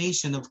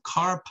combination of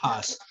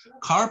karpas.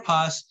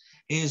 Karpas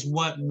is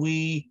what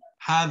we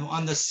have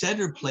on the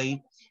Seder plate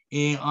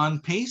on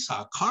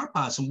Pesach,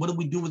 karpas. And what do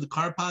we do with the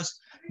karpas?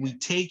 We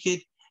take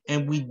it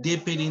and we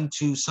dip it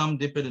into, some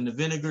dip it in the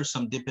vinegar,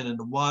 some dip it in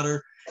the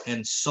water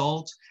and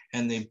salt,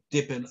 and they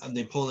dip it,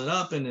 they pull it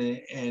up and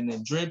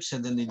it drips,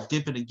 and then they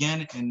dip it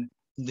again and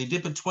they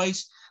dip it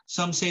twice.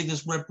 Some say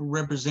this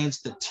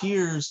represents the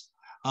tears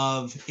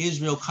of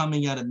Israel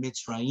coming out of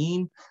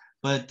Mitzrayim,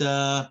 but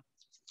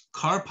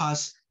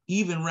karpas,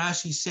 even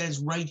Rashi says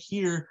right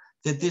here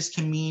that this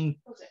can mean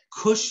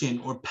cushion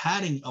or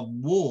padding of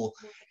wool,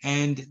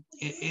 and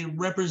it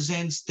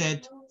represents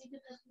that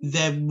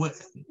that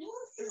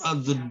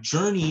the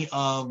journey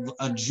of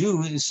a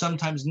Jew is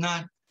sometimes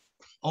not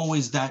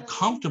always that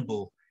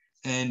comfortable,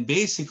 and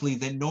basically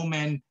that no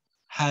man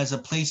has a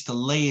place to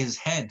lay his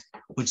head,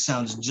 which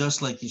sounds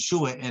just like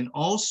Yeshua. And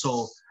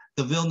also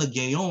the Vilna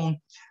Gaon,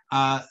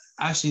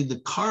 actually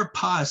the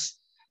Karpas,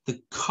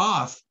 the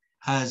Kaf,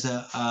 has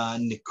a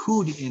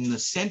nikud in the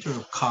center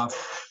of Kaf,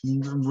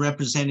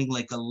 representing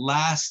like a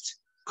last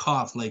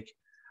Kaf, like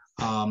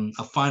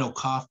a final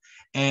Kaf.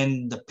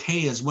 And the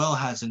Pei as well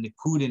has a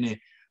nikud in it,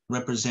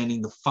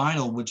 representing the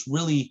final, which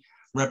really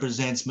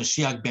represents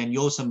Mashiach ben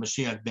Yosef,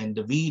 Mashiach ben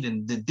David,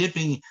 and the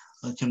dipping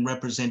can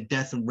represent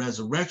death and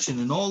resurrection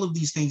and all of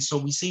these things. So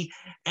we see,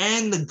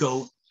 and the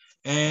goat.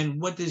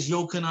 And what does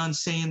Yochanan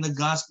say in the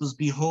Gospels?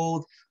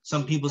 Behold,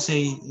 some people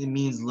say it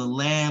means the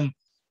Lamb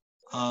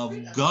of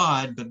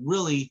God, but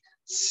really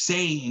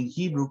say in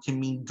Hebrew can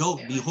mean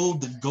goat.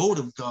 Behold, the goat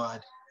of God,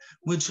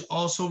 which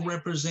also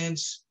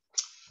represents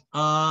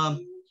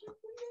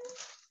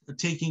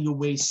taking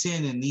away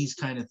sin and these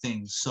kind of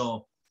things.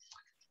 So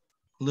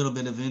a little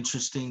bit of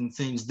interesting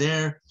things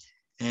there.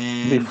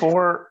 And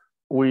before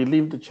we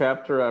leave the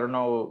chapter, I don't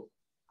know,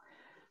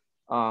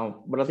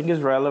 but I think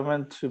it's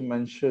relevant to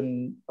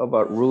mention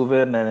about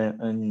Reuben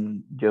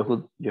and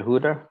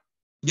Yehuda.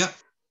 Yeah.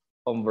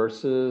 On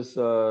verses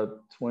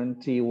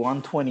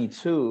 21,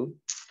 22,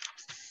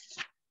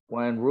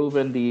 when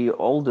Reuben, the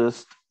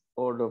oldest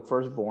or the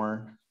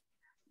firstborn,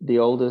 the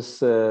oldest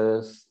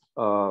says,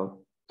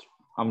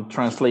 I'm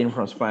translating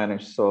from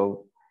Spanish,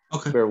 so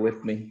okay, bear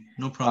with me.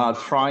 No problem.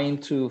 Trying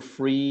to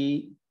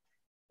free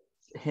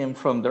him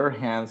from their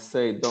hands,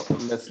 say,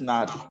 let's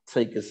not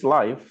take his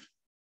life.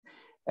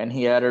 And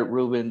he added,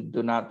 Reuben,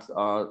 do not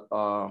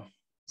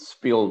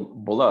spill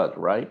blood,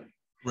 right?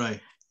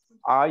 Right.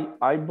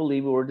 I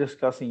believe we were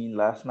discussing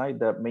last night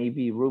that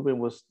maybe Reuben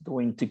was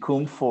doing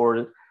tikkun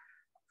for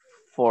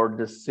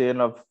the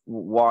sin of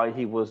why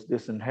he was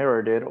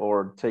disinherited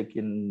or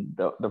taking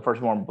the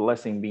firstborn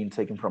blessing being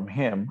taken from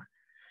him.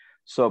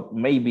 So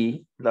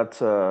maybe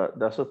that's a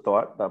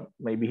thought that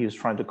maybe he was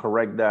trying to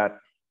correct that.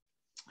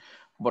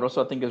 But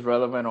also I think it's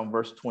relevant on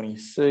verse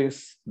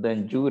 26.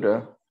 Then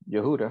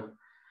Yehuda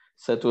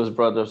said to his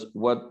brothers,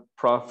 what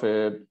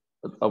profit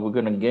are we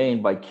going to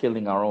gain by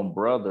killing our own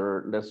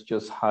brother? Let's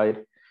just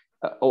hide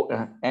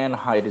and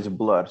hide his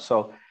blood.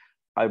 So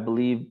I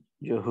believe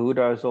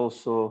Yehuda is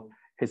also,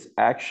 his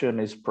action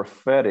is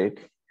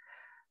prophetic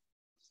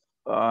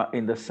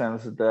in the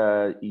sense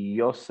that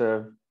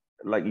Yosef,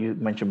 like you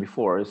mentioned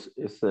before, is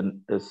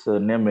an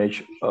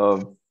image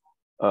of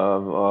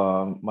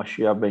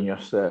Mashiach ben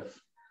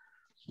Yosef.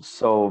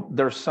 So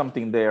there's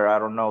something there. I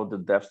don't know the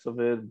depth of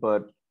it,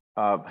 but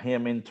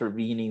him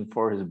intervening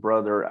for his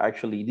brother,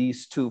 actually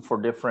these two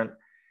for different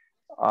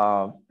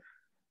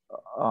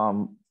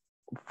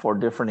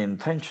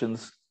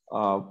intentions,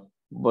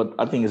 but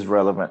I think it's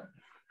relevant.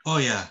 Oh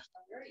yeah,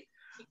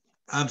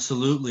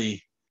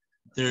 absolutely.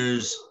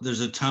 There's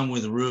a time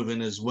with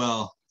Reuben as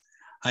well.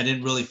 I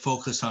didn't really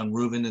focus on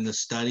Reuben in the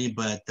study,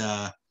 but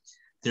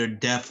they're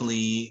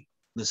definitely,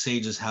 the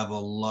sages have a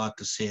lot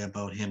to say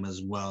about him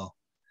as well,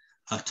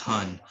 a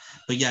ton.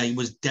 But yeah, he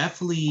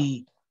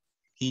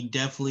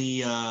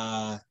definitely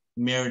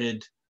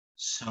merited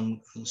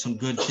some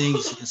good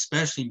things,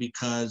 especially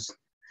because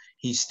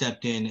he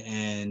stepped in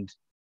and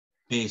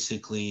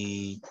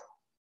basically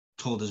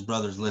told his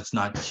brothers, let's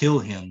not kill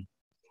him,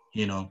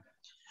 you know.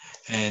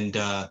 And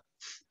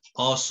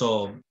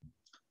also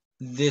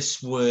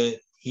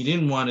he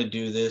didn't want to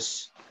do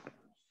this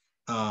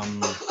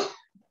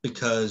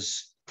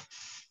because,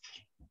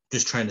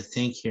 just trying to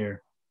think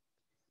here.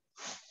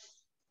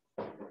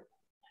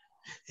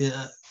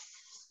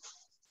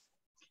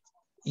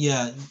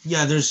 Yeah,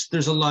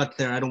 there's a lot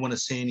there. I don't want to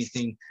say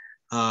anything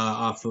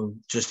off of,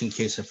 just in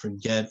case I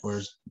forget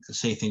or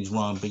say things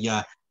wrong. But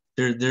yeah,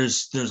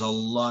 there's a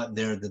lot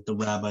there that the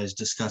rabbis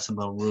discuss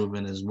about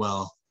Reuben as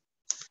well.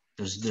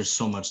 There's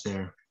so much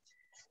there.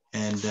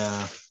 And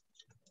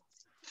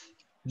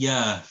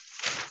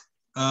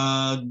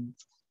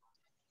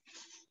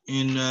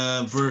in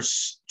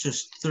verse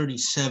just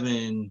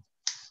 37,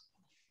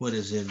 what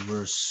is it,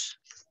 verse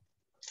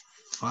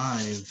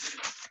 5,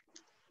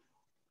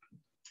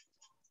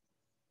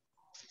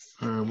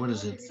 or what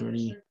is it,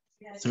 30,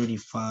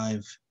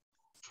 35,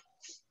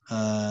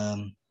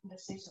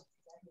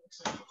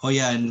 oh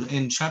yeah,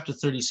 in chapter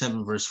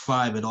 37 verse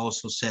 5, it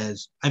also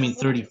says,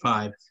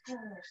 35,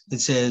 it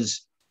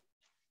says,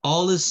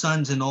 all his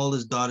sons and all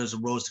his daughters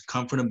arose to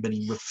comfort him, but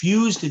he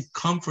refused to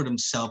comfort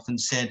himself and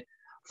said,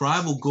 for I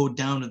will go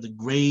down to the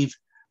grave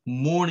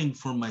mourning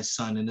for my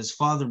son. And his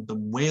father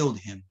bewailed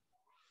him.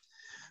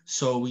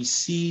 So we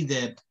see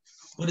that,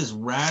 what does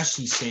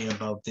Rashi say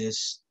about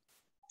this?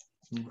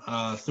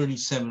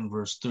 37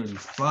 verse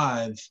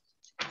 35.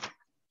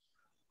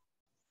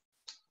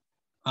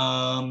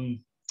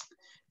 According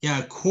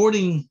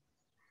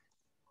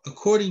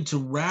to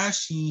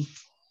Rashi,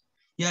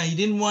 he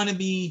didn't want to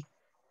be,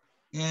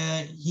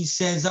 he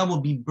says, I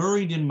will be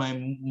buried in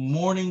my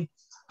mourning.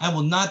 I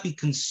will not be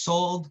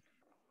consoled.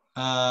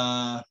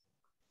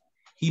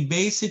 he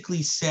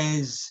basically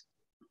says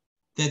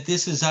that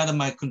this is out of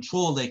my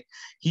control. Like,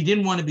 he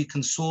didn't want to be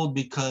consoled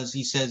because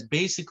he says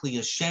basically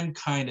Hashem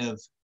kind of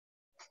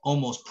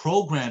almost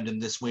programmed him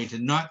this way to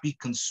not be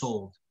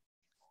consoled,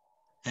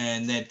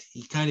 and that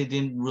he kind of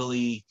didn't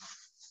really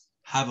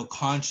have a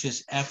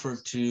conscious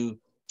effort to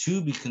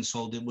be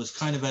consoled. It was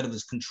kind of out of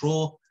his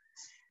control,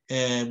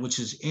 which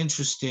is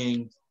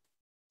interesting.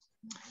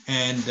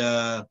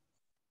 And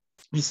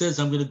he says,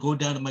 I'm going to go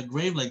down to my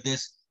grave like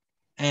this.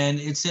 And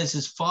it says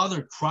his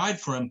father cried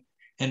for him.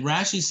 And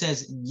Rashi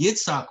says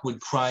Yitzhak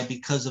would cry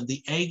because of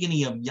the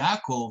agony of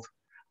Yaakov,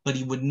 but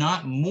he would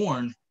not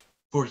mourn,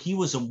 for he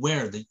was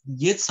aware that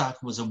Yitzhak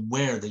was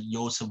aware that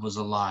Yosef was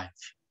alive.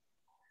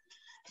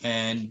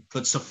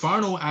 But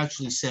Sforno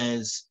actually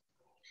says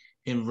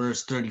in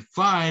verse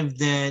 35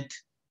 that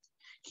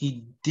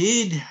he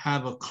did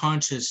have a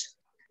conscious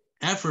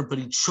effort, but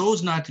he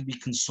chose not to be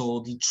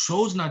consoled. He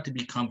chose not to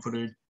be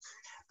comforted,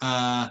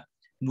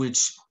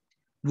 which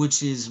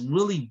is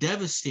really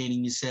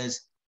devastating. He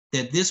says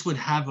that this would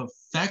have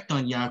effect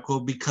on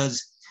Yaakov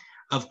because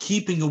of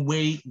keeping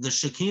away the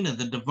Shekinah,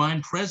 the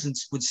divine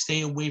presence would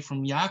stay away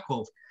from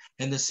Yaakov.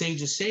 And the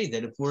sages say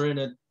that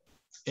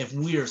if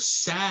we are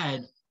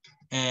sad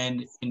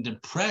and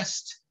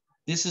depressed,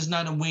 this is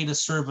not a way to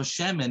serve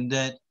Hashem, and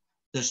that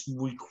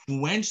we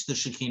quench the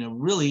Shekinah.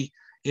 Really,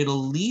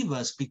 it'll leave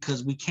us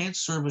because we can't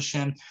serve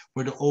Hashem.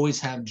 We're to always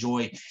have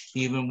joy.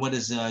 Even what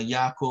is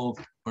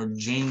Yaakov or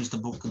James, the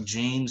book of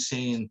James,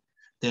 saying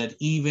that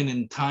even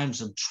in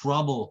times of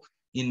trouble,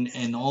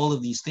 in all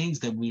of these things,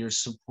 that we are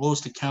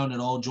supposed to count it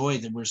all joy,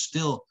 that we're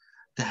still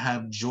to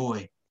have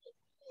joy.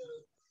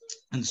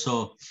 And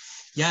so,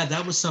 yeah,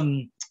 that was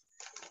some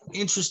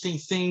interesting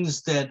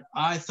things that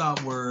I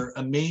thought were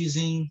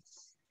amazing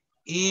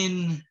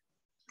in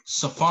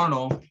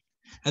Sforno.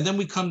 And then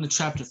we come to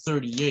chapter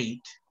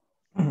 38.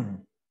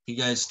 You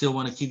guys still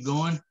want to keep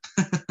going?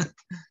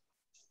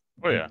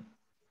 Oh, yeah.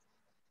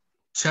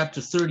 Chapter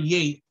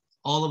 38,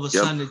 all of a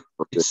sudden,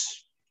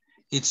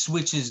 it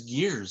switches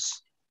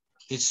gears.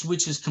 It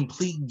switches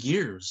complete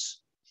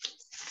gears.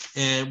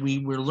 And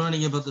we're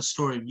learning about the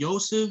story of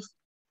Yosef.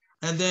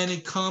 And then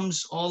it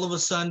comes all of a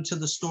sudden to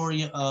the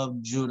story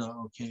of Judah.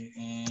 Okay,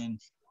 and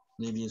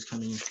Lydia's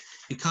coming in.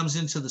 It comes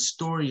into the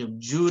story of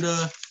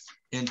Judah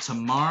and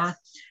Tamar.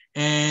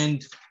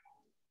 And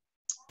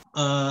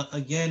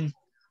again,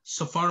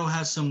 Sforno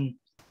has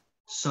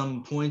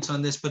some points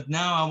on this, but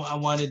now I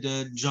wanted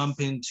to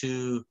jump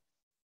into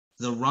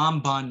the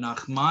Ramban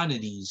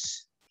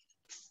Nachmanides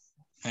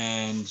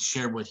and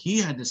share what he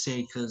had to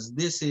say, because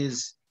this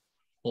is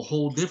a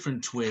whole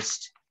different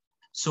twist.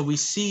 So we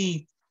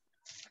see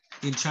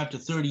in chapter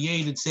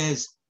 38, it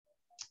says,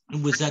 it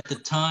was at the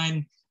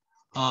time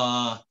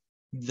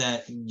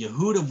that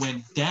Yehuda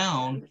went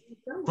down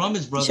from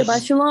his brothers.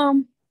 Shabbat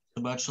Shalom.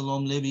 Shabbat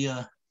Shalom,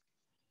 Libya.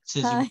 It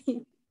says Hi.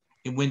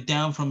 it went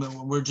down from it.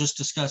 We're just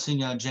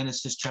discussing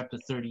Genesis chapter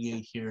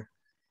 38 here. It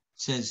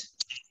says,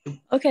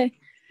 Okay.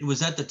 it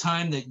was at the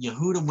time that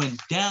Yehuda went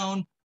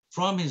down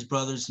from his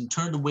brothers and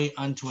turned away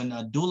unto an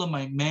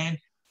Adulamite man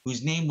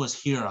whose name was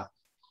Hira.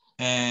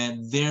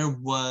 And there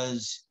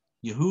was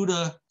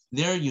Yehuda.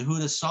 There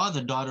Yehuda saw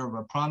the daughter of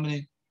a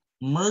prominent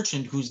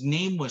merchant whose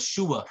name was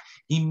Shua.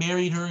 He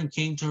married her and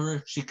came to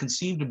her. She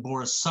conceived and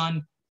bore a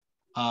son,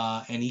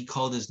 and he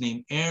called his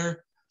name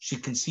Er. She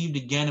conceived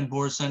again and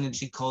bore a son, and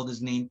she called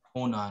his name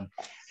Onan.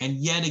 And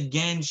yet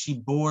again she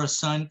bore a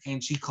son,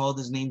 and she called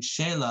his name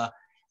Shelah.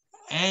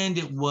 And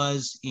it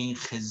was in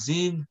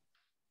Cheziv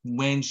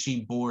when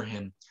she bore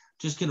him.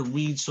 Just going to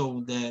read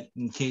so that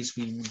in case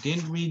we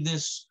didn't read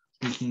this,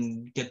 we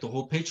can get the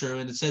whole picture.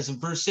 And it says in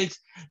verse 6,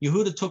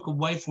 Yehuda took a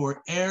wife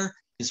for Er,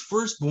 his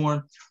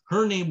firstborn.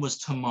 Her name was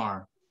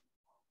Tamar.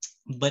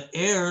 But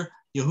Er,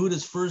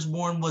 Yehuda's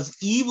firstborn, was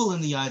evil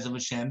in the eyes of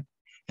Hashem,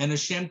 and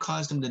Hashem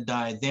caused him to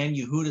die. Then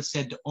Yehuda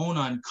said to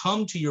Onan,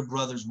 come to your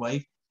brother's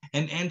wife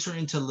and enter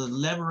into the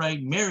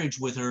Levirate marriage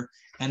with her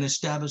and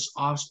establish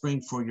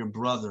offspring for your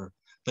brother.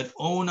 But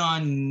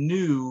Onan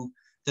knew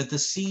that the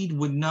seed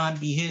would not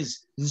be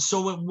his. And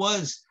so it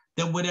was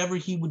that whenever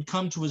he would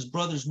come to his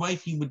brother's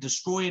wife, he would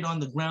destroy it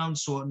on the ground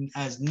so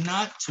as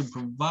not to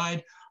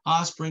provide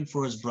offspring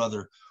for his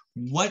brother.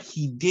 What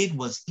he did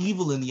was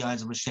evil in the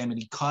eyes of Hashem, and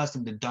he caused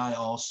him to die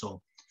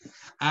also.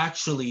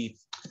 Actually,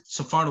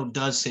 Sforno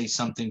does say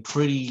something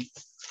pretty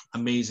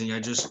amazing.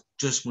 I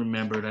just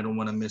remembered. I don't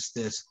want to miss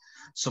this.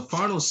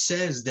 Sforno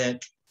says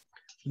that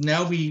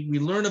now we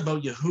learn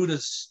about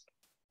Yehuda's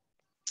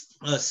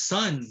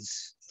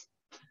sons.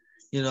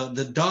 You know,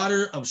 the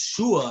daughter of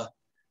Shua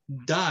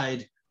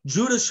died.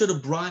 Judah should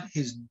have brought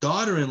his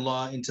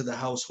daughter-in-law into the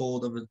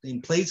household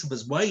in place of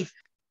his wife,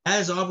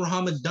 as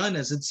Abraham had done,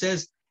 as it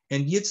says,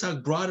 and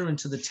Yitzhak brought her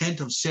into the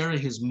tent of Sarah,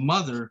 his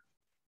mother,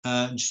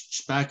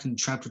 back in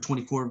chapter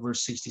 24,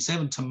 verse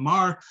 67.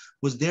 Tamar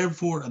was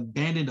therefore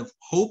abandoned of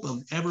hope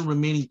of ever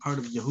remaining part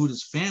of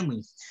Yehuda's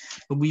family.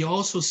 But we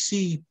also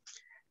see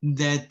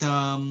that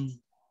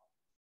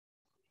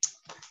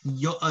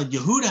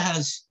Yehuda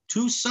has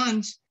two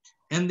sons,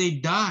 and they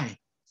die.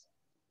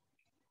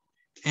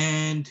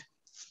 And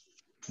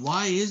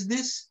Why is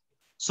this?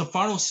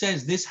 Sforno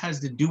says this has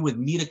to do with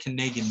Mida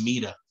Keneged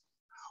Mida.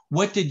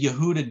 What did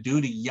Yehuda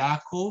do to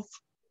Yaakov?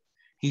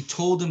 He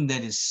told him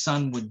that his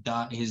son would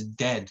die, his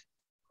dead,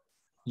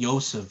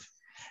 Yosef.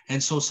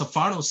 And so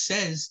Sforno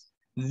says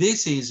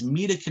this is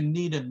Mida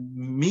Keneged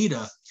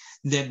Mida,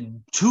 that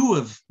two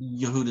of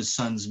Yehuda's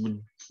sons would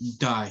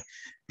die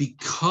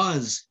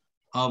because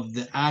of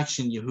the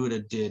action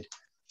Yehuda did,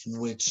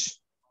 which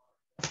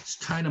is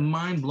kind of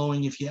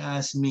mind-blowing if you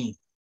ask me.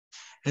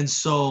 And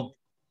so,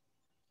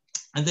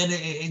 and then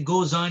it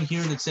goes on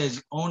here and it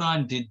says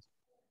Onan did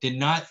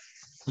not,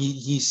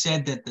 he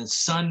said that the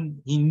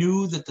son, he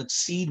knew that the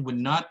seed would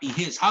not be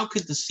his. How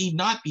could the seed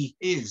not be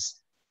his?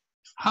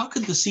 How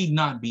could the seed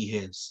not be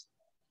his?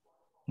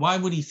 Why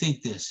would he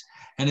think this?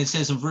 And it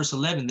says in verse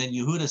 11, then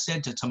Yehuda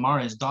said to Tamar,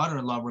 his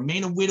daughter-in-law,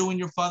 remain a widow in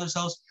your father's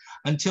house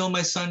until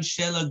my son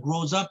Shelah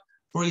grows up.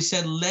 For he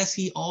said, lest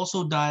he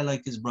also die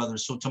like his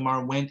brothers. So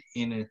Tamar went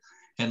in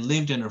and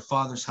lived in her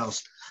father's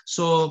house.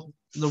 So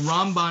the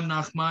Ramban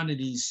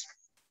Nachmanides,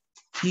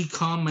 he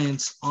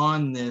comments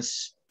on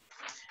this.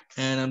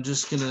 And I'm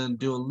just going to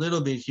do a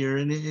little bit here.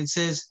 And it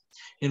says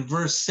in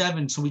verse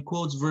 7, so he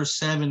quotes verse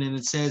 7, and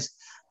it says,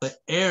 but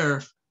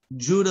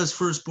Judah's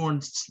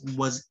firstborn,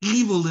 was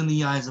evil in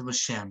the eyes of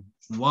Hashem.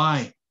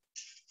 Why?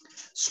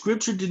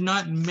 Scripture did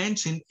not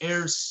mention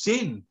Er's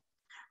sin,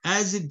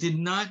 as it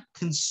didn't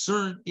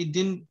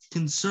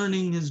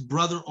concerning his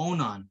brother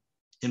Onan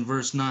in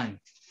verse 9.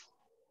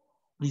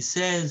 He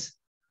says,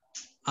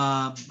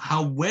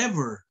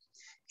 however,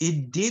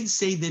 it did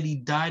say that he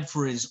died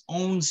for his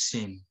own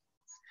sin,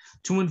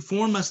 to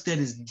inform us that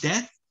his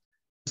death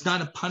is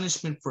not a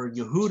punishment for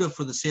Yehuda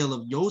for the sale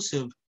of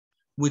Yosef,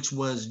 which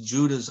was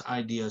Judah's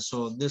idea.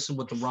 So this is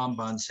what the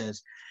Ramban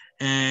says.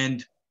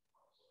 And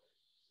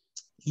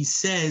he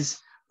says,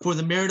 for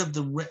the merit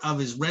of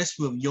his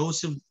rescue of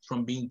Yosef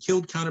from being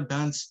killed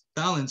counterbalance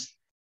the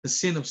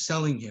sin of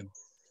selling him.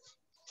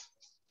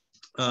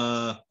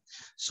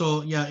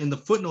 So yeah, in the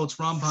footnotes,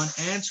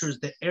 Ramban answers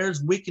that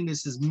Er's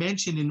wickedness is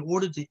mentioned in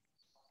order to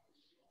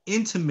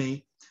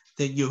intimate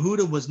that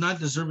Yehuda was not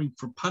deserving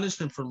for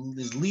punishment for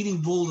his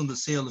leading role in the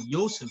sale of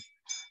Yosef.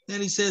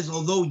 Then he says,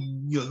 although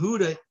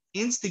Yehuda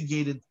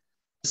instigated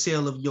the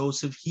sale of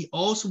Yosef, he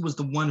also was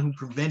the one who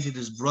prevented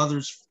his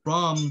brothers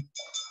from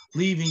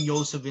leaving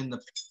Yosef in the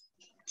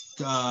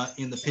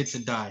pit to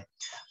die.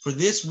 For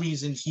this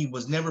reason, he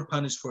was never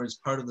punished for his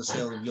part of the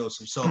sale of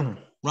Yosef. So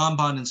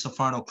Ramban and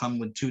Sforno come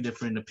with two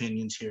different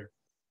opinions here.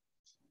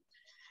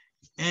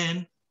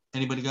 And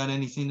anybody got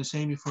anything to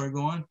say before I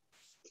go on?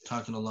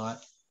 Talking a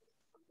lot.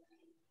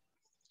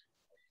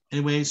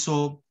 Anyway,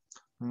 so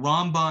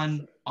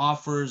Ramban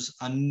offers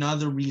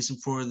another reason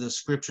for the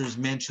scripture's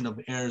mention of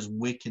Er's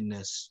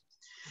wickedness.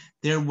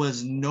 There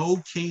was no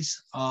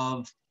case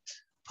of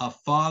a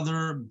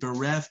father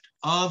bereft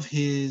of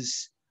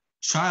his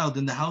child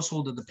in the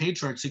household of the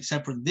patriarchs,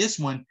 except for this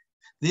one,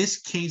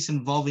 this case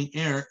involving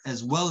Er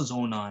as well as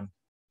Onan.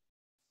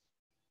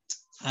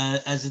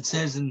 As it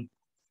says in,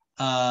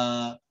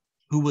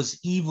 who was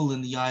evil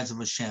in the eyes of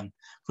Hashem.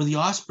 For the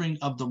offspring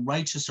of the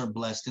righteous are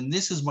blessed. And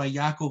this is why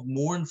Yaakov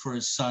mourned for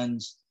his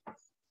sons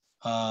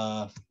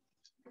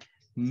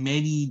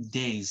many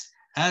days,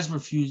 he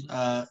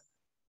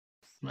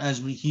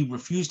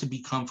refused to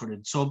be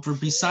comforted. So for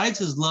besides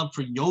his love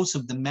for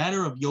Yosef, the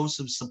matter of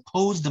Yosef's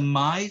supposed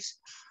demise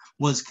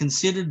was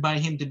considered by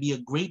him to be a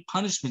great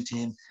punishment to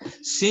him,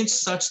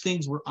 since such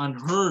things were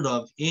unheard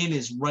of in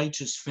his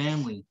righteous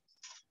family.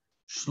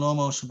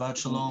 Shlomo, Shabbat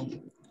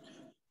Shalom.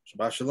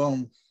 Shabbat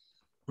Shalom.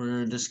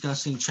 We're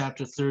discussing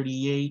chapter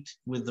 38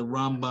 with the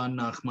Ramban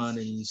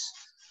Nachmanides.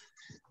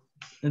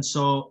 And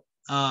so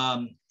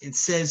it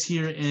says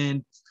here,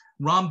 and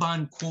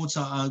Ramban quotes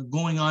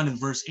going on in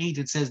verse 8,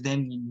 it says,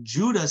 then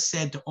Judah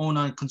said to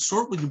Onan,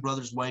 consort with your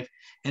brother's wife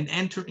and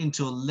enter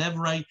into a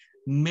Levirate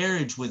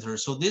marriage with her.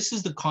 So this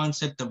is the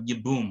concept of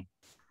Yibum,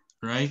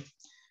 right?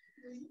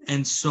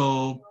 And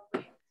so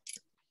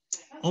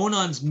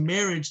Onan's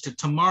marriage to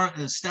Tamar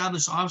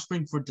established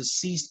offspring for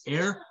deceased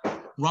heir.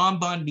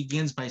 Ramban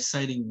begins by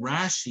citing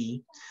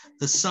Rashi.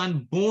 The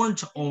son born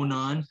to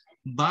Onan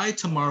by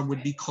Tamar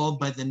would be called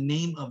by the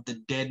name of the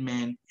dead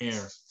man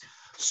heir.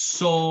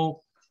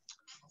 So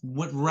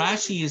what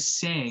Rashi is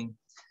saying,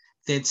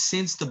 that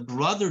since the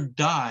brother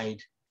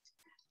died,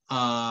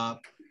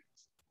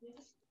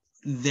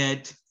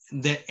 that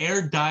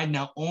heir died,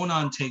 now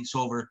Onan takes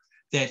over,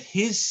 that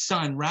his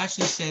son,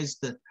 Rashi says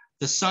that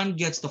the son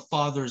gets the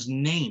father's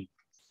name.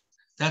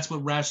 That's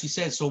what Rashi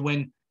says. So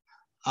when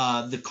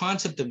the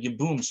concept of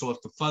Yibum, so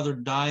if the father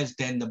dies,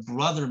 then the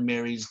brother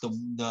marries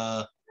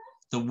the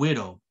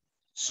widow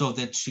so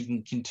that she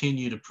can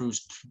continue to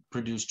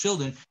produce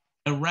children.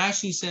 And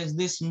Rashi says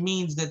this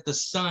means that the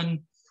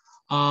son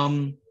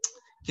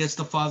gets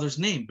the father's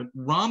name. But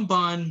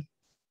Ramban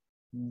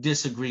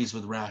disagrees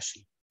with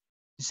Rashi.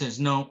 He says,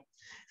 no.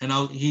 And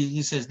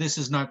he says, this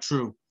is not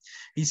true.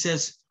 He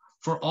says,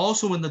 for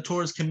also in the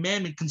Torah's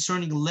commandment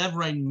concerning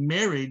Levirate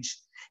marriage,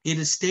 it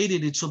is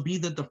stated, it shall be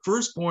that the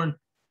firstborn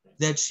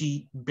that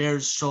she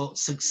bears shall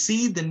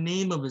succeed the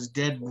name of his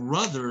dead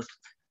brother,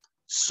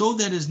 so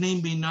that his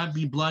name may not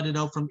be blotted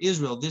out from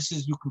Israel. This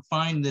is, you can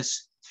find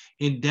this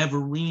in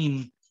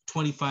Devarim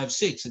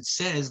 25:6. It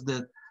says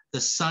that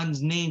the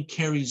son's name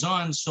carries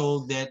on so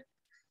that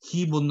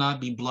he will not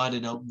be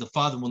blotted out, the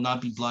father will not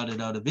be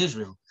blotted out of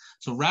Israel.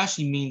 So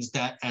Rashi means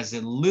that as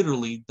in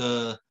literally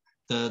the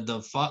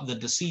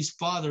deceased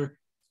father,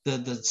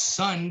 the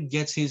son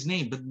gets his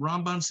name. But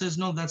Ramban says,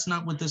 no, that's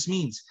not what this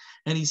means.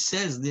 And he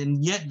says,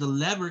 and yet the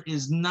lever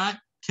is not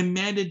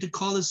commanded to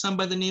call his son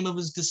by the name of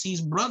his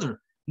deceased brother.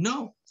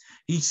 No,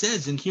 he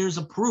says, and here's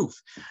a proof.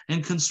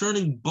 And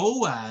concerning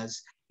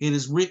Boaz, it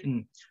is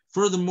written,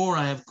 furthermore,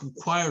 I have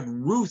acquired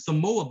Ruth the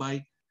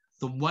Moabite,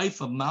 the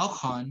wife of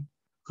Malchon,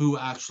 who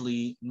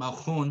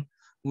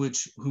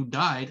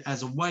died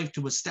as a wife,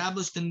 to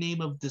establish the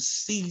name of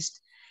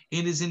deceased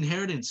in his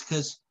inheritance.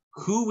 Because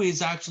who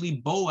is actually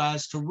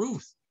Boaz to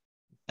Ruth?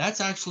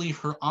 That's actually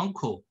her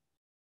uncle.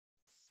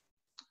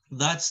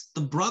 That's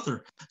the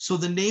brother. So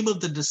the name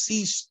of the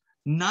deceased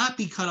not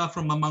be cut off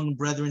from among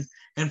brethren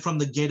and from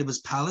the gate of his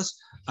palace,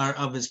 or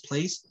of his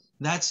place.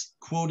 That's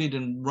quoted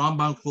in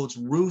Ramban quotes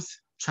Ruth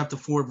chapter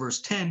 4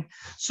 verse 10.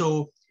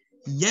 So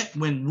yet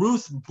when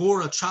Ruth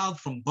bore a child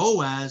from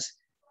Boaz,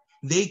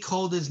 they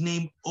called his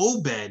name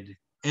Obed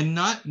and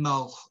not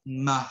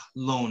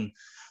Mahlon,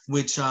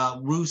 which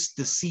Ruth's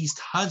deceased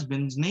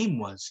husband's name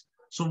was.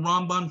 So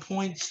Ramban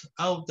points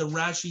out that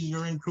Rashi,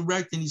 you're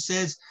incorrect, and he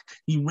says,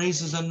 he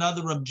raises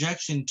another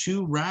objection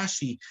to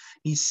Rashi.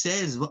 He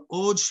says,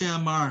 Od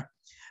she'amar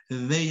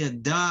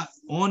veyada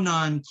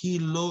onan ki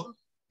lo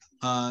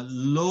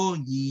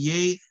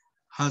yeh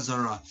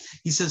hazara.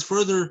 He says,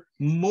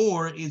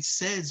 furthermore, it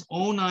says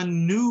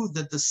Onan knew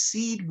that the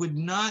seed would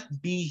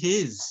not be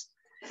his.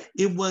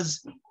 It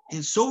was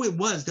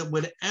that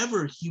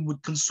whenever he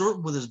would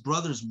consort with his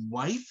brother's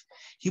wife,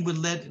 he would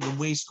let the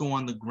waste go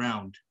on the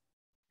ground.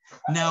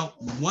 Now,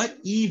 what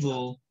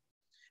evil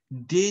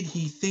did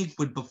he think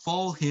would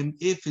befall him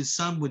if his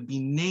son would be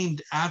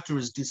named after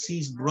his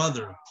deceased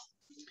brother,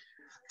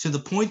 to the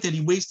point that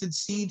he wasted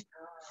seed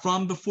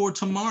from before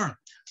Tamar,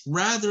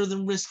 rather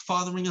than risk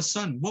fathering a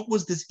son? What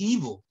was this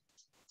evil?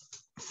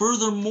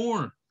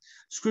 Furthermore,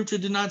 scripture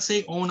did not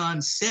say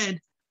Onan said,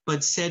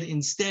 but said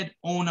instead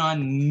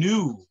Onan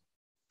knew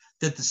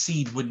that the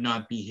seed would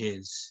not be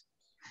his,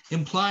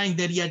 implying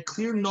that he had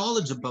clear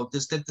knowledge about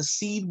this, that the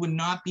seed would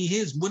not be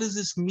his. What does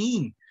this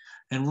mean?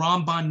 And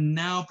Ramban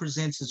now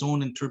presents his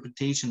own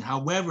interpretation.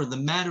 However, the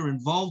matter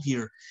involved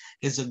here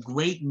is a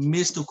great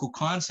mystical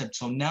concept.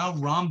 So now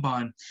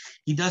Ramban,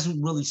 he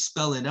doesn't really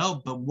spell it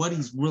out, but what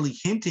he's really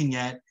hinting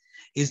at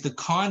is the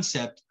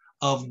concept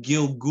of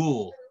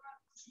Gilgul,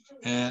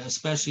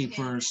 especially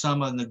for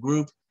some in the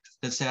group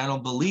that say, I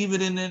don't believe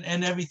it in it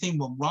and everything.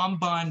 But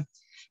Ramban,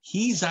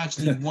 he's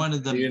actually one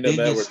of the you biggest.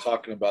 Matt, we're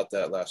talking about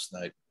that last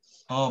night.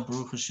 Oh,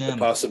 Baruch Hashem. The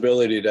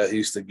possibility that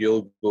he's the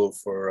Gilgul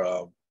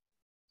for,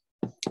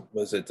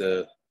 was it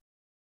the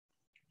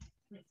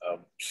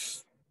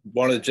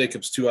one of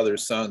Jacob's two other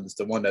sons,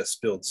 the one that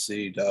spilled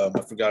seed? I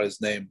forgot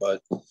his name,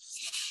 but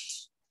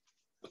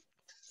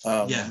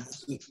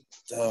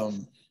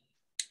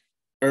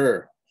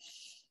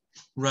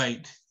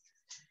Right.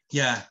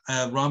 Yeah,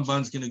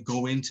 Ramban's going to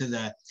go into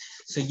that.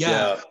 So,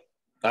 yeah.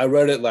 I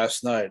read it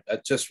last night. I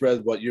just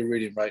read what you're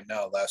reading right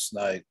now last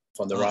night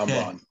from the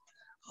Ramban.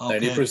 Okay.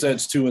 And he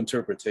presents two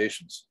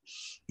interpretations.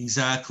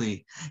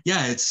 Exactly.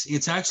 Yeah,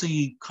 it's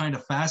actually kind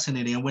of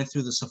fascinating. I went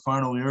through the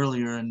Sforno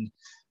earlier and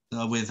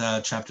with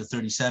chapter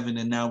 37,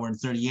 and now we're in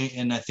 38.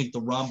 And I think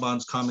the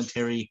Ramban's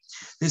commentary,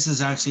 this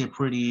is actually a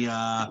pretty,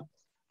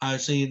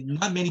 actually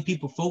not many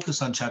people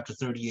focus on chapter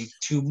 38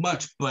 too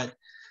much, but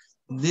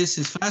this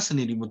is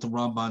fascinating what the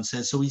Ramban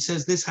says. So he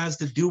says this has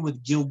to do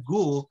with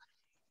Gilgul,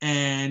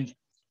 and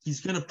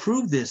he's going to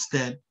prove this,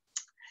 that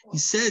he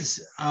says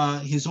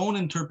his own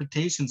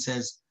interpretation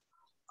says,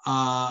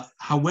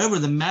 however,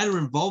 the matter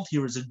involved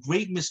here is a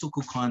great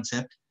mystical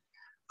concept,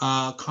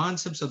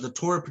 concepts of the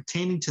Torah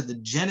pertaining to the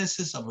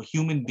genesis of a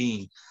human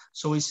being.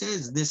 So he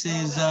says this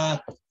is,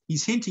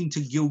 he's hinting to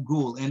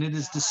Gilgul, and it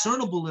is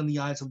discernible in the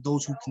eyes of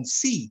those who can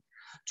see,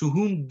 to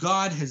whom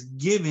God has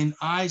given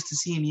eyes to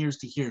see and ears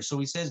to hear. So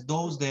he says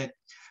those that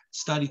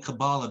study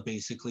Kabbalah,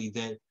 basically,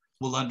 that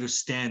will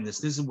understand this.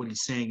 This is what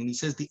he's saying. And he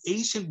says the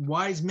ancient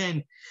wise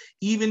men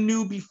even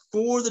knew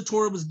before the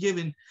Torah was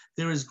given,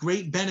 there is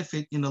great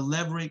benefit in a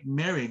levirate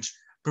marriage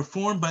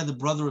performed by the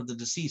brother of the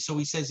deceased. So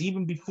he says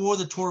even before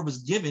the Torah was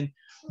given,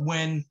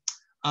 when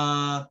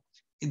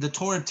the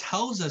Torah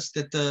tells us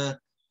that the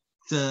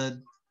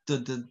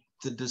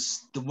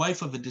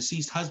wife of a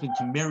deceased husband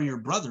can marry her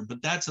brother,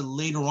 but that's a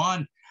later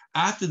on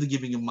after the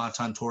giving of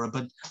Matan Torah.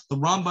 But the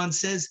Ramban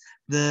says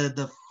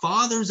the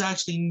fathers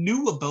actually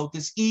knew about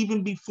this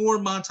even before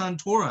Matan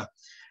Torah.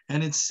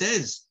 And it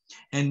says,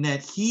 and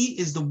that he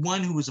is the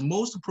one who is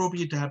most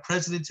appropriate to have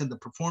precedence in the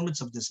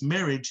performance of this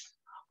marriage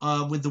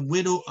with the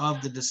widow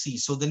of the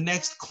deceased. So the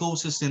next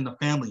closest in the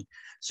family.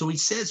 So he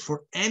says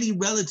for any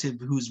relative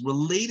who's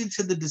related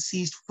to the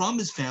deceased from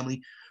his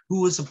family,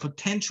 who is a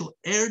potential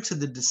heir to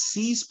the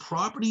deceased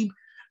property,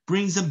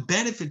 brings a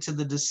benefit to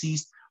the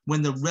deceased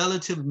when the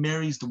relative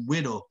marries the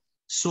widow.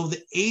 So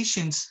the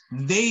ancients,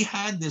 they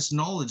had this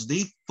knowledge.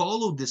 They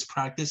followed this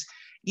practice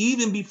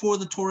even before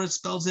the Torah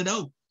spells it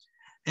out.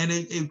 And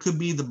it could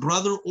be the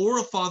brother or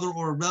a father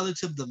or a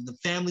relative of the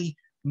family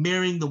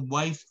marrying the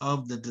wife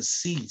of the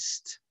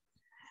deceased.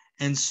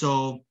 And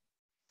so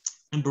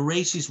in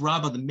Bereshit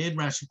Rabbah, the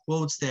Midrash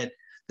quotes that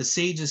the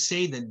sages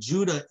say that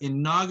Judah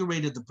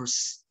inaugurated the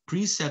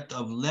precept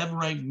of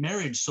Levirate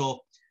marriage. So,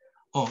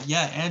 oh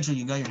yeah, Andrew,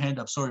 you got your hand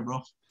up. Sorry,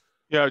 bro.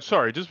 Yeah,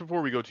 sorry. Just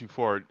before we go too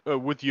far,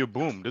 with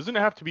Yabum, doesn't it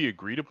have to be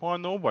agreed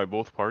upon though by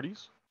both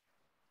parties?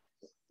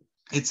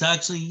 It's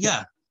actually,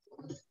 yeah.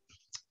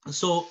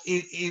 So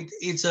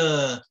it's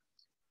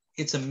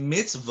a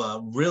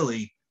mitzvah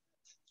really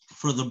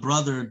for the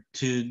brother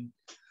to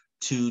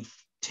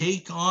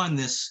take on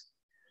this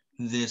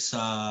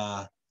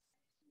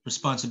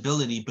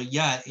responsibility. But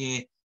yeah,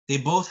 they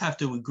both have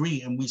to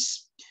agree, and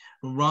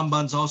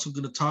Ramban's also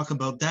going to talk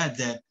about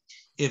that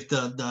if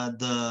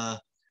the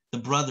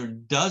brother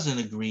doesn't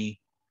agree,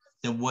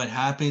 then what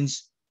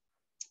happens?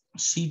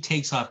 She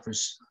takes off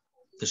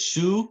the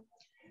shoe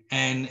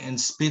and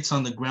spits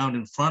on the ground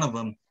in front of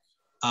him,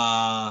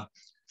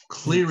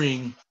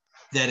 clearing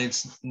that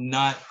it's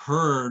not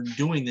her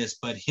doing this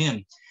but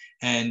him,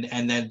 and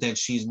that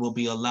she will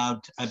be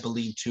allowed, I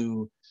believe,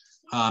 to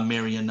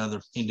marry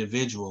another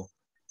individual.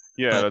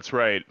 Yeah, that's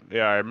right.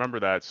 Yeah, I remember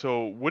that.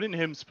 So wouldn't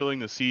him spilling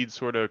the seed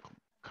sort of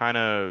kind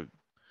of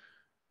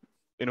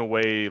in a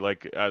way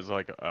like as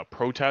like a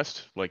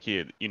protest, like he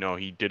had,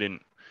 he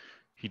didn't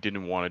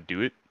want to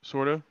do it,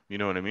 sort of, you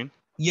know what I mean?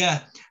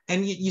 Yeah,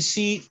 and you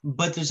see,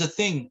 but there's a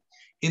thing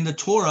in the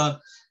Torah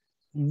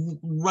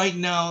right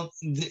now,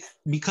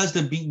 because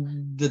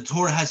the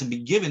Torah hasn't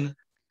been given.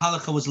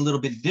 Halakha was a little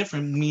bit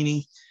different,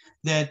 meaning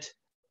that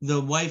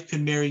the wife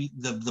could marry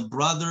the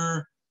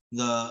brother,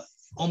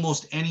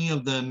 almost any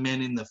of the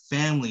men in the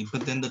family.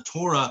 But then the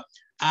Torah,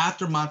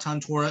 after Matan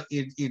Torah,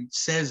 it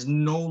says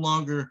no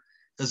longer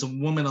is a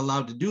woman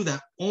allowed to do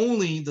that.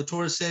 Only the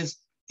Torah says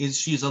is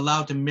she's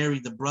allowed to marry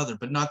the brother,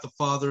 but not the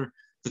father,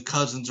 the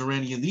cousins, or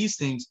any of these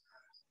things,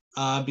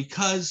 but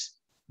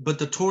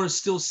the Torah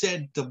still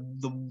said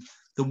the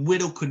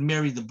widow could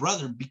marry the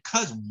brother.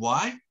 Because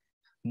why?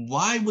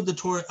 Why would the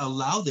Torah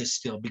allow this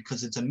still?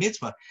 Because it's a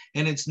mitzvah,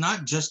 and it's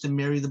not just to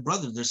marry the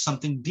brother. There's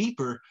something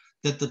deeper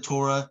that the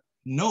Torah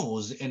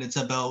knows, and it's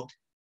about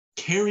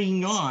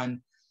carrying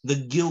on the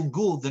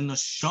Gilgul, the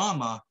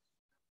neshama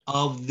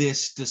of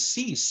this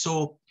deceased.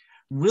 So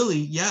really,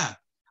 yeah,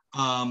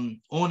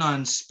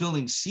 Onan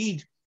spilling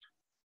seed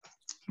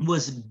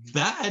was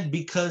bad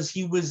because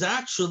he was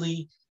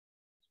actually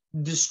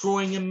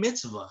destroying a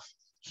mitzvah.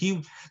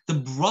 The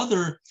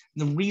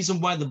reason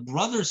why the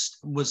brother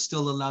was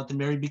still allowed to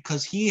marry,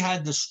 because he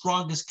had the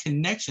strongest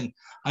connection.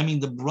 I mean,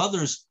 the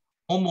brothers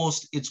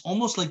it's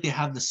almost like they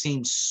have the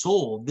same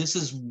soul. This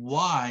is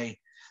why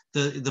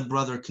the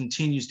brother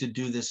continues to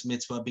do this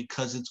mitzvah,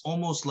 because it's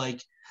almost the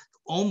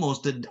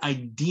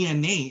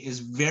DNA is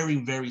very,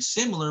 very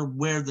similar,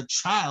 where the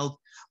child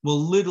will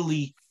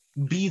literally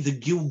be the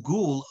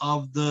Gilgul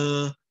of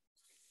the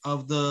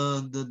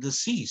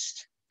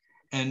deceased.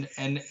 And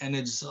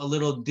it's a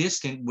little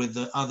distant with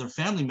the other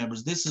family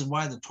members. This is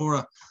why the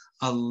Torah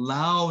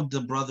allowed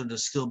the brother to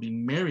still be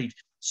married.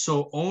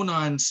 So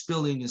Onan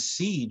spilling a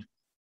seed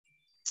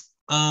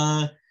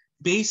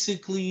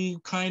basically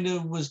kind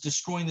of was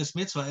destroying this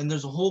mitzvah. And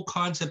there's a whole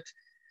concept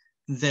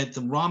that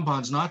the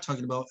Ramban's not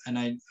talking about, and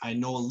I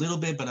know a little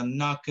bit, but I'm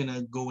not going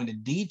to go into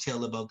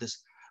detail about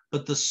this.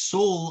 But the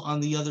soul on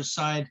the other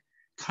side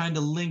kind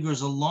of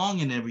lingers along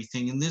in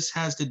everything. And this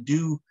has to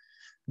do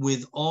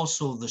with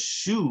also the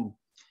shoe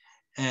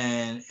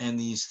and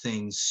these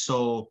things.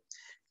 So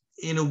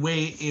in a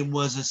way, it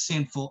was a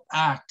sinful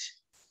act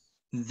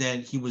that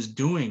he was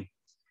doing.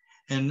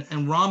 And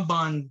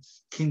Ramban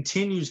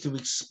continues to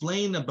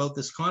explain about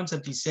this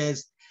concept. He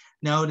says,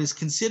 now it is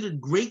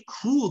considered great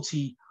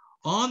cruelty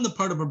on the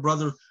part of a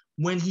brother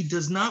when he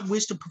does not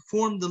wish to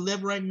perform the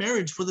Levirate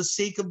marriage for the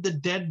sake of the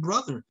dead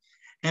brother.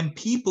 And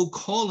people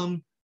call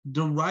him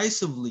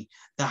derisively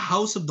the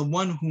house of the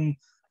one whom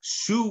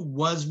shoe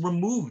was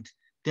removed.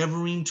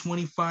 Devarim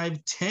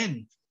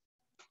 25:10.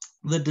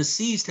 The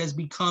deceased has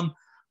become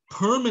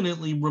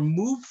permanently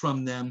removed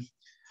from them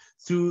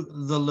through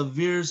the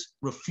Levir's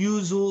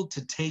refusal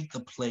to take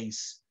the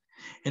place.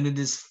 And it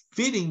is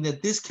fitting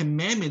that this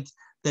commandment,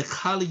 the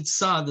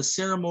chalitza, the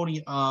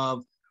ceremony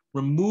of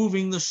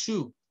removing the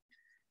shoe.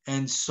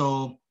 And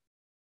so,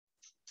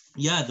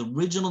 yeah, the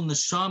original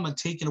neshama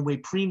taken away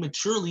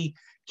prematurely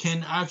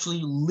can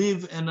actually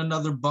live in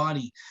another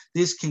body.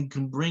 This can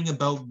bring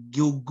about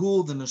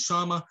Gilgul, the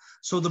neshama.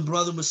 So the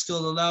brother was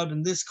still allowed,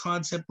 and this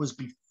concept was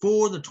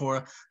before the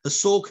Torah. The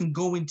soul can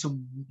go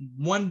into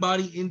one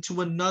body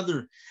into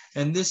another.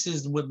 And this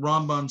is what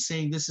Rambam's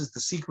saying. This is the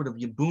secret of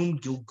Yabum,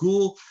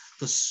 Gilgul.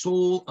 The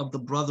soul of the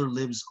brother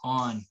lives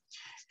on.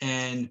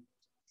 And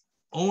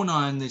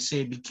Onan, they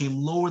say, became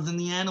lower than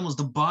the animals.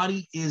 The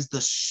body is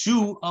the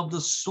shoe of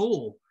the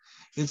soul.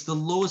 It's the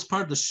lowest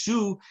part. The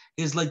shoe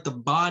is like the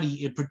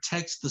body. It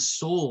protects the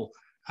soul.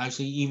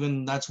 Actually,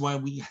 even that's why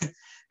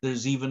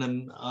There's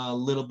even a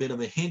little bit of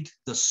a hint,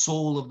 the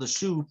sole of the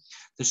shoe.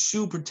 The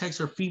shoe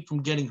protects our feet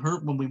from getting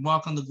hurt when we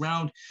walk on the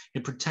ground.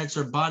 It protects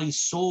our body.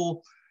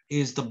 Sole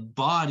is the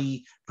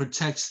body,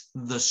 protects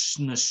the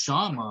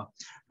neshama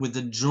with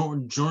the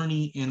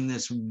journey in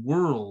this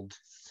world.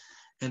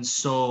 And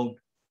so,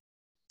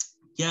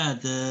 yeah,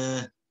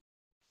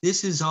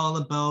 this is all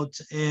about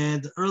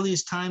the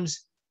earliest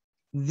times.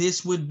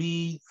 This would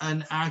be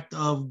an act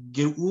of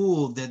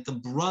geul, that the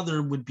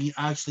brother would be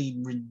actually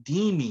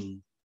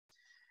redeeming.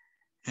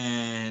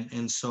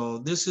 And so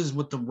this is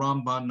what the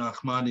Ramban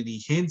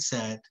Nachmanides hints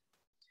at.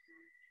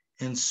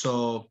 And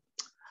so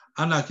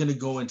I'm not going to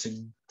go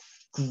into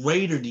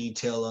greater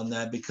detail on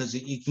that because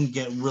it can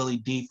get really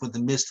deep with the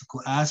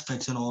mystical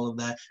aspects and all of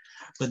that.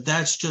 But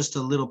that's just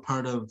a little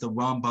part of the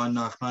Ramban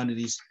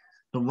Nachmanides.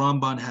 The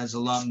Ramban has a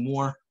lot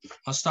more.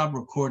 I'll stop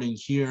recording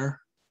here,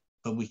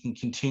 but we can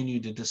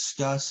continue to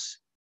discuss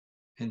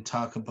and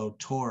talk about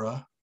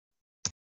Torah.